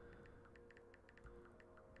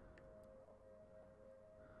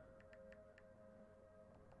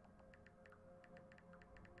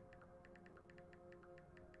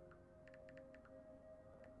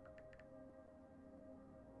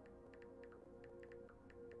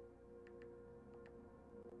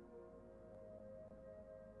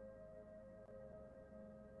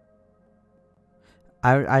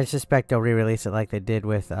I suspect they'll re-release it like they did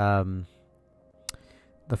with the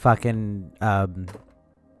fucking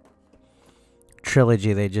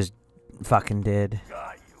trilogy they just fucking did.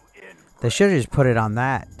 They should have just put it on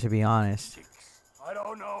that, to be honest. I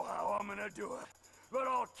don't know how I'm gonna do it, but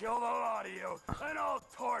I'll kill the lot of you, and I'll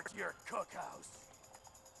torch your cookhouse.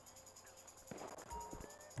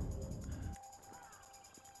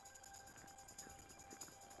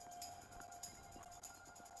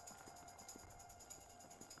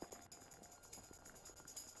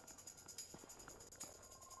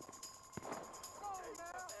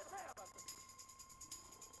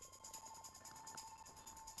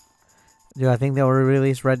 Do I think they'll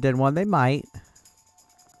re-release Red Dead 1? They might.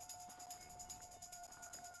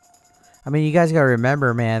 I mean, you guys gotta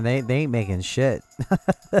remember, man, they ain't making shit.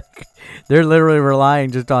 They're literally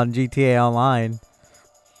relying just on GTA Online.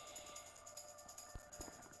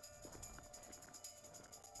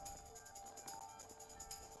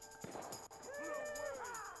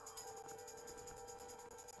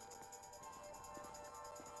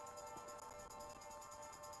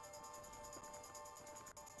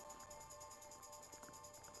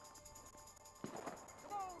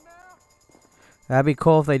 That'd be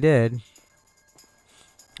cool if they did.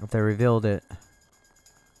 If they revealed it.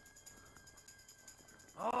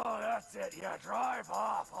 Oh, that's it. Yeah, drive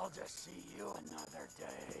off. I'll just see you another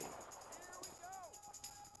day.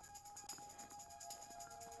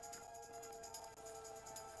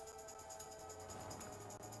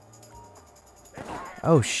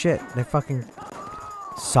 Oh shit, they fucking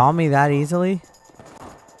saw me that easily?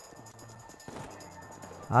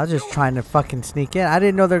 I was just trying to fucking sneak in. I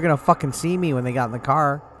didn't know they were gonna fucking see me when they got in the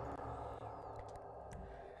car.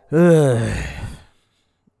 Ugh.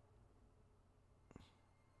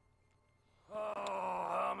 Oh,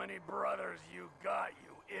 how many brothers you got,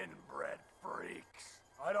 you inbred freaks.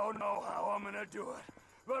 I don't know how I'm gonna do it,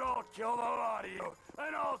 but I'll kill the lot of you,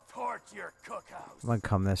 and I'll torch your cookhouse. I'm gonna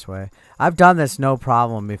come this way. I've done this no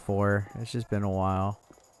problem before. It's just been a while.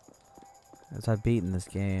 As I've beaten this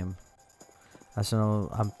game. I just know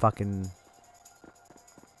I'm fucking...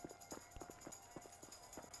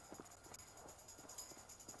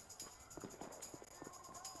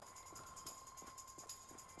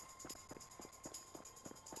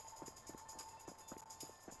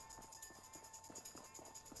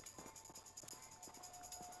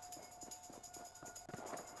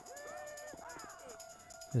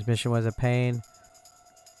 This mission was a pain.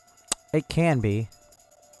 It can be.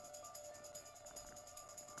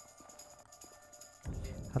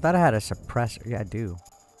 I thought I had a suppressor. Yeah, I do.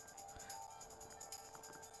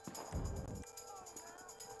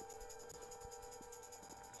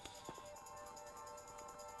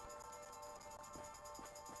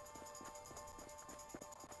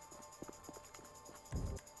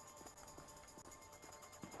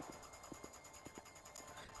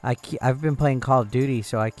 I've been playing Call of Duty,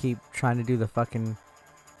 so I keep trying to do the fucking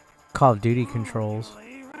Call of Duty controls.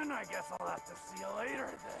 I guess I'll have to see you later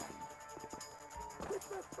then. It's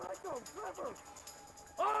that psycho, Trevor!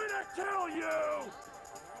 I'm gonna kill you!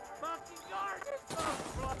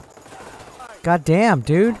 God damn,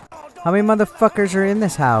 dude. How many motherfuckers are in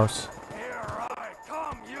this house? Here I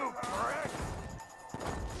come, you prick!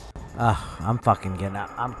 Ugh, I'm fucking getting out.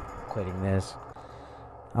 I'm quitting this.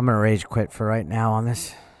 I'm gonna rage quit for right now on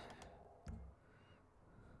this.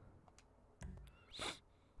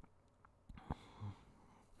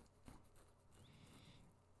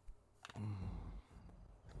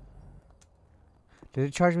 Did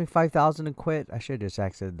it charge me 5,000 to quit? I should have just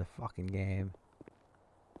exited the fucking game.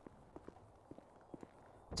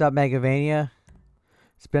 What's up, Megavania?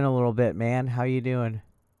 It's been a little bit, man. How you doing?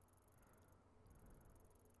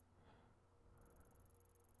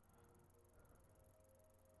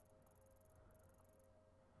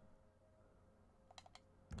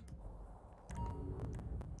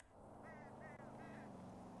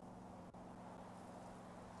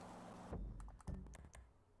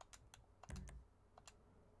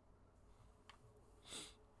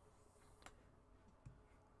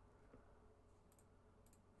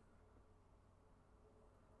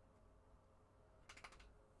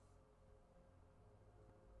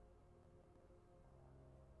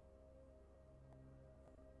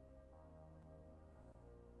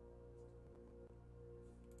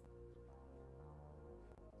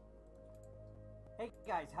 Hey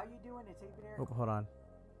guys, how you doing? It's Aben here. Oh, hold on.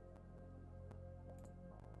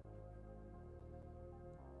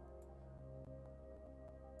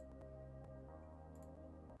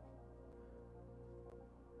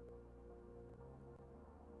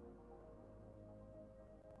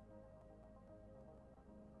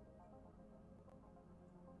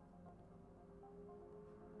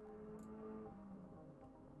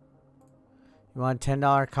 You want a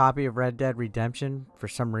 $10 copy of Red Dead Redemption for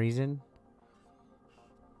some reason?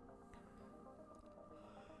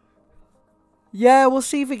 Yeah, we'll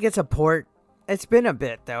see if it gets a port. It's been a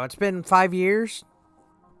bit, though. It's been 5 years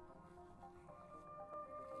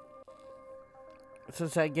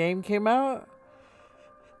since that game came out.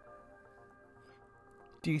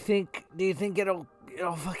 Do you think it'll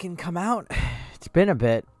fucking come out? It's been a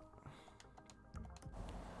bit.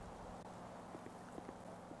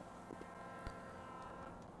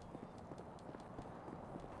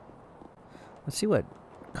 Let's see what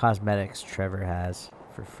cosmetics Trevor has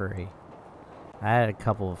for free. I had a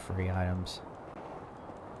couple of free items.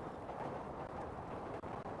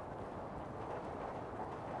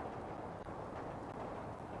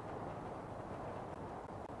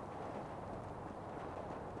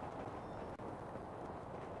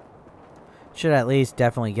 Should at least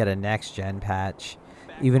definitely get a next gen patch.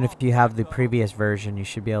 Even if you have the previous version, you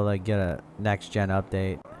should be able to get a next gen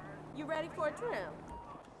update. You ready for a trim?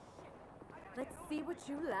 Let's see what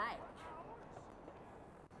you like.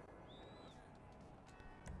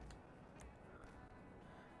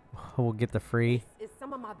 We'll get the free. This is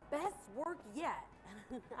some of my best work yet,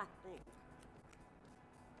 I think.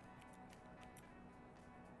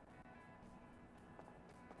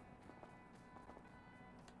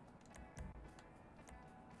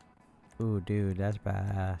 Ooh, dude, that's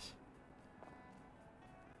badass.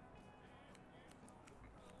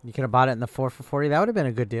 You could have bought it in the 4 for 40. That would have been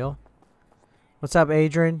a good deal. What's up,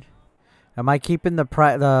 Adrian? Am I keeping the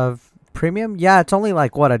premium? Yeah, it's only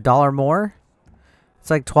like what, $1 more. It's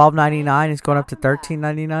like $12.99. It's going up to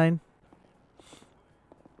 $13.99.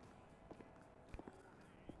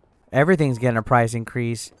 Everything's getting a price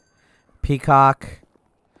increase. Peacock,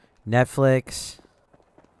 Netflix.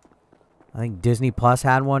 I think Disney Plus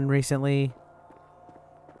had one recently.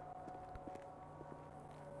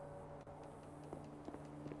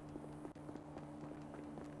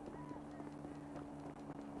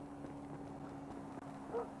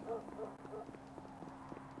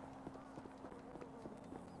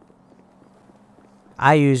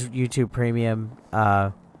 I use YouTube Premium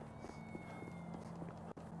for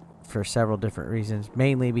several different reasons.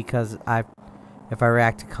 Mainly because if I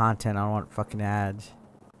react to content, I don't want fucking ads.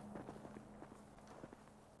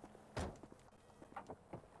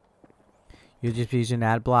 You'll just be using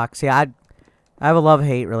ad block. See, I have a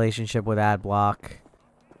love-hate relationship with ad block.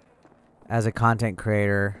 As a content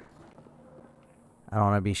creator, I don't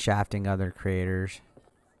want to be shafting other creators.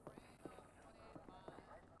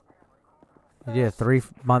 You did a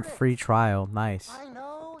 3-month free trial. Nice. I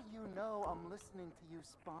know you know I'm listening to you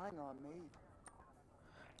spying on me.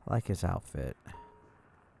 I like his outfit.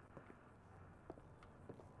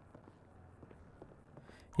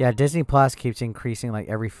 Yeah, Disney Plus keeps increasing like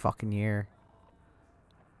every fucking year.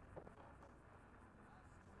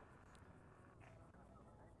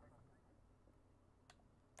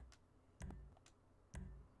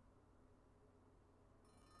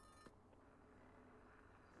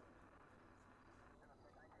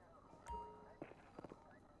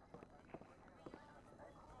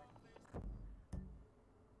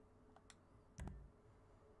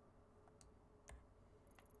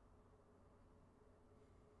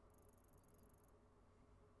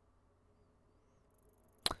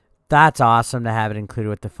 That's awesome to have it included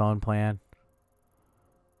with the phone plan.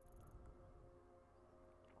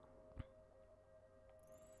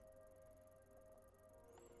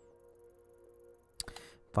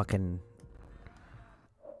 fucking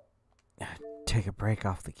take a break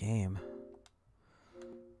off the game.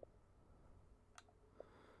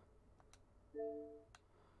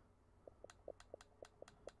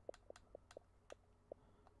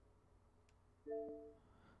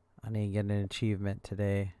 I need to get an achievement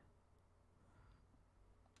today.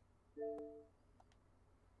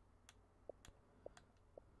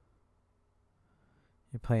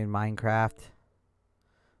 You're playing Minecraft?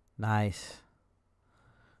 Nice.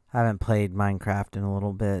 I haven't played Minecraft in a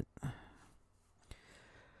little bit.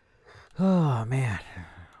 Oh, man.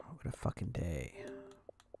 What a fucking day.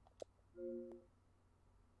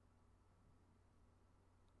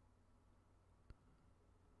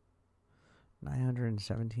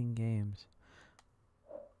 $917 games.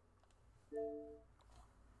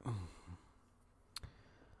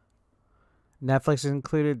 Netflix is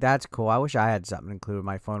included. That's cool. I wish I had something included with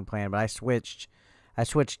my phone plan, but I switched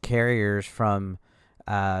carriers from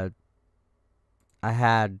I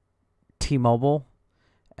had T-Mobile,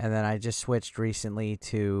 and then I just switched recently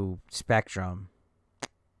to Spectrum.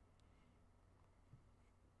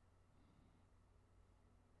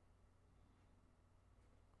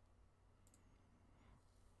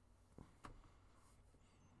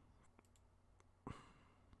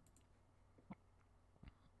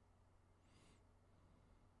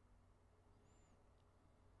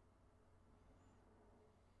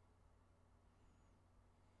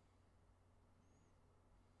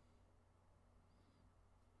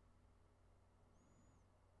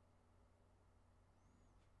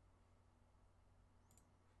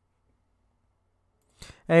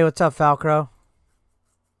 Hey, what's up, Falcro?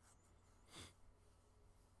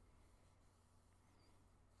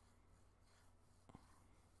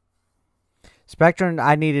 Spectrum,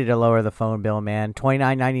 I needed to lower the phone bill, man.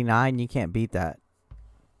 $29.99, you can't beat that.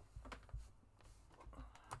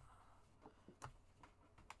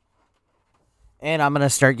 And I'm going to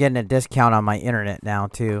start getting a discount on my internet now,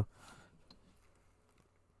 too.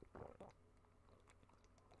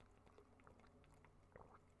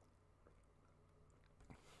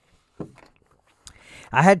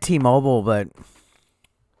 I had T-Mobile, but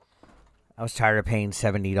I was tired of paying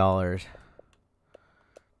 $70.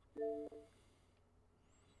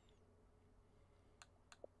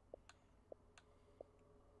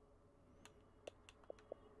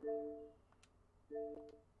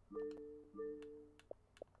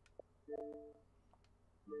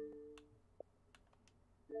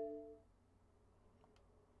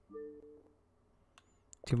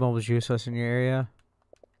 T-Mobile's useless in your area?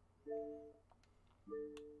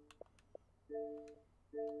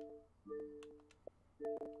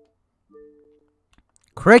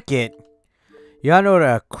 Cricket? You gotta know what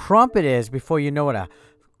a crumpet is before you know what a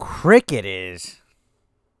cricket is.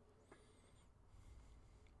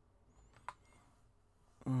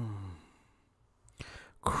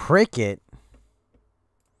 Cricket?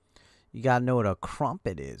 You gotta know what a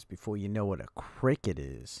crumpet is before you know what a cricket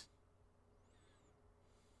is.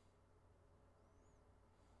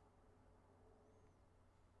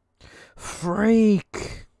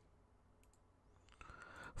 Freak.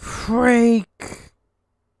 Freak.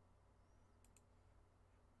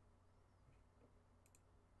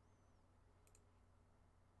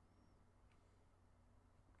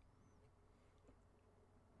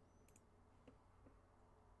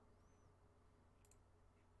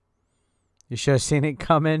 You should have seen it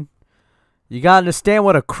coming. You gotta understand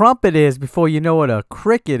what a crumpet is before you know what a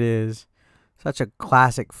cricket is. Such a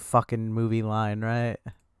classic fucking movie line, right?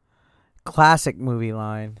 Classic movie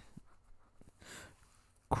line.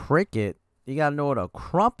 Cricket. You gotta know what a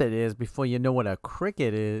crumpet is before you know what a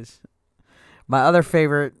cricket is. My other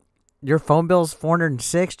favorite. Your phone bill's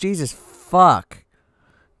 $406. Jesus fuck,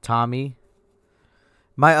 Tommy.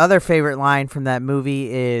 My other favorite line from that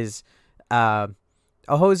movie is, "A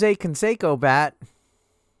Jose Canseco bat.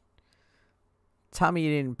 Tommy,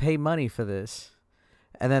 you didn't pay money for this."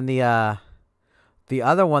 And then the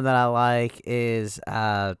other one that I like is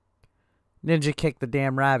Ninja Kick the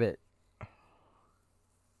Damn Rabbit.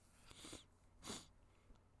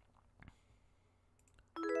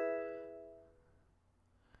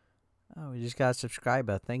 Oh, we just got a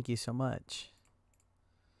subscriber. Thank you so much.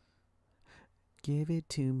 Give it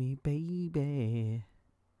to me, baby.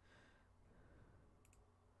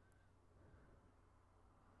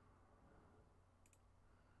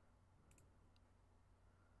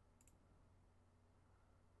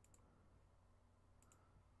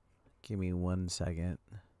 Give me 1 second.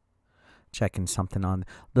 Checking something on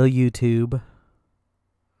the YouTube.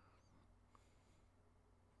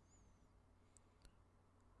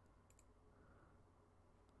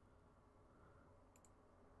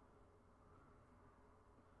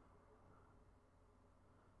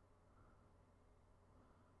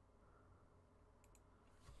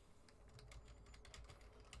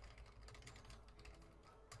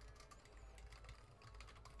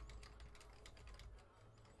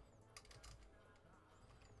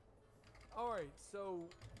 Alright, so...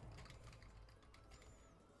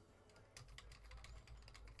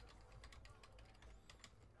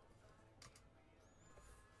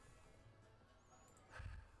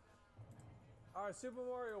 Alright, Super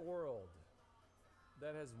Mario World.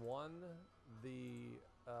 That has won the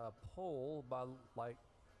poll by, like,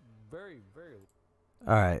 very, very...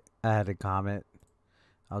 Alright, I had a comment.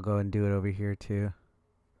 I'll go and do it over here, too.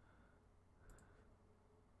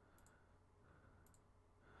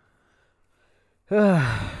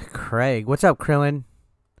 Craig. What's up, Krillin?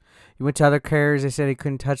 You went to other carriers. They said he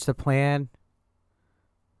couldn't touch the plan.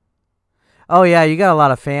 Oh, yeah, you got a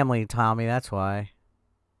lot of family, Tommy. That's why.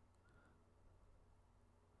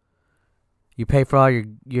 You pay for all your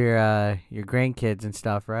grandkids and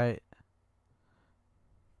stuff, right?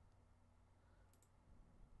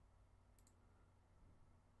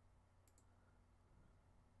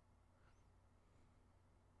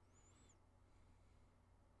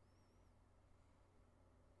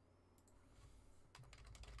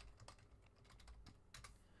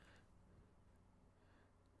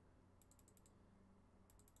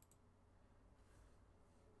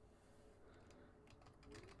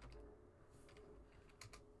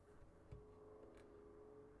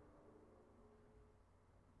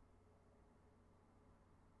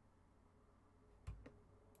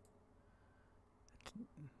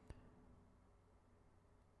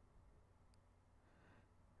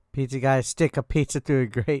 Pizza guys, stick a pizza through a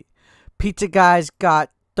grate. Pizza guys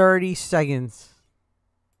got 30 seconds.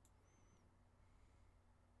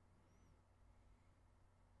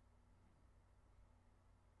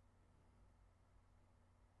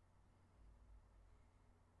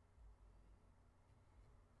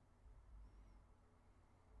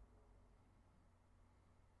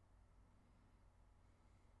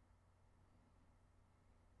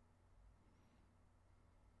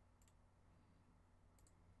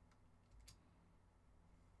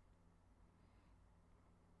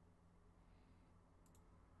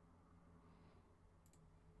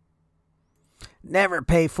 Never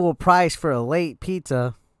pay full price for a late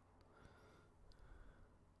pizza.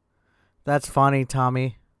 That's funny,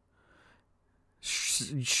 Tommy.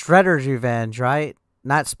 Shredder's Revenge, right?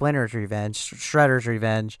 Not Splinter's Revenge. Shredder's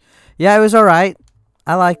Revenge. Yeah, it was alright.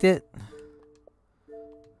 I liked it.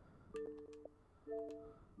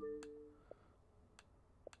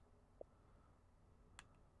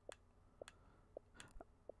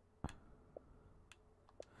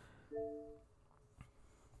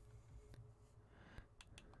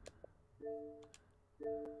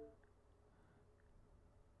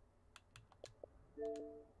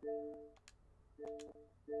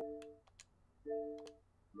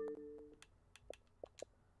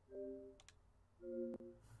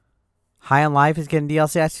 High on Life is getting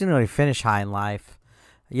DLC. I still didn't really finish High on Life.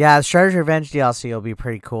 Yeah, the Shredder's Revenge DLC will be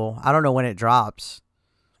pretty cool. I don't know when it drops.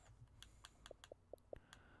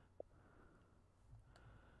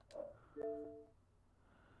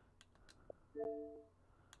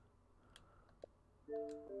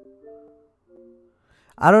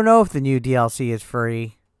 I don't know if the new DLC is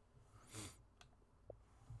free.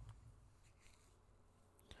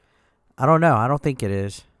 I don't know. I don't think it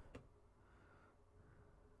is.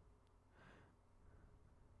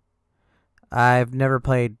 I've never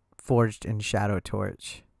played Forged in Shadow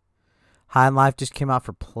Torch. High on Life just came out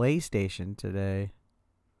for PlayStation today.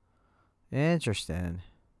 Interesting.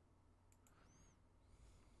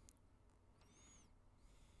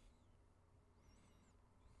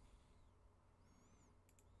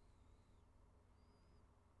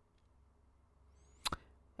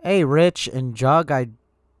 Hey, Rich and Jug, I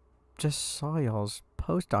just saw y'all's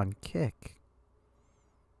post on Kick.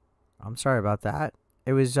 I'm sorry about that.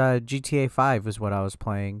 It was GTA 5 was what I was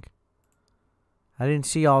playing. I didn't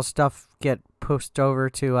see all stuff get pushed over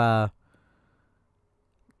to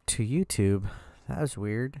YouTube. That was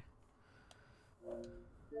weird.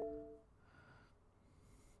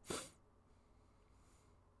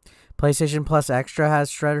 PlayStation Plus Extra has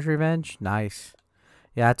Shredder's Revenge. Nice.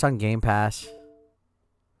 Yeah, it's on Game Pass.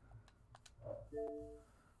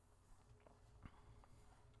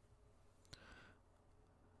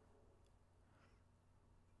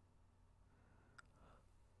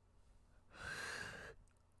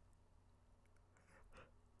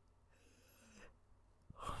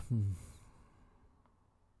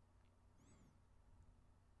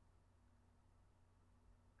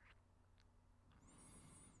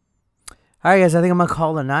 Alright, guys, I think I'm going to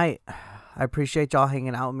call it a night. I appreciate y'all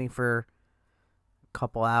hanging out with me for a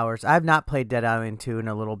couple hours. I have not played Dead Island 2 in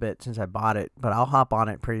a little bit since I bought it, but I'll hop on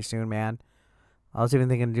it pretty soon, man. I was even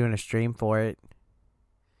thinking of doing a stream for it.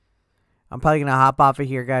 I'm probably going to hop off of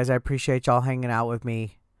here, guys. I appreciate y'all hanging out with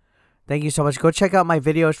me. Thank you so much. Go check out my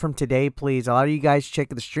videos from today, please. A lot of you guys check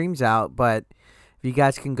the streams out, but if you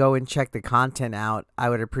guys can go and check the content out, I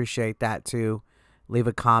would appreciate that too. Leave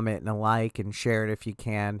a comment and a like and share it if you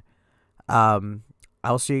can.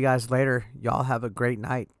 I'll see you guys later. Y'all have a great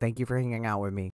night. Thank you for hanging out with me.